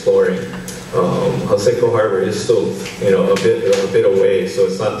and exploring. Joseco Harbor is still, a bit away, so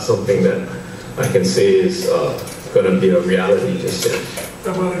it's not something that I can say is going to be a reality just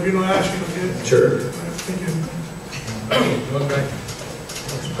yet. Well, if you don't ask, you don't get. Sure. Thank you.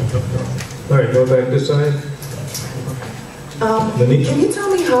 All right, go back this side. Can you tell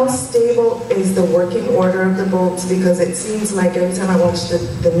me how stable is the working order of the boats? Because it seems like every time I watch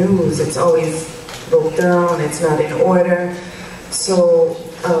the news, it's always broke down, it's not in order. So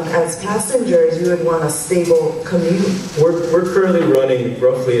as passengers, you would want a stable commute. We're currently running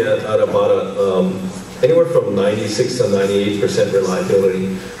roughly at about anywhere from 96 to 98%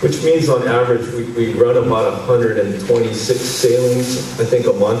 reliability, which means on average we run about 126 sailings, I think,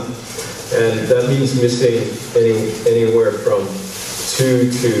 a month, and that means missing anywhere from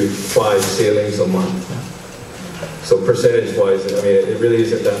 2 to 5 sailings a month. So percentage-wise, I mean, it really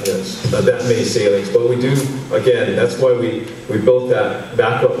isn't that many sailings. But we do, again, that's why we built that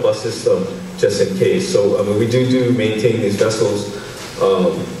backup bus system just in case. So I mean, we do maintain these vessels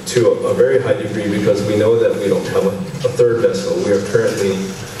to a very high degree because we know that we don't have a third vessel. We are currently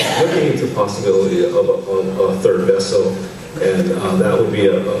looking into the possibility of a third vessel, and that would be,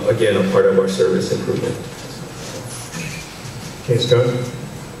 again, a part of our service improvement. Okay, Scott.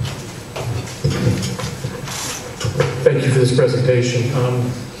 Thank you for this presentation.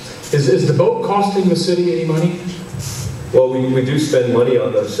 Is the boat costing the city any money? Well, we do spend money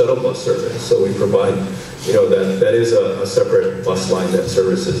on the shuttle bus service, so we provide, that is a separate bus line that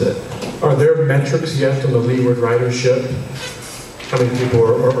services it. Are there metrics yet on the Leeward ridership? How many people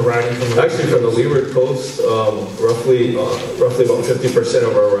are riding from the Actually, from the Leeward coast, roughly about 50%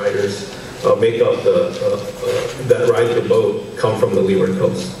 of our riders make up that ride the boat come from the Leeward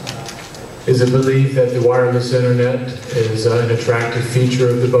coast. Is it believed that the wireless internet is an attractive feature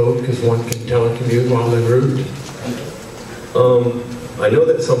of the boat because one can telecommute while en route? I know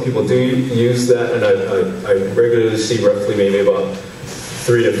that some people do use that, and I regularly see roughly maybe about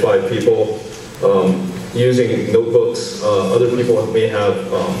 3 to 5 people using notebooks. Other people may have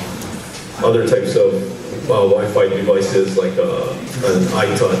other types of Wi-Fi devices like an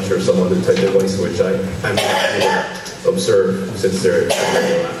iTouch or some other type of device, which I haven't observed since they're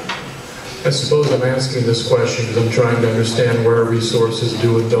I suppose I'm asking this question because I'm trying to understand where resources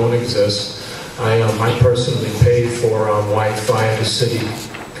do and don't exist. I personally pay for Wi-Fi in the city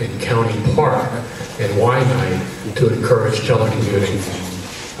and county park in Waianae to encourage telecommuting.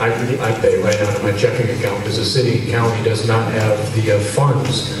 I pay right out of my checking account because the city and county does not have the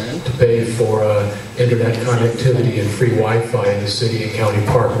funds to pay for internet connectivity and free Wi-Fi in the city and county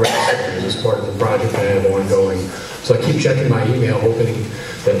park restaurants as part of the project I have ongoing. So I keep checking my email, hoping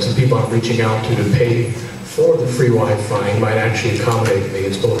that some people I'm reaching out to pay for the free Wi-Fi might actually accommodate me.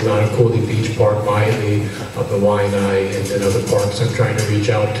 It's both Nanakuli Beach Park, Maile, up in Waianae, and then other parks I'm trying to reach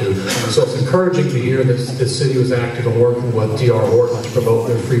out to. So it's encouraging to hear that the city was active in working with D.R. Horton to promote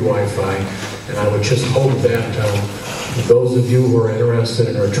their free Wi-Fi. And I would just hope that those of you who are interested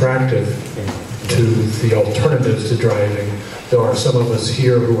and are attractive to the alternatives to driving, there are some of us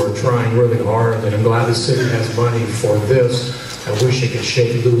here who are trying really hard, and I'm glad the city has money for this. I wish it could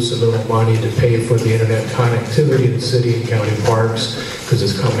shake loose a little money to pay for the internet connectivity in the city and county parks, because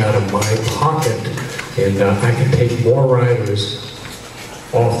it's coming out of my pocket, and I can take more riders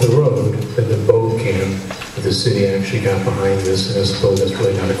off the road than the boat can if the city actually got behind this. And I suppose that's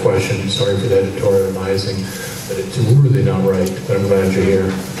really not a question. Sorry for the editorializing, but it's really not right, but I'm glad you're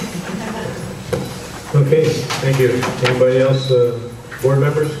here. Okay, thank you. Anybody else, board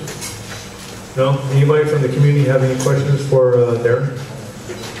members? No? Anybody from the community have any questions for Darren?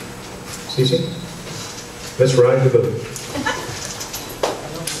 Cece? Let's ride the boat.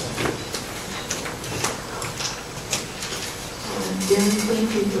 Darren,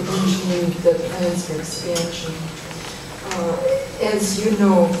 thank you for mentioning the plans for expansion. As you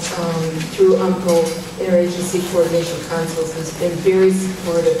know, through UMCO, Interagency Coordination Councils has been very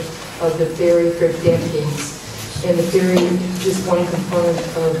supportive of the ferry for decades. And the ferry is just one component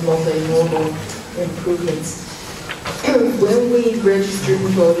of multimodal improvements. When we registered and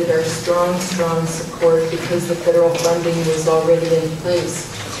voted our strong support because the federal funding was already in place,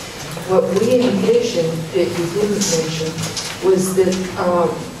 what we envisioned that you didn't mention was that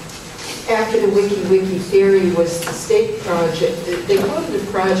after the Wiki Ferry was the state project, they wanted a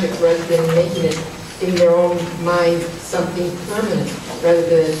project rather than making it in their own mind something permanent rather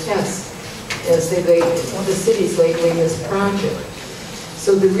than a test, as the city's labeling this project.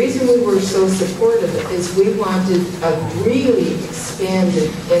 So the reason we were so supportive is we wanted a really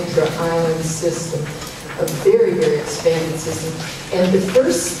expanded intra-island system, a very, very expanded system. And the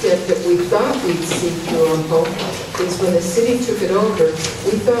first step that we thought we'd see through UMCO is when the city took it over,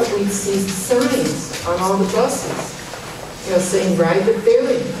 we thought we'd see signs on all the buses, saying ride the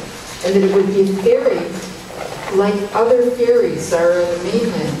ferry, and that it would be a ferry like other ferries are on the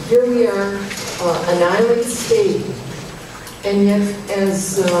mainland. Here we are, an island state, and yet,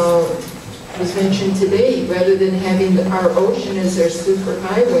 as was mentioned today, rather than having our ocean as our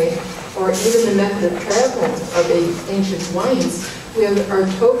superhighway, or even the method of travel of the ancient Hawaiians, we have our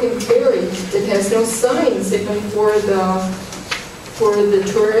token ferry that has no signs even for the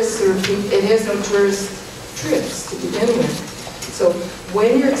tourists, or it has no tourist trips to begin with. So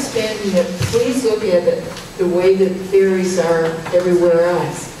when you're expanding it, please look at it the way that ferries are everywhere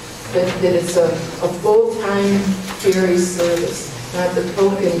else. That it's a full-time ferry service, not the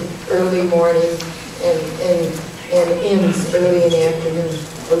token early morning and ends early in the afternoon.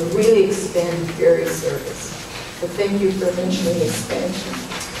 A really expanded ferry service. But thank you for mentioning expansion.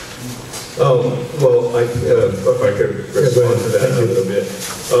 Well, if I could respond to that a little bit.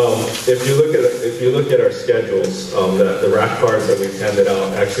 If you look at our schedules, the rack cards that we've handed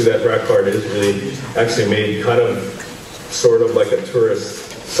out, actually that rack card is really actually made kind of sort of like a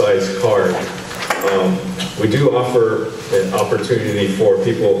tourist-sized card. We do offer an opportunity for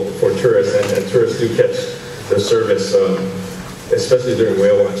tourists, and tourists do catch the service, especially during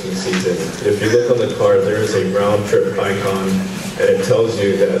whale watching season. If you look on the card, there is a round trip icon, and it tells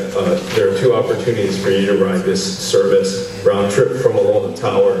you that there are 2 opportunities for you to ride this service, round trip from Alona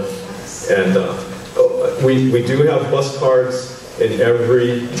Tower. And we do have bus cards in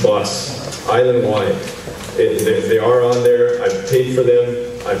every bus, island-wide. They are on there. I've paid for them.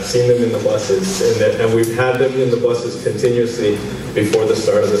 I've seen them in the buses, and we've had them in the buses continuously before the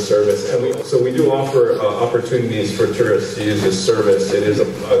start of the service. And so we do offer opportunities for tourists to use this service. It is a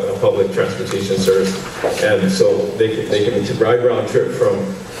public transportation service, and so they can ride round trip from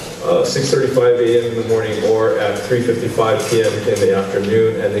 6:35 a.m. in the morning or at 3:55 p.m. in the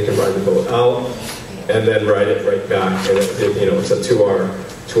afternoon, and they can ride the boat out and then ride it right back. And it's a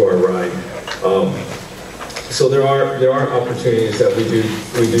 2-hour ride. So there are opportunities that we do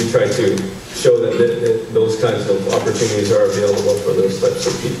try to show that those kinds of opportunities are available for those types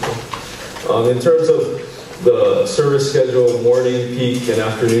of people. In terms of the service schedule, morning peak and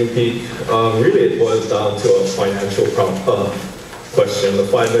afternoon peak, really it boils down to a financial question. The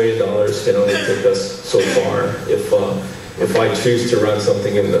 $5 million can only take us so far. If I choose to run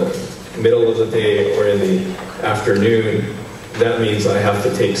something in the middle of the day or in the afternoon, that means I have to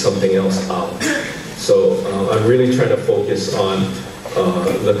take something else out. So I'm really trying to focus on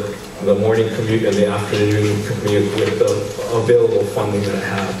the morning commute and the afternoon commute with the available funding that I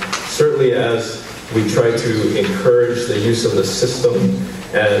have. Certainly as we try to encourage the use of the system,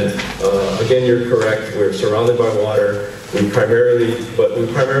 and again, you're correct, we're surrounded by water. We primarily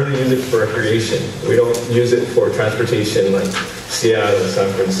use it for recreation. We don't use it for transportation like Seattle,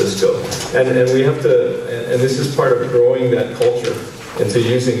 San Francisco. And we have to, and this is part of growing that culture into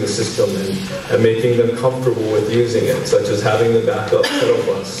using the system and making them comfortable with using it, such as having the backup shuttle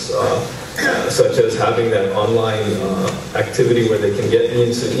bus, such as having that online activity where they can get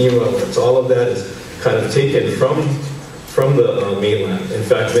instant email alerts. All of that is kind of taken from the mainland. In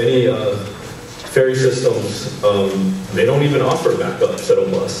fact, many ferry systems, they don't even offer backup shuttle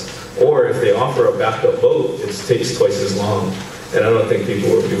bus. Or if they offer a backup boat, it takes twice as long. And I don't think people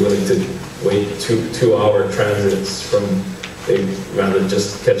would be willing to wait 2-hour transits from, they'd rather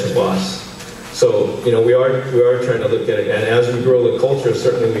just catch a bus. So, we are trying to look at it, and as we grow the culture,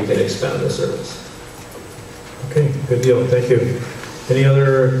 certainly we can expand the service. Okay, good deal, thank you. Any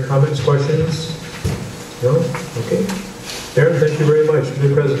other comments, questions? No? Okay. Aaron, thank you very much.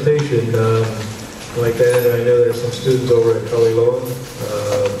 Good presentation. Like that, I know there's some students over at Kaliloa.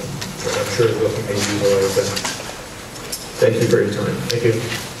 I'm sure they'll be using a lot of that. Thank you for your time. Thank you.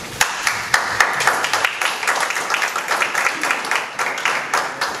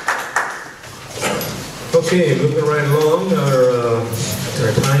 Okay, moving right along,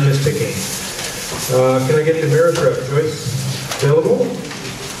 our time is ticking. Can I get the mayor's rep, Joyce, available?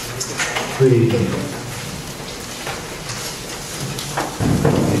 Good evening.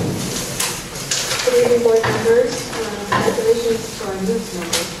 Good evening, board members. Congratulations to our newest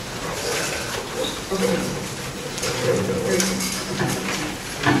member. Okay.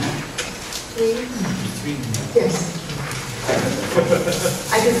 Three? Yes.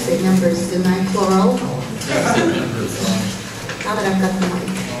 I did say numbers, didn't I? Plural? Now that I've got the mic.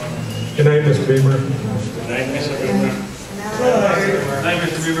 Good night, Mr. Beamer. Good night, Mr. Beamer. Good night,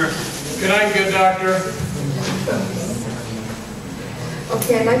 Mr. Beamer. Good night, good doctor.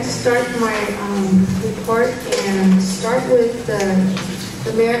 Okay, I'd like to start my report and start with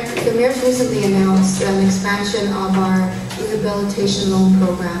the mayor's recently announced an expansion of our rehabilitation loan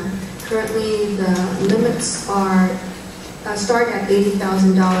program. Currently, the limits are start at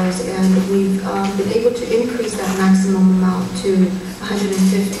 $80,000, and we've been able to increase that maximum amount to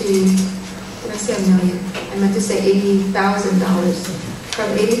 $150. Did I say a million? I meant to say $80,000. From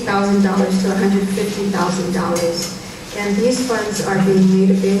 $80,000 to $150,000. And these funds are being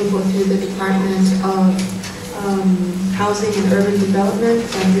made available through the Department of Housing and Urban Development,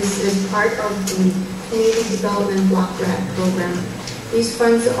 and this is part of the Community Development Block Grant Program. These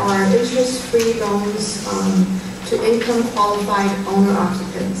funds are interest-free loans to income-qualified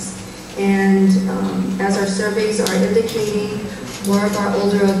owner-occupants. And as our surveys are indicating, more of our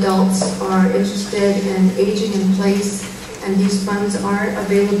older adults are interested in aging in place, and these funds are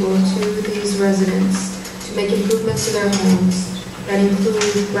available to these residents to make improvements to their homes. that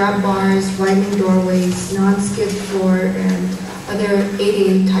include grab bars, widening doorways, non-skid floor, and other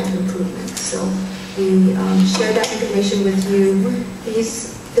ADA type improvements. So we share that information with you.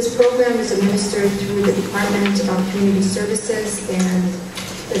 This program is administered through the Department of Community Services and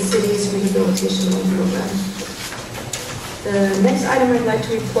the city's rehabilitation loan program. The next item I'd like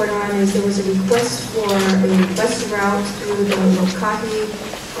to report on is there was a request for a bus route through the Lokahi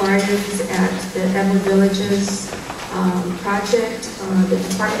Gardens at the Ever Villages project. The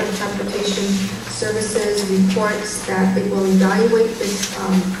Department of Transportation Services reports that it will evaluate this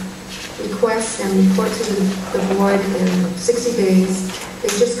request and report to the board in 60 days. They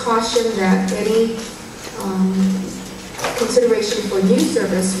just caution that any consideration for new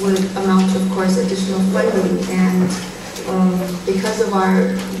service would amount to, of course, additional funding, and because of our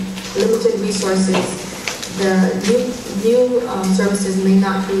limited resources, the new services may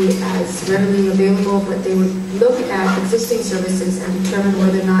not be as readily available, but they would look at existing services and determine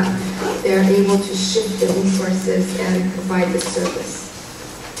whether or not they're able to shift the resources and provide this service.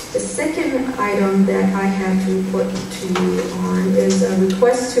 The second item that I have to report to you on is a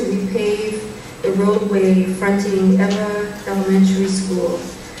request to repave the roadway fronting Eva Elementary School.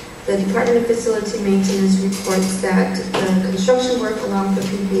 The Department of Facility Maintenance reports that the construction work along the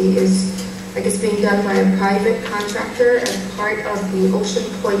PP is, I guess, being done by a private contractor as part of the Ocean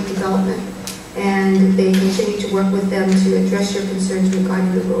Point development, and they continue to work with them to address your concerns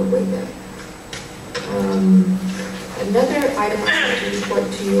regarding the roadway there. Another item I want to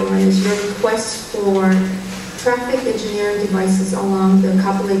report to you on is your request for traffic engineering devices along the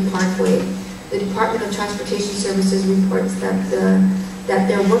Kapolei Parkway. The Department of Transportation Services reports that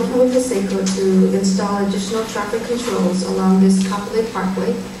they're working with PASECO to install additional traffic controls along this Kapolei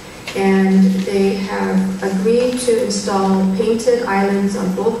Parkway, and they have agreed to install painted islands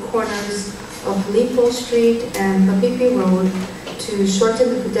on both corners of Halipo Street and Papipi Road to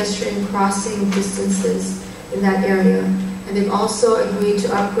shorten the pedestrian crossing distances in that area. And they've also agreed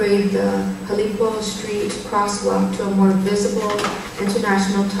to upgrade the Halipo Street crosswalk to a more visible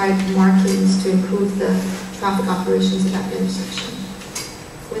international type markings to improve the traffic operations at that intersection.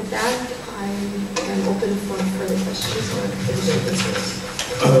 With that, I am open for further questions or additional concerns.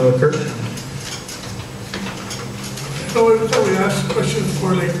 Kurt? So every time we ask questions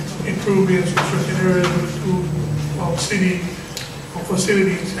for like improvements in certain areas of city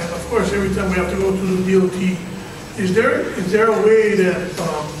facilities, and of course every time we have to go to the DOT, is there a way that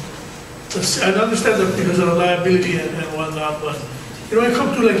I understand that because of the liability and whatnot, but you know, I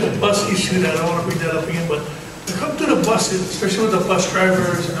come to like the bus issue, that I don't want to bring that up again, but I come to the buses, especially with the bus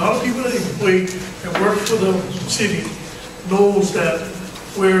drivers and all the people that employ and work for the city, knows that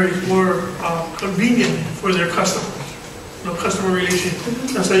where is more convenient for their customers. You know, customer relation.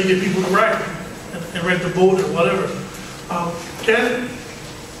 That's how you get people to ride and rent the boat or whatever. Can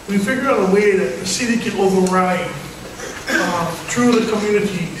we figure out a way that the city can override through the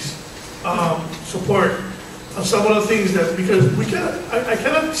community's support of some of the things that, because we cannot, I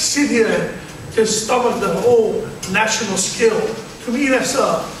cannot sit here and just stomach the whole national scale. To me, that's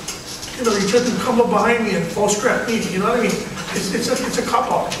you know, you try to come up behind me and false scrap me. You know what I mean? It's a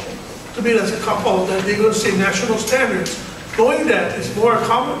cop out. To me, that's a cop out that they're going to say national standards, knowing that it's more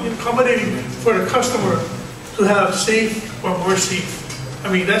accommodating for the customer to have safe or more safe.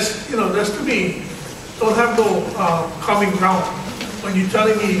 I mean, that's, you know, that's to me, don't have no common ground when you're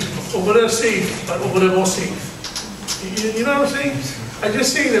telling me over there safe, but over there more safe. You know what I'm saying? I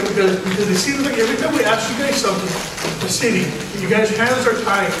just say that because it seems like every time we ask you guys something, the city, you guys' hands are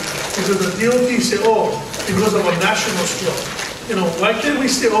tied because the DOT say, oh, because of a national scale. You know, why can't we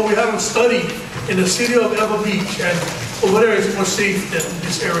say, oh, we haven't studied in the city of Eva Beach and over there is more safe than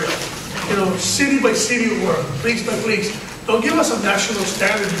this area. You know, city by city or place by place. Don't give us a national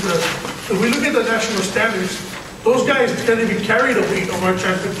standard, because if we look at the national standards, those guys can't even carry the weight of our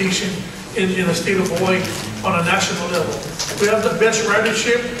transportation in the state of Hawaii on a national level. We have the best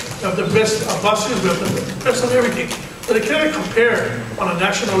ridership, we have the best buses, we have the best of everything. But they cannot compare on a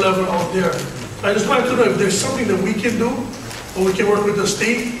national level out there. I just wanted to know if there's something that we can do, or we can work with the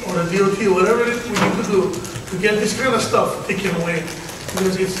state or the DOT or whatever it is we need to do to get this kind of stuff taken away.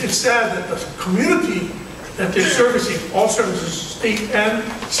 Because it's sad that the community that they're servicing, all services, state and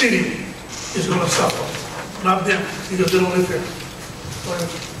city, is going to suffer. Not them, because they don't live here.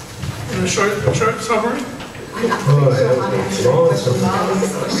 In a short summary? All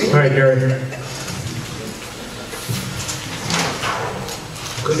right, Gary.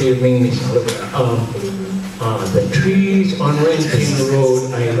 Good evening, Mr. The trees on Renting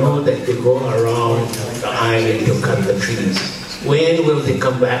Road, I know that they go around the island to cut the trees. When will they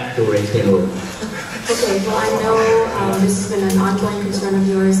come back to Renting Road? Okay, well, I know this has been an ongoing concern of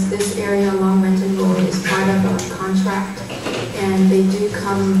yours. This area along Renton Road is part of a contract, and they do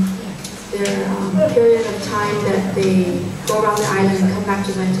come, their period of time that they go around the island and come back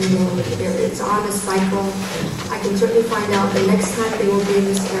to Renton Road. It's on a cycle. I can certainly find out the next time they will be in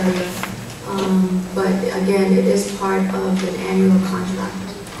this area. But again, it is part of an annual contract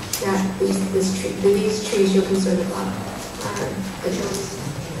that these trees you're concerned about are addressed.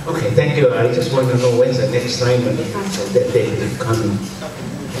 Okay, thank you. I just want to know when's the next time that they will come.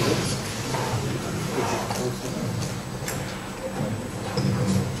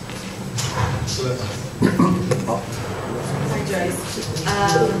 Hi, Joyce.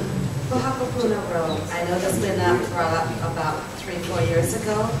 For Hakapuna Road, I know that's been brought up about 3-4 years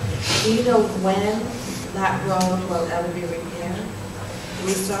ago. Do you know when that road will ever be repaired,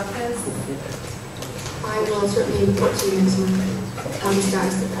 resurfaced? I will certainly report to you next month on the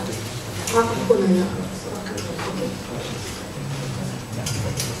status of that. Hakapuna,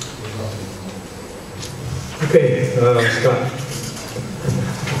 Okay, Scott.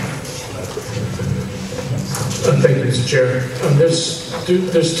 Thank you, Mr. Chair.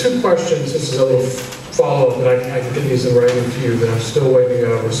 There's two questions. This is a little follow-up, and I can get these in writing to you, but I'm still waiting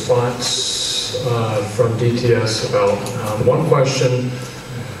a response from DTS about. One question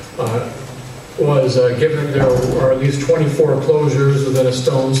was, given there are at least 24 closures within a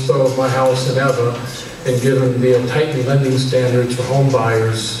stone's throw of my house in Eva, and given the tightened lending standards for home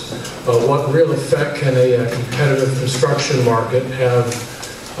buyers, what real effect can a competitive construction market have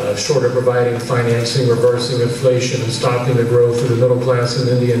short of providing financing, reversing inflation, and stopping the growth of the middle class in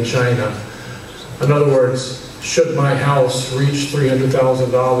India and China? In other words, should my house reach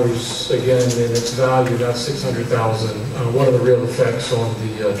 $300,000 again in its value, not $600,000, what are the real effects on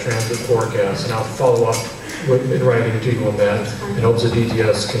the transit forecast? And I'll follow up in writing to you on that, in hopes that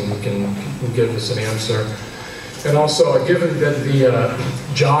DTS can give us an answer. And also, given that the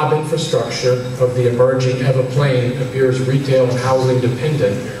job infrastructure of the emerging Eva Plain appears retail and housing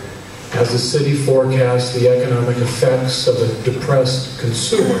dependent, has the city forecast the economic effects of a depressed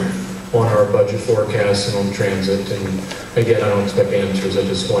consumer on our budget forecast and on transit? And again, I don't expect answers. I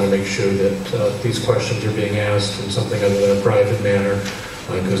just want to make sure that these questions are being asked in something other than a private manner,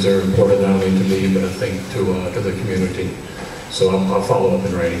 because they're important not only to me, but I think to the community. So I'll follow up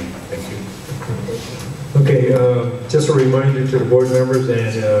in writing. Thank you. Okay, just a reminder to the board members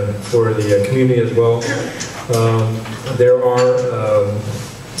and for the community as well. There are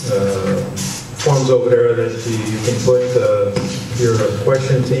forms over there that you can put your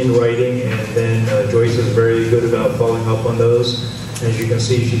questions in writing, and then Joyce is very good about following up on those. As you can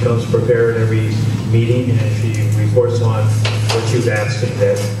see, she comes prepared every meeting, and she reports on what you've asked in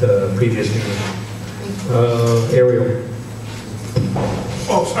that previous meeting. Ariel.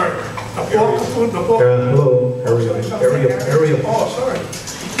 Oh, sorry. Hello, Ariel. Oh, sorry.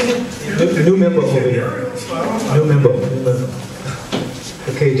 New member over here. New member.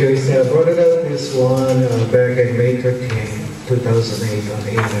 Okay, Joyce, I brought it up this one back in May 13, 2008 on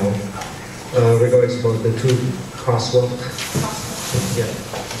the email regards about the two crosswalk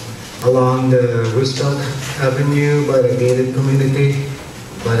along the Roosevelt Avenue by the gated community,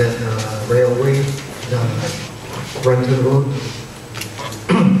 by the railway, Renton Road,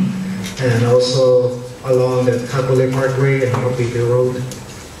 and also along the Kapolei Parkway and Kapolei Road.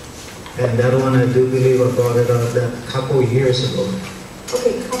 And that one, I do believe I brought it up that a couple years ago.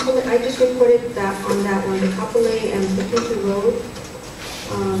 Okay, Kapolei, I just reported that on that one, the Kapolei and the Kapolei Road.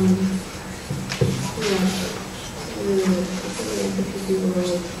 Kapolei and Kapolei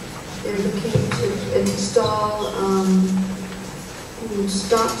Road. They're looking to install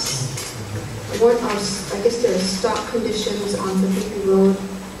stops. I guess there are stop conditions on the Kapolei Road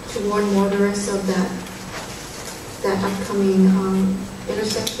to warn motorists of that upcoming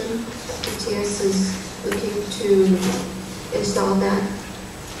intersection. DTS is looking to install that.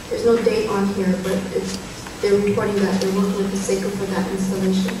 There's no date on here, but they're reporting that they're working with the SECO for that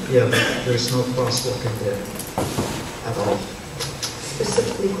installation. Yeah, there's no crosswalk in there at all.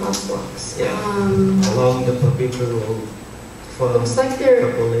 Specifically crosswalks. Yeah. Along the Papito Road from looks like they're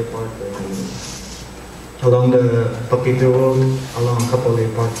Kapolei Parkway. Along the Papito Road, along Kapolei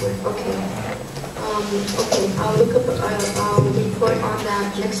Parkway. Okay. Okay, I'll look up, I'll report on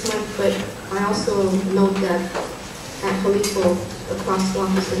that next month, but I also note that at Halipo, the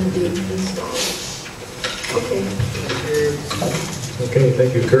crosswalk is going to be installed. Okay. Okay,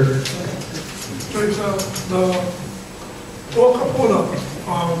 thank you, Kurt. There's the Wakapuna,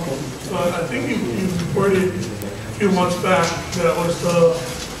 I think you reported a few months back that was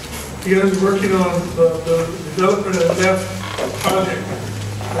you guys working on the developer that left project.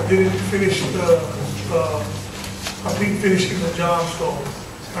 Didn't finish the complete finishing the job. So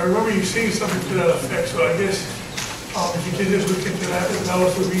I remember you saying something to that effect. So I guess if you can just look into that, and that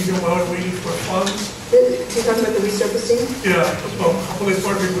was the reason why we're waiting for funds. You're talking about the resurfacing? Yeah, well, a couple of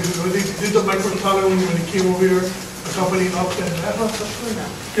departments, when they did the micro-tunneling, when they came over here, the company up and that.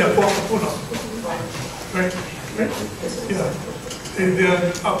 Yeah, Capuna. Right? Yeah. They did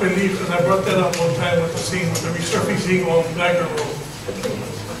up and leave, and I brought that up one time with the scene, with the resurfacing on Geiger Road.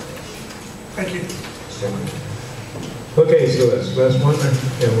 Thank you. Okay, so that's last one,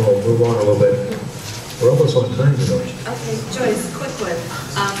 and we'll move on a little bit. We're almost on time, you know. Okay, Joyce, quick one.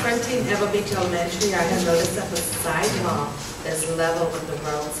 13 Ever Beach Elementary, I have noticed that the sidewalk is level with the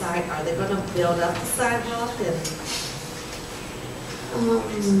roadside. Are they going to build up the sidewalk? And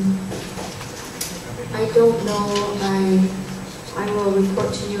I don't know. I will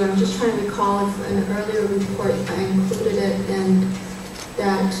report to you. I'm just trying to recall if in an earlier report I included it, and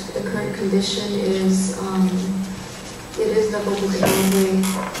that the current condition is it is level with the roadway,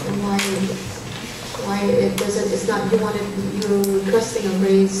 and why it doesn't. It's not. You're requesting a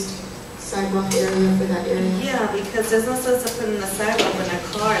raised sidewalk area for that area. yeah, because there's no sense of putting the sidewalk when the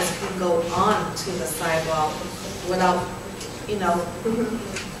cars can go on to the sidewalk without, you know.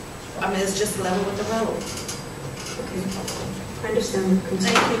 I mean, it's just level with the road. Okay. I understand.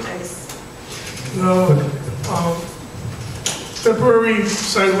 Thank you, Joyce. Temporary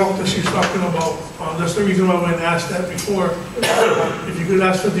sidewalk that she's talking about, that's the reason why I went and asked that before. If you could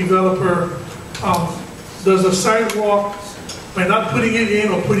ask the developer, does the sidewalk, by not putting it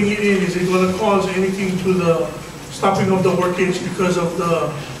in or putting it in, is it going to cause anything to the stopping of the workage because of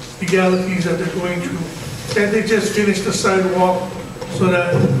the legalities that they're going through? Can't they just finish the sidewalk so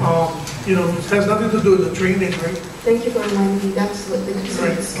that, you know, it has nothing to do with the drainage, right? Thank you for reminding me. That's what the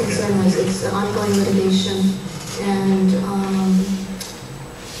concern was. It's the ongoing litigation, and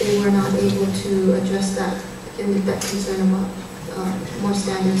they were not able to address that concern about more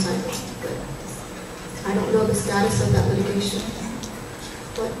standard sidewalk. But I don't know the status of that litigation,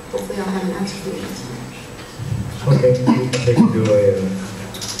 but hopefully I'll have an answer for you next time. Okay, they can do a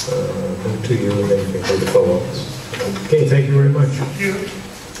move to you, and then you can take the follow-up. Okay, thank you very much. Thank you.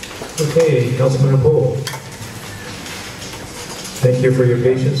 Okay, Councilman Apol. Thank you for your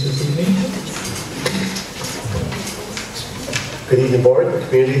patience this evening. Good evening, board,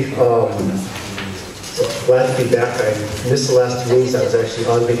 community. Glad to be back. I missed the last 2 weeks. I was actually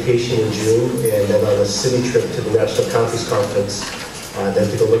on vacation in June, and then on a city trip to the National Conference Conference. Then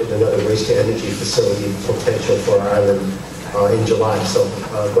to go look at another waste-to-energy facility potential for our island in July. So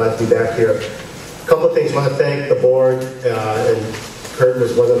glad to be back here. A couple of things. I want to thank the board, and Kurt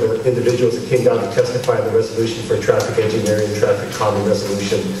was one of the individuals that came down to testify on the resolution for traffic engineering and traffic calming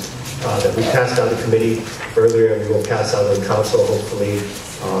resolution that we passed out of committee earlier, and we will pass out on council hopefully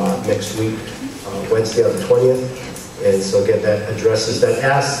next week, Wednesday on the 20th. And so again, that addresses, that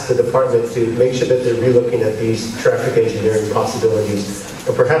asks the department to make sure that they're relooking at these traffic engineering possibilities,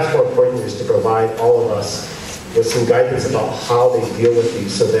 but perhaps more importantly is to provide all of us with some guidance about how they deal with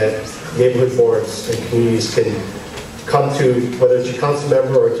these, so that neighborhood boards and communities can come to, whether it's your council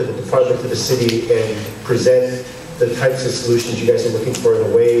member or to the department, to the city, and present the types of solutions you guys are looking for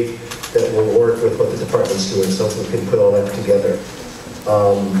in a way that will work with what the department's doing, so we can put all that together.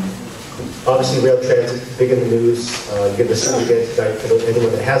 Obviously, rail transit, big in the news. Give this again tonight for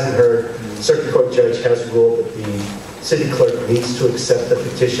anyone that hasn't heard. Circuit Court judge has ruled that the city clerk needs to accept the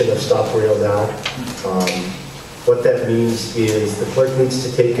petition of Stop Rail Now. What that means is the clerk needs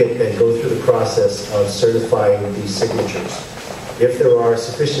to take it and go through the process of certifying these signatures. If there are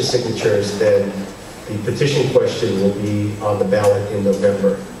sufficient signatures, then the petition question will be on the ballot in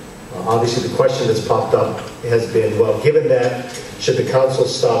November. Obviously, the question that's popped up has been, well, given that, should the council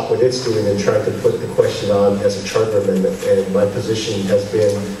stop what it's doing and try to put the question on as a charter amendment? And my position has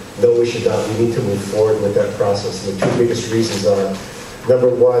been, no, we should not. We need to move forward with that process. And the two biggest reasons are, number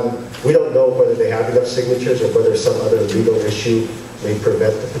one, we don't know whether they have enough signatures or whether some other legal issue may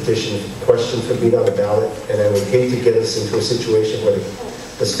prevent the petition question from being on the ballot. And I would hate to get us into a situation where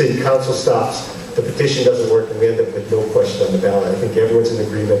the city council stops, the petition doesn't work, and we end up with no question on the ballot. I think everyone's in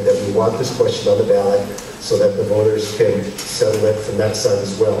agreement that we want this question on the ballot so that the voters can settle it from that side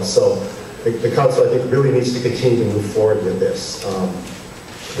as well. So the council, I think, really needs to continue to move forward with this.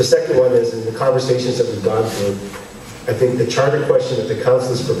 The second one is, in the conversations that we've gone through, I think the charter question that the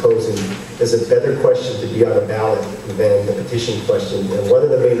council is proposing is a better question to be on the ballot than the petition question. And one of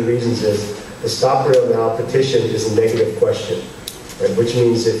the main reasons is the Stop Rail Now petition is a negative question, right? Which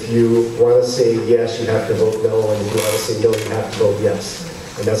means if you want to say yes, you have to vote no, and if you want to say no, you have to vote yes.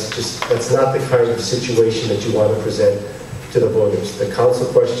 And that's not the kind of situation that you want to present to the voters. The council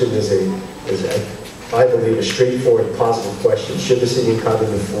question is a I believe, a straightforward, positive question. Should the city and county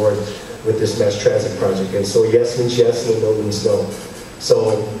move forward with this mass transit project? And so yes means yes, and no means no.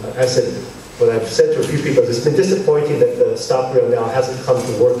 So I said, what I've said to a few people is it's been disappointing that the Stop Rail Now hasn't come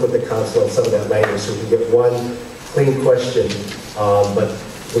to work with the council on some of that language so we can get one clean question. But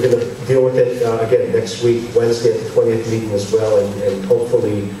we're going to deal with it again next week, Wednesday at the 20th meeting as well, and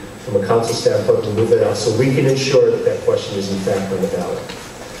hopefully from a council standpoint we'll move it out so we can ensure that that question is in fact on the ballot.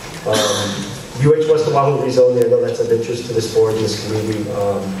 UH West Oahu rezoning, I know that's of interest to this board and this community.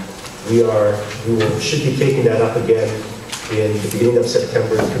 Should be taking that up again in the beginning of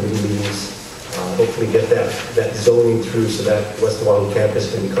September in committee meetings. Hopefully get that zoning through so that West Oahu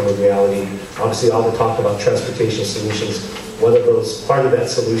campus can become a reality. Obviously, all the talk about transportation solutions, part of that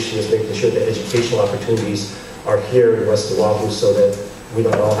solution is making sure that educational opportunities are here in West Oahu so that we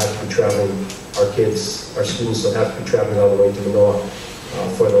don't all have to be traveling, our students don't have to be traveling all the way to Manoa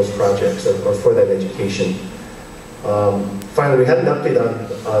for those projects or for that education. Finally, we had an update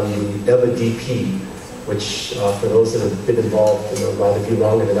on the EVA DP, which for those that have been involved, a lot of you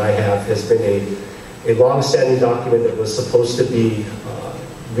longer than I have, has been a long-standing document that was supposed to be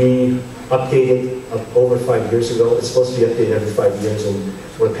updated over 5 years ago. It's supposed to be updated every 5 years, and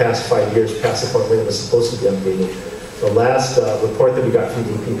we're past 5 years, past the point when it was supposed to be updated. The last report that we got from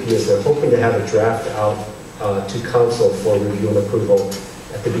DPP is they're hoping to have a draft out to council for review and approval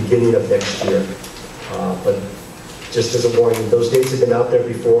at the beginning of next year. But just as a warning, those dates have been out there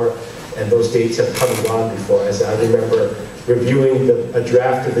before, and those dates have come and gone before. As I remember reviewing a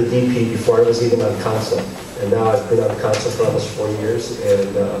draft of the DP before I was even on council. And now I've been on council for almost 4 years,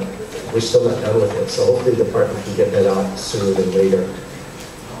 and we're still not done with it. So hopefully the department can get that out sooner than later.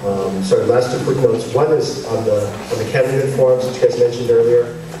 Sorry, last 2 quick notes. One is on the candidate forums, which you guys mentioned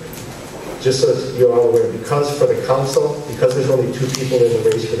earlier. Just so you're all aware, because for the council, because there's only 2 people in the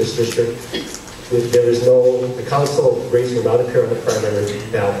race for this district, the council race will not appear on the primary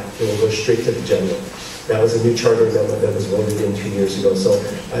ballot. It will go straight to the general. That was a new charter amendment that was voted in 2 years ago. So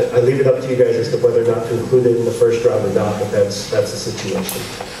I leave it up to you guys as to whether or not to include it in the first round or not, but that's the situation.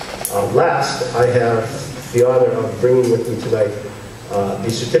 Last, I have the honor of bringing with me tonight the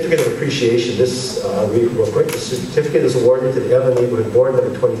Certificate of Appreciation. I'll read it real quick. The certificate is awarded to the Evan Neighborhood Board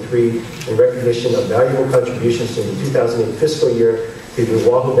number 23 in recognition of valuable contributions to the 2008 fiscal year to the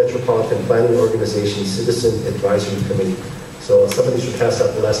Oahu Metropolitan Planning Organization Citizen Advisory Committee. So somebody should pass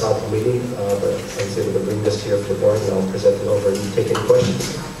out the last outcome meeting, but I was able to bring this here for the board, and I'll present it over and take any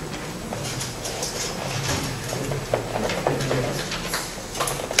questions.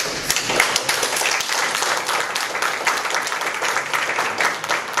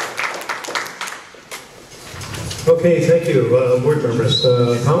 Okay, thank you. Board members,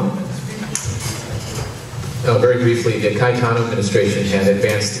 Tom? Very briefly, the Cayetano administration had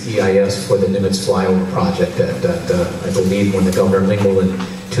advanced the EIS for the Nimitz Flyover project that I believe when the Governor Lingle in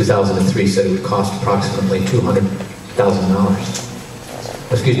 2003 said it would cost approximately $200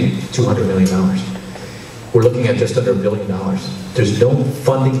 million. We're looking at just under $1 billion. There's no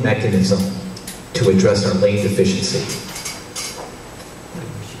funding mechanism to address our lane deficiency.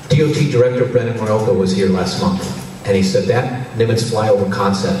 DOT Director Brendan Morioka was here last month, and he said that Nimitz Flyover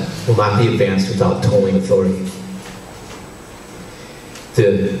concept will not be advanced without tolling authority.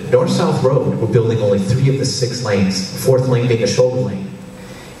 The north-south road, we're building only 3 of the 6 lanes, the 4th lane being a shoulder lane.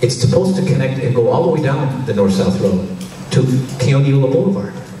 It's supposed to connect and go all the way down the north-south road to Keoneula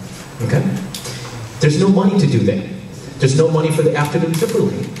Boulevard. Okay? There's no money to do that. There's no money for the afternoon zipper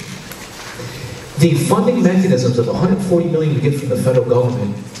lane. The funding mechanisms of $140 million we get from the federal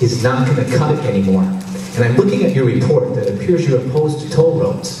government is not going to cut it anymore. And I'm looking at your report that appears you're opposed to toll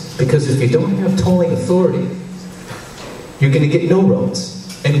roads, because if you don't have tolling authority, you're going to get no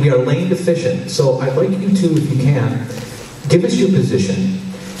roads. And we are lane deficient. So I'd like you to, if you can, give us your position.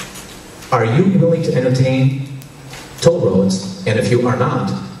 Are you willing to entertain toll roads? And if you are not,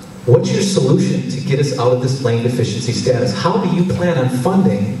 what's your solution to get us out of this lane deficiency status? How do you plan on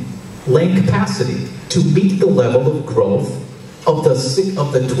funding lane capacity to meet the level of growth of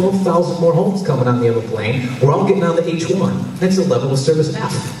the 12,000 more homes coming on the other plane? We're all getting on the H1. That's a level of service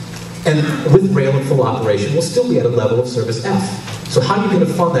F. And with rail in full operation, we'll still be at a level of service F. So how are you going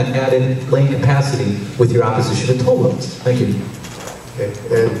to fund that added lane capacity with your opposition to toll roads? Thank you. Okay,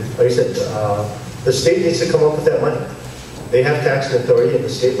 and like I said, the state needs to come up with that money. They have taxing authority, and the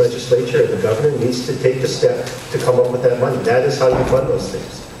state legislature and the governor needs to take the step to come up with that money. That is how you fund those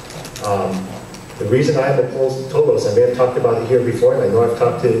things. The reason I have opposed toll roads, I may have talked about it here before, and I know I've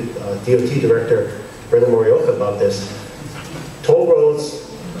talked to DOT Director Brendan Morioka about this. Toll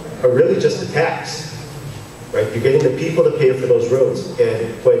roads are really just a tax, right? You're getting the people to pay for those roads,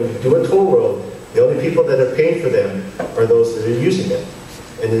 and when you do a toll road, the only only people that are paying for them are those that are using them.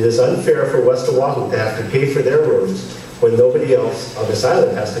 And it is unfair for West Oahu to have to pay for their roads when nobody else on this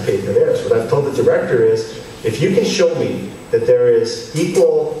island has to pay for theirs. What I've told the director is, if you can show me that there is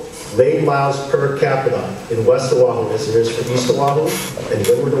equal lane miles per capita in West Oahu as there is for East Oahu and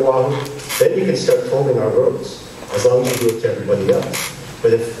Windward Oahu, then you can start tolling our roads, as long as you do it to everybody else.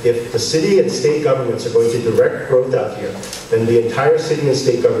 But if the city and state governments are going to direct growth out here, then the entire city and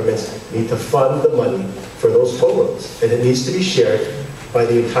state governments need to fund the money for those toll roads. And it needs to be shared by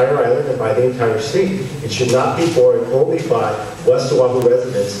the entire island and by the entire state. It should not be borne only by West Oahu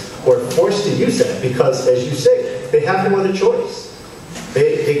residents who are forced to use that because, as you say, they have no other choice.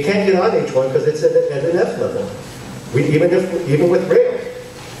 They can't get on H1 because it's at an F level, even with rail.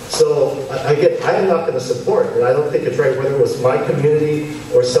 So again, I am not going to support, and I don't think it's right, whether it was my community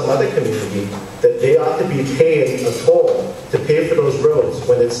or some other community, that they ought to be paying a toll to pay for those roads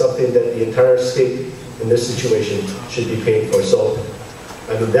when it's something that the entire state in this situation should be paying for. So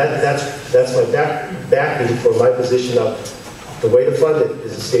I mean, that's my backing for my position of the way to fund it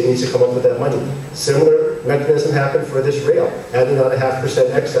is the state needs to come up with that money. Similar mechanism happened for this rail, adding on a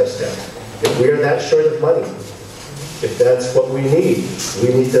 0.5% excise tax. If we are that short of money, if that's what we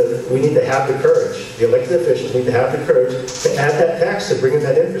need to have the courage. The elected officials need to have the courage to add that tax to bring in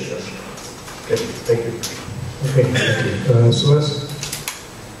that infrastructure. Okay, thank you. Okay, thank you. Celeste?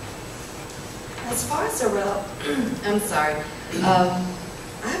 As far as the rail, I'm sorry.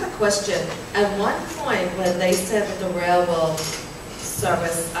 I have a question. At one point, when they said that the rail will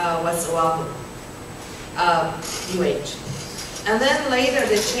service West Oahu, UH, and then later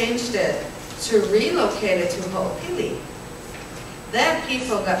they changed it to relocate it to Ho'opili. Then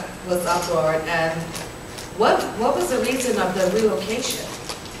people was uproar, and what was the reason of the relocation?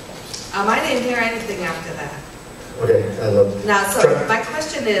 I didn't hear anything after that. Okay, I love. Now, so my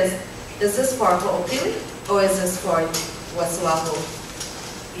question is this for Ho'opili or is this for West Oahu,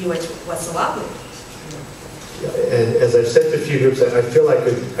 UH West Oahu? Yeah, and as I've said to a few groups, I feel like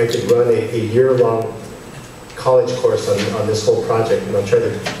I could run a year-long college course on this whole project, and I'll try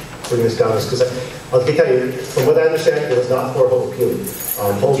to bring this down, because I'll tell you, from what I understand, it was not for Ho'opili.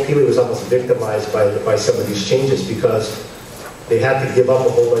 Ho'opili was almost victimized by some of these changes because they had to give up a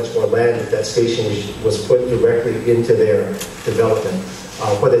whole bunch more land if that station was put directly into their development.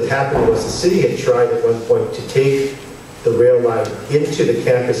 What had happened was the city had tried at one point to take the rail line into the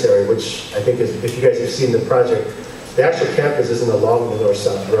campus area, which I think is, if you guys have seen the project, the actual campus isn't along the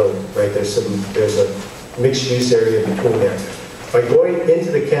north-south road, right? There's a mixed-use area between there. By going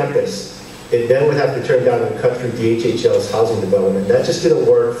into the campus, it then would have to turn down and cut through DHHL's housing development. That just didn't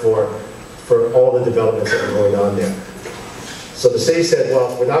work for all the developments that were going on there. So the city said,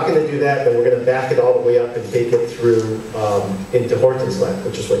 well, we're not going to do that, but we're going to back it all the way up and take it through into Horton's land,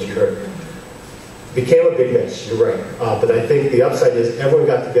 which is what you heard. Became a big mess, you're right. But I think the upside is everyone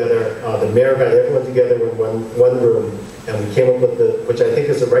got together, the mayor got everyone together in one room, and we came up with which I think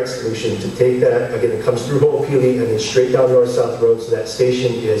is the right solution, to take that, again, it comes through Ho'opili and then straight down North-South Road, so that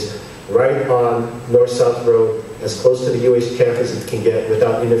station is right on North-South Road, as close to the UH campus as it can get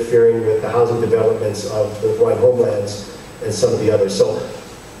without interfering with the housing developments of the Hawaiian Homelands and some of the others. So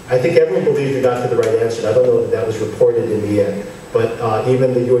I think everyone believed we got to the right answer. I don't know that that was reported in the end, but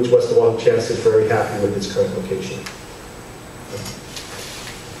even the UH West Oahu Chancellor is very happy with its current location.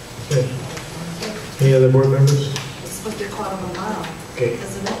 Okay. Any other board members? It's what they're calling a mile, Okay.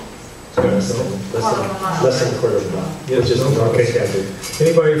 isn't it? Less than a quarter of a mile, which is the normal standard.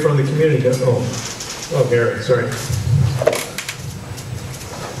 Anybody from the community? Oh, Gary, sorry.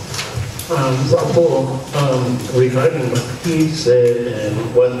 Regarding what he said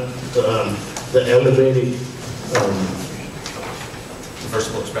and what the elevated,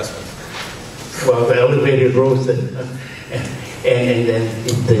 Versatile Expressway. well, the elevated roads that, and then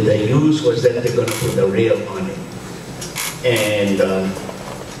the use was that they're going to put a rail on it. And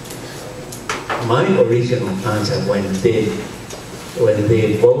my original concept when they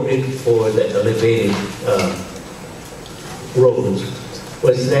voted for the elevated roads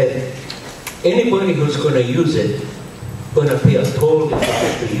was that anybody who's going to use it going to pay a toll if they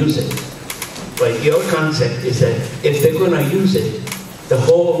have to use it. But your concept is that if they're going to use it,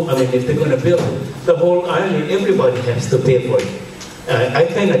 if they're going to build it, the whole island, everybody has to pay for it. I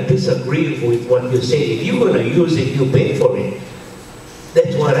kind of disagree with what you say. If you're going to use it, you pay for it.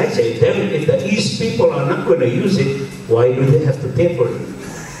 That's what I say. Then if the East people are not going to use it, why do they have to pay for it?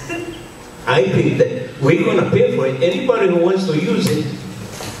 I think that we're going to pay for it. Anybody who wants to use it,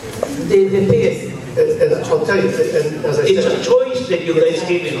 they pay it. And I'll tell you, and as I said, It's a choice that you guys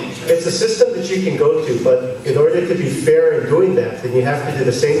give me. it's a system that you can go to, but in order to be fair in doing that, then you have to do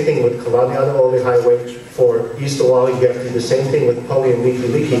the same thing with Kalaniana Ole Highway for East Oahu. You have to do the same thing with Pali and Liki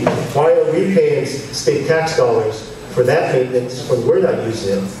Liki. Why are we paying state tax dollars for that maintenance when we're not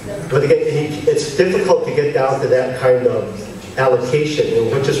using it? But again, it's difficult to get down to that kind of allocation,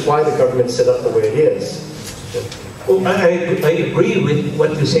 and which is why the government set up the way it is. Well, I agree with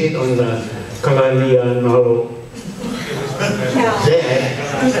what you said on the Kalaniana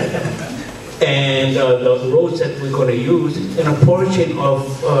and the roads that we're going to use, and a portion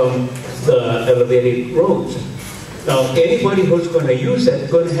of the elevated roads. Now, anybody who's going to use that is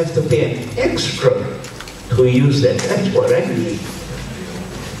going to have to pay an extra to use that. That's what I mean.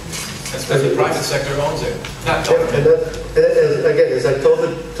 That's because the private sector owns it, not government. And again, as I told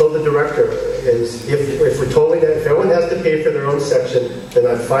the director, is if we're totally, if everyone has to pay for their own section, then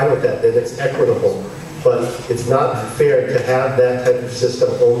I'm fine with that. Then it's equitable. But it's not fair to have that type of system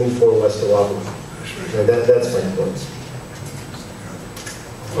only for West Oahu. And that's my point.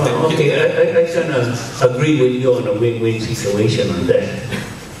 Well, okay, I kind of agree with you on a win-win situation on that.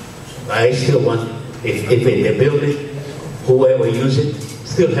 I still want, if they build it, whoever uses it,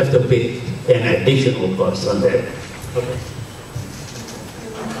 still have to pay an additional cost on that. Okay.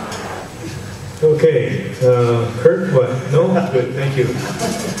 Okay, Kurt, what? No? Good, thank you.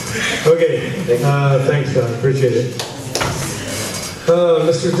 Okay, thanks, Don, appreciate it.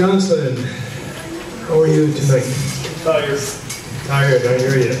 Mr. Johnson, how are you tonight? Tired. Tired, I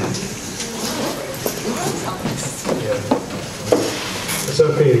hear you. Yeah. It's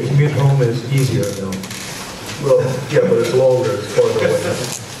okay, the commute home is easier now. Well, yeah, but it's longer, it's farther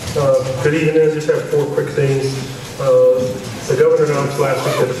away. Good evening, I just have 4 quick things. The governor announced last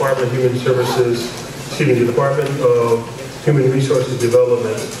week that the Department of Human Resources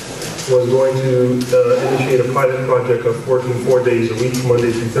Development was going to initiate a pilot project of working 4 days a week,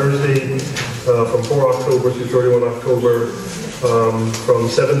 Monday through Thursday, from 4 October to 31 October, from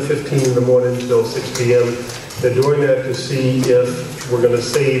 7:15 in the morning till 6 p.m. They're doing that to see if we're going to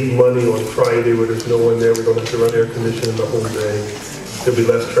save money on Friday where there's no one there. We don't have to run air conditioning the whole day. There'll be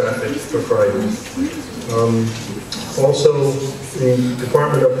less traffic for Fridays. Also, the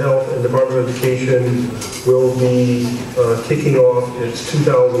Department of Health and Department of Education will be kicking off its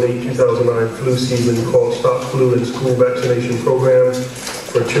 2008-2009 flu season called Stop Flu in School Vaccination Program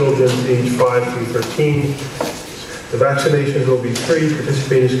for children aged 5 through 13. The vaccinations will be free.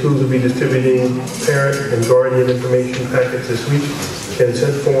 Participating schools will be distributing parent and guardian information packets this week.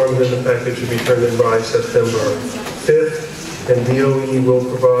 Consent forms in the package should be turned in by September 5th. And DOH will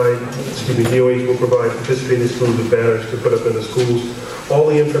provide participating schools with banners to put up in the schools. All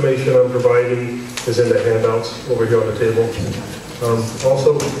the information I'm providing is in the handouts over here on the table.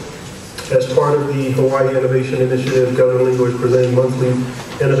 Also, as part of the Hawaii Innovation Initiative, Governor Lingo is presenting monthly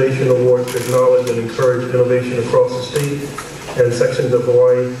innovation awards to acknowledge and encourage innovation across the state and sections of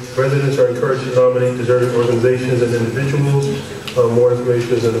Hawaii. Residents are encouraged to nominate deserving organizations and individuals. More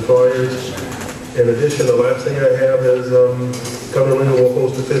information is in the flyers. In addition, the last thing I have is Governor Lingo will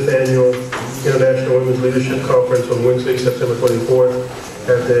host the 5th Annual International Women's Leadership Conference on Wednesday, September 24th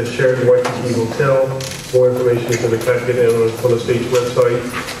at the Sheraton Waikiki Hotel. More information is in the packet and on the state's website.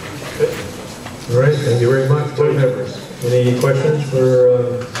 All right, thank you very much. Board members, any questions for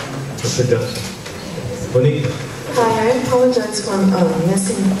Mr. Johnson? Monique? Hi, I apologize for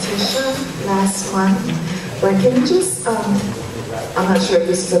missing Tisha last month, but can you just, I'm not sure if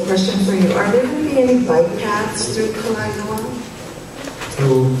this is a question for you, are there going to be any bike paths through Kailua?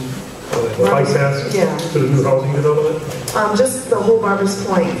 Through bike paths? Yeah. To the new housing development? Just the whole Barbers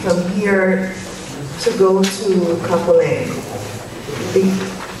Point from here to go to Kapolei.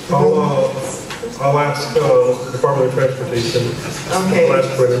 I'll ask Department of Transportation. Okay. I'll ask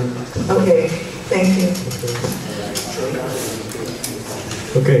Brennan. Okay, thank you.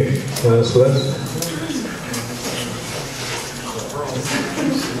 Okay, so that's...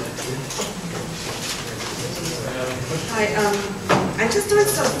 Hi, I'm just doing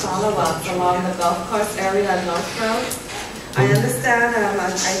some follow-up along the golf course area on North Road. I understand, I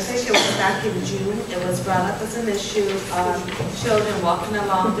think it was back in June, it was brought up as an issue, children walking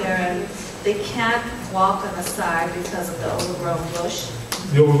along there and they can't walk on the side because of the overgrown bush.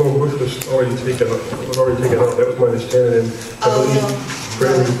 The overgrown bush was already taken out. That was my understanding, and I believe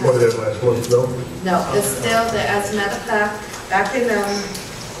Brandon reported that last month, no? No, it's still there. As a matter of fact, back in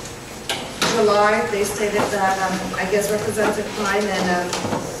July, they stated that, I guess Representative Klein and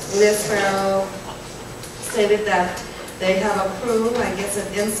Liz Farrell stated that they have a crew, I guess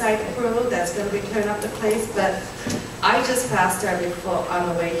an inside crew that's going to be turning up the place, but I just passed there before on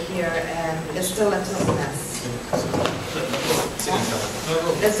the way here, and it's still a total mess.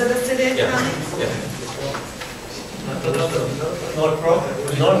 Is it a city and county? North Road?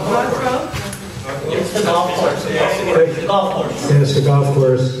 It's the golf course. It's the golf course. And it's the golf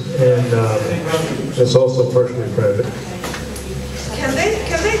course, and it's also partially private. Can they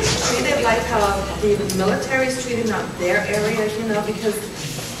treat it like how the military is treating out their area, you know, because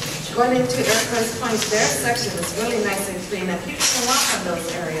going into Air Force Point, their section is really nice and clean, and people can walk on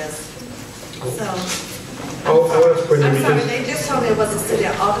those areas. So, I'll ask Brenda, I'm sorry, because they just told me it was a city.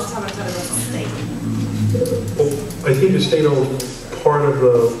 All this time I thought it was a state. I think the state owns part of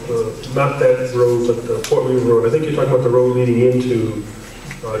the, not that road, but the Fort William Road. I think you're talking about the road leading into,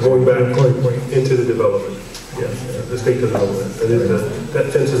 going back into the development. Yeah, the state doesn't own that. That is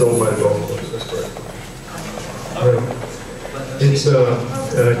that fence is owned by the golf course, that's correct. Right. It's,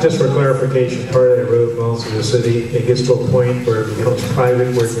 just for clarification, part of that road belongs to the city. It gets to a point where it becomes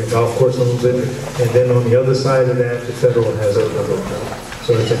private, where the golf course owns it, and then on the other side of that, the federal has it.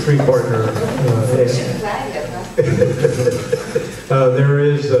 So it's a three-partner. There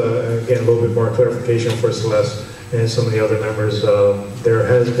is, again, a little bit more clarification for Celeste and some of the other members. There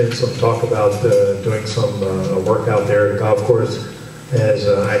has been some talk about doing some work out there. The golf course has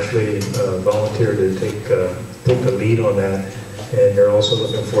actually volunteered to take the lead on that, and they're also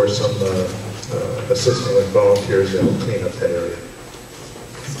looking for some assisting with volunteers that will clean up that area.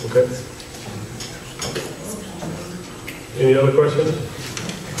 Okay. Any other questions?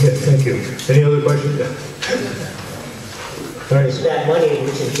 Yeah, thank you. Any other questions? That money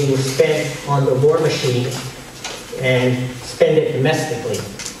which is being spent on the war machine and spend it domestically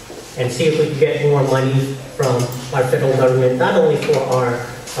and see if we can get more money from our federal government, not only for our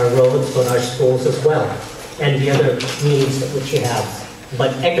roads, but our schools as well, and the other needs which you have.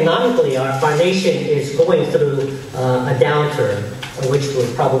 But economically, our nation is going through a downturn, which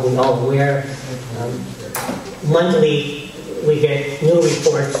we're probably all aware. Monthly, we get new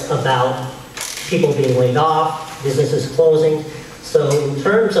reports about people being laid off, businesses closing. So in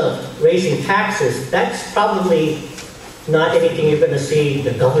terms of raising taxes, that's probably not anything you're going to see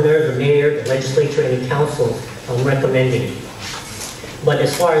the governor, the mayor, the legislature, any council recommending. But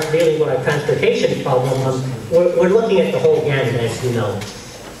as far as dealing with our transportation problem, we're looking at the whole gamut, as you know.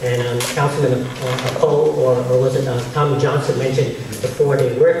 And Councilman Poe, or was it Tommy Johnson, mentioned the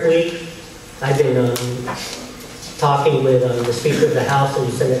 4-day work week. I've been talking with the Speaker of the House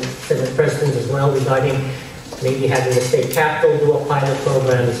and Senate President as well regarding maybe having the state capitol do a pilot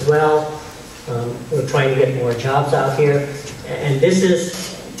program as well. We're trying to get more jobs out here. And this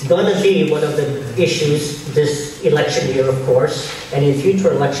is going to be one of the issues this election year, of course, and in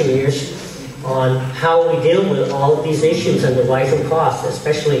future election years, on how we deal with all of these issues and the rising costs,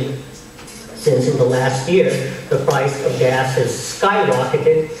 especially since in the last year, the price of gas has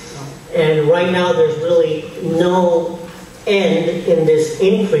skyrocketed. And right now, there's really no end in this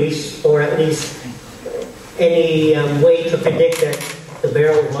increase, or at least any way to predict that the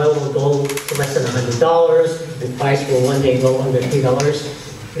barrel of oil will go to less than $100, and price will one day go under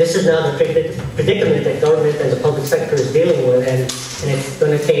 $3. This is now the predicament that government and the public sector is dealing with, and it's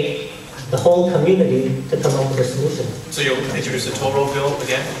going to take the whole community to come up with a solution. So you'll introduce a toll road bill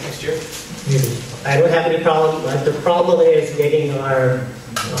again next year? I don't have any problem. The problem is getting our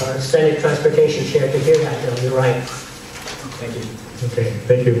Senate Transportation Chair to hear that bill. You're right. Thank you. Okay,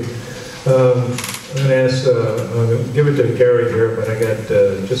 thank you. I'm going to ask, I'm going to give it to Gary here, but I got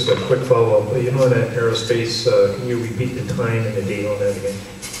just a quick follow-up. You know that aerospace, can you repeat the time and the date on that again?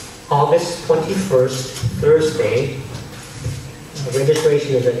 August 21st, Thursday.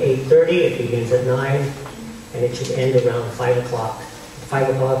 Registration is at 8:30, it begins at 9, and it should end around 5 o'clock. 5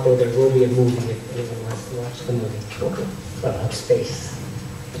 o'clock, though, there will be a movie if anyone wants to watch the movie about space.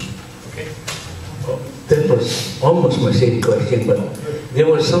 Okay. That was almost my same question, but there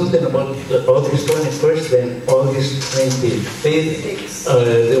was something about August 21st and August 25th.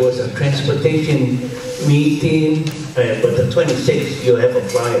 There was a transportation meeting, but the 26th you have a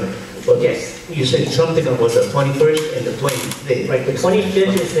flyer. But yes. You said something about the 21st and the 25th. Right, the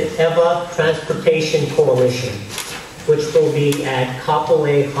 25th is the EVA Transportation Coalition, which will be at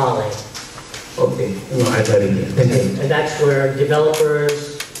Kapolei Hale. Okay, no, I got it. Thank you. And that's where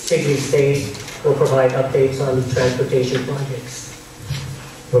developers, city, state will provide updates on transportation projects.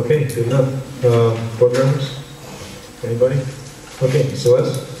 Okay, good enough. Board members? Anybody? Okay,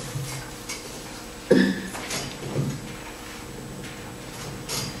 Celeste?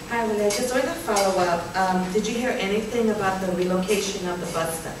 Hi, Renee, just wanted to follow up. Did you hear anything about the relocation of the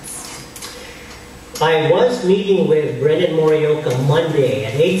bus stops? I was meeting with Brendan Morioka Monday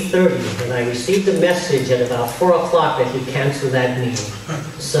at 8:30, and I received a message at about 4 o'clock that he canceled that meeting.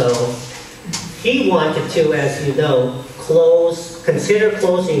 So he wanted to, as you know, consider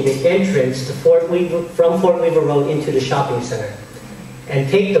closing the entrance to from Fort Weaver Road into the shopping center, and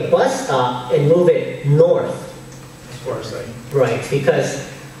take the bus stop and move it north. As far as I... Right, because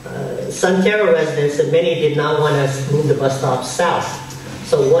Sunterra residents and many did not want us to move the bus stop south.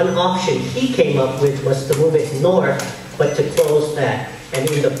 So one option he came up with was to move it north, but to close that. And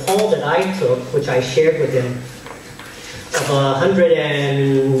in the poll that I took, which I shared with him, of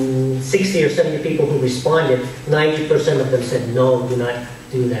 160 or 70 people who responded, 90% of them said, no, do not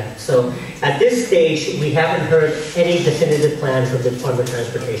do that. So at this stage, we haven't heard any definitive plan from the Department of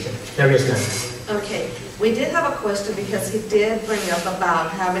Transportation. There is none. Okay, we did have a question because he did bring up about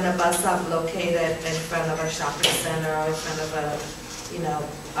having a bus stop located in front of a shopping center or in front of a,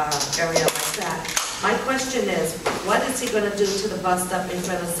 area like that. My question is, what is he going to do to the bus stop in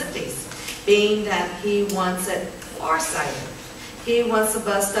front of Zippy's? Being that he wants it far-sighted. He wants the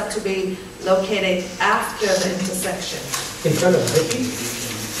bus stop to be located after the intersection. In front of Zippy's?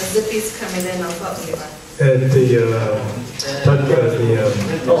 The Zippy's coming in on Fort Weaver. At the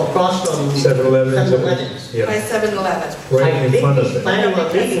across from 7-Eleven. Yeah. By 7-Eleven. Right in front of it. Planning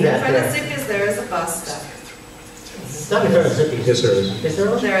on making that in front there. of Zippy's, there is a bus stop. It's not in front of Zippy's. Yes, there is. Is there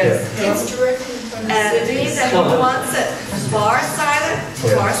one? There is. Yeah. It's directly in front of Zippy's. And being that he wants it far-sighted,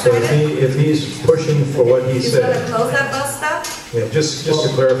 So if he's pushing for what he he's said. going to close that bus stop? Yeah, just to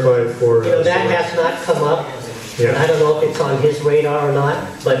clarify for... that has not come up. Yeah. I don't know if it's on his radar or not,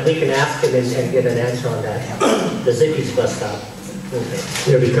 but we can ask him and get an answer on that. The Zippy's bus stop. Okay.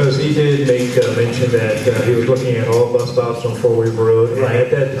 Yeah, because he did make mention that he was looking at all bus stops on Fort Weaver Road. And at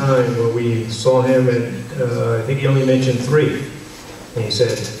that time, when we saw him, and I think he only mentioned 3. And he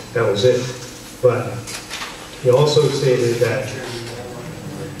said that was it. But he also stated that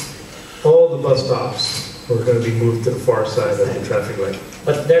all the bus stops were going to be moved to the far side of the traffic light.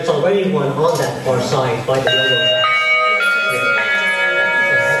 But there's already one on that far side by the railroad tracks.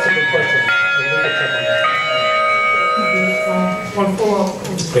 That's a good question. One follow-up.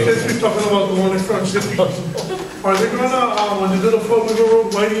 Since we're talking about the one in front of Zippy's, are they gonna, when they do the Fort Weaver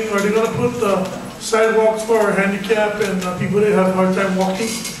Road widening, are they gonna put sidewalks for handicap and people that have a hard time walking?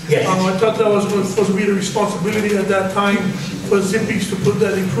 Yes. I thought that was supposed to be the responsibility at that time for Zippy's to put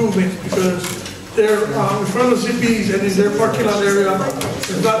that improvement, because they're in front of Zippy's and in their parking lot area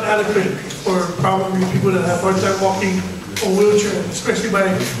is not adequate for probably people that have hard time walking or wheelchair, especially by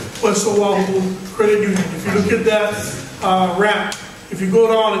West Oahu Credit Union. If you look at that ramp, if you go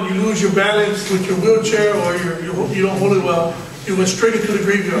down and you lose your balance with your wheelchair or you don't hold it well, you go straight into the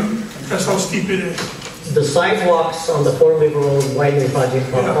graveyard. That's how steep it is. The sidewalks on the Fort Weaver Road widening project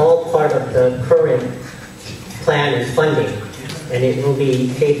are all part of the current plan and funding, and it will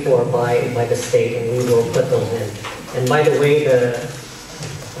be paid for by the state, and we will put those in. And by the way, the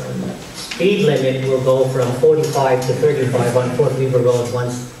speed limit will go from 45 to 35 on Fort Weaver Road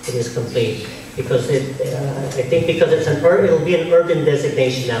once it is complete. Because I think because it'll be an urban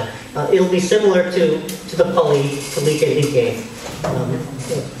designation now. It'll be similar to the Pali, Kalika.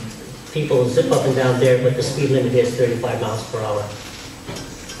 People zip up and down there, but the speed limit is 35 miles per hour.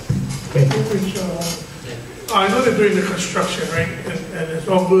 Which, I know they're doing the construction, right? And it's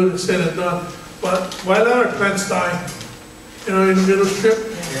all good and said and done. But why let our plants die? In the middle strip?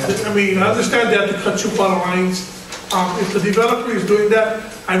 Yeah. I mean, I understand they have to cut Chupala lines. If the developer is doing that,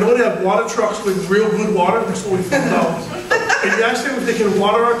 I know they have water trucks with real good water, that's what we found out. If you ask them if they can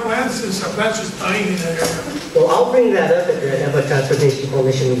water our plants, since our plants is dying in that area. Well, I'll bring that up at the Ever Transportation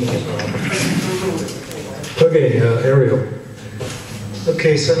Coalition meeting as well. Okay, Ariel.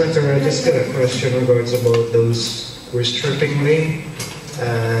 Okay, Senator, I just got a question regards about those restricting lane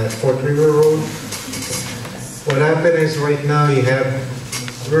at Fort Weaver Road. What happened is right now you have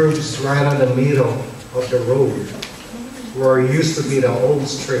groups right on the middle of the road where it used to be the old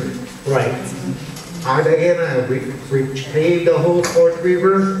street. Right. Are they gonna repave the whole Fort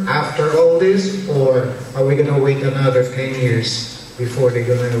Weaver after all this, or are we gonna wait another 10 years before they're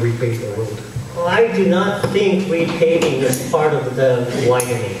gonna repave the road? Well, I do not think repaving is part of the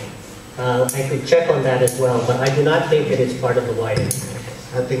widening. I could check on that as well, but I do not think that it's part of the widening.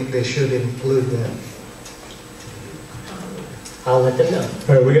 I think they should include that. I'll let them know.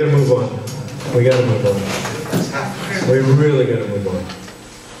 All right, we gotta move on. We gotta move on. We really gotta move on.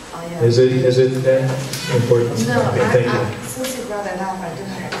 Is it that important? No, okay, thank you. Since you brought it up, I do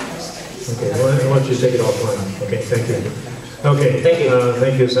have a question. Okay, why don't you take it offline? Okay, thank you. Okay,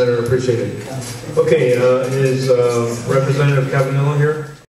 thank you, Senator. Appreciate it. Okay, is Representative Cavanillo here?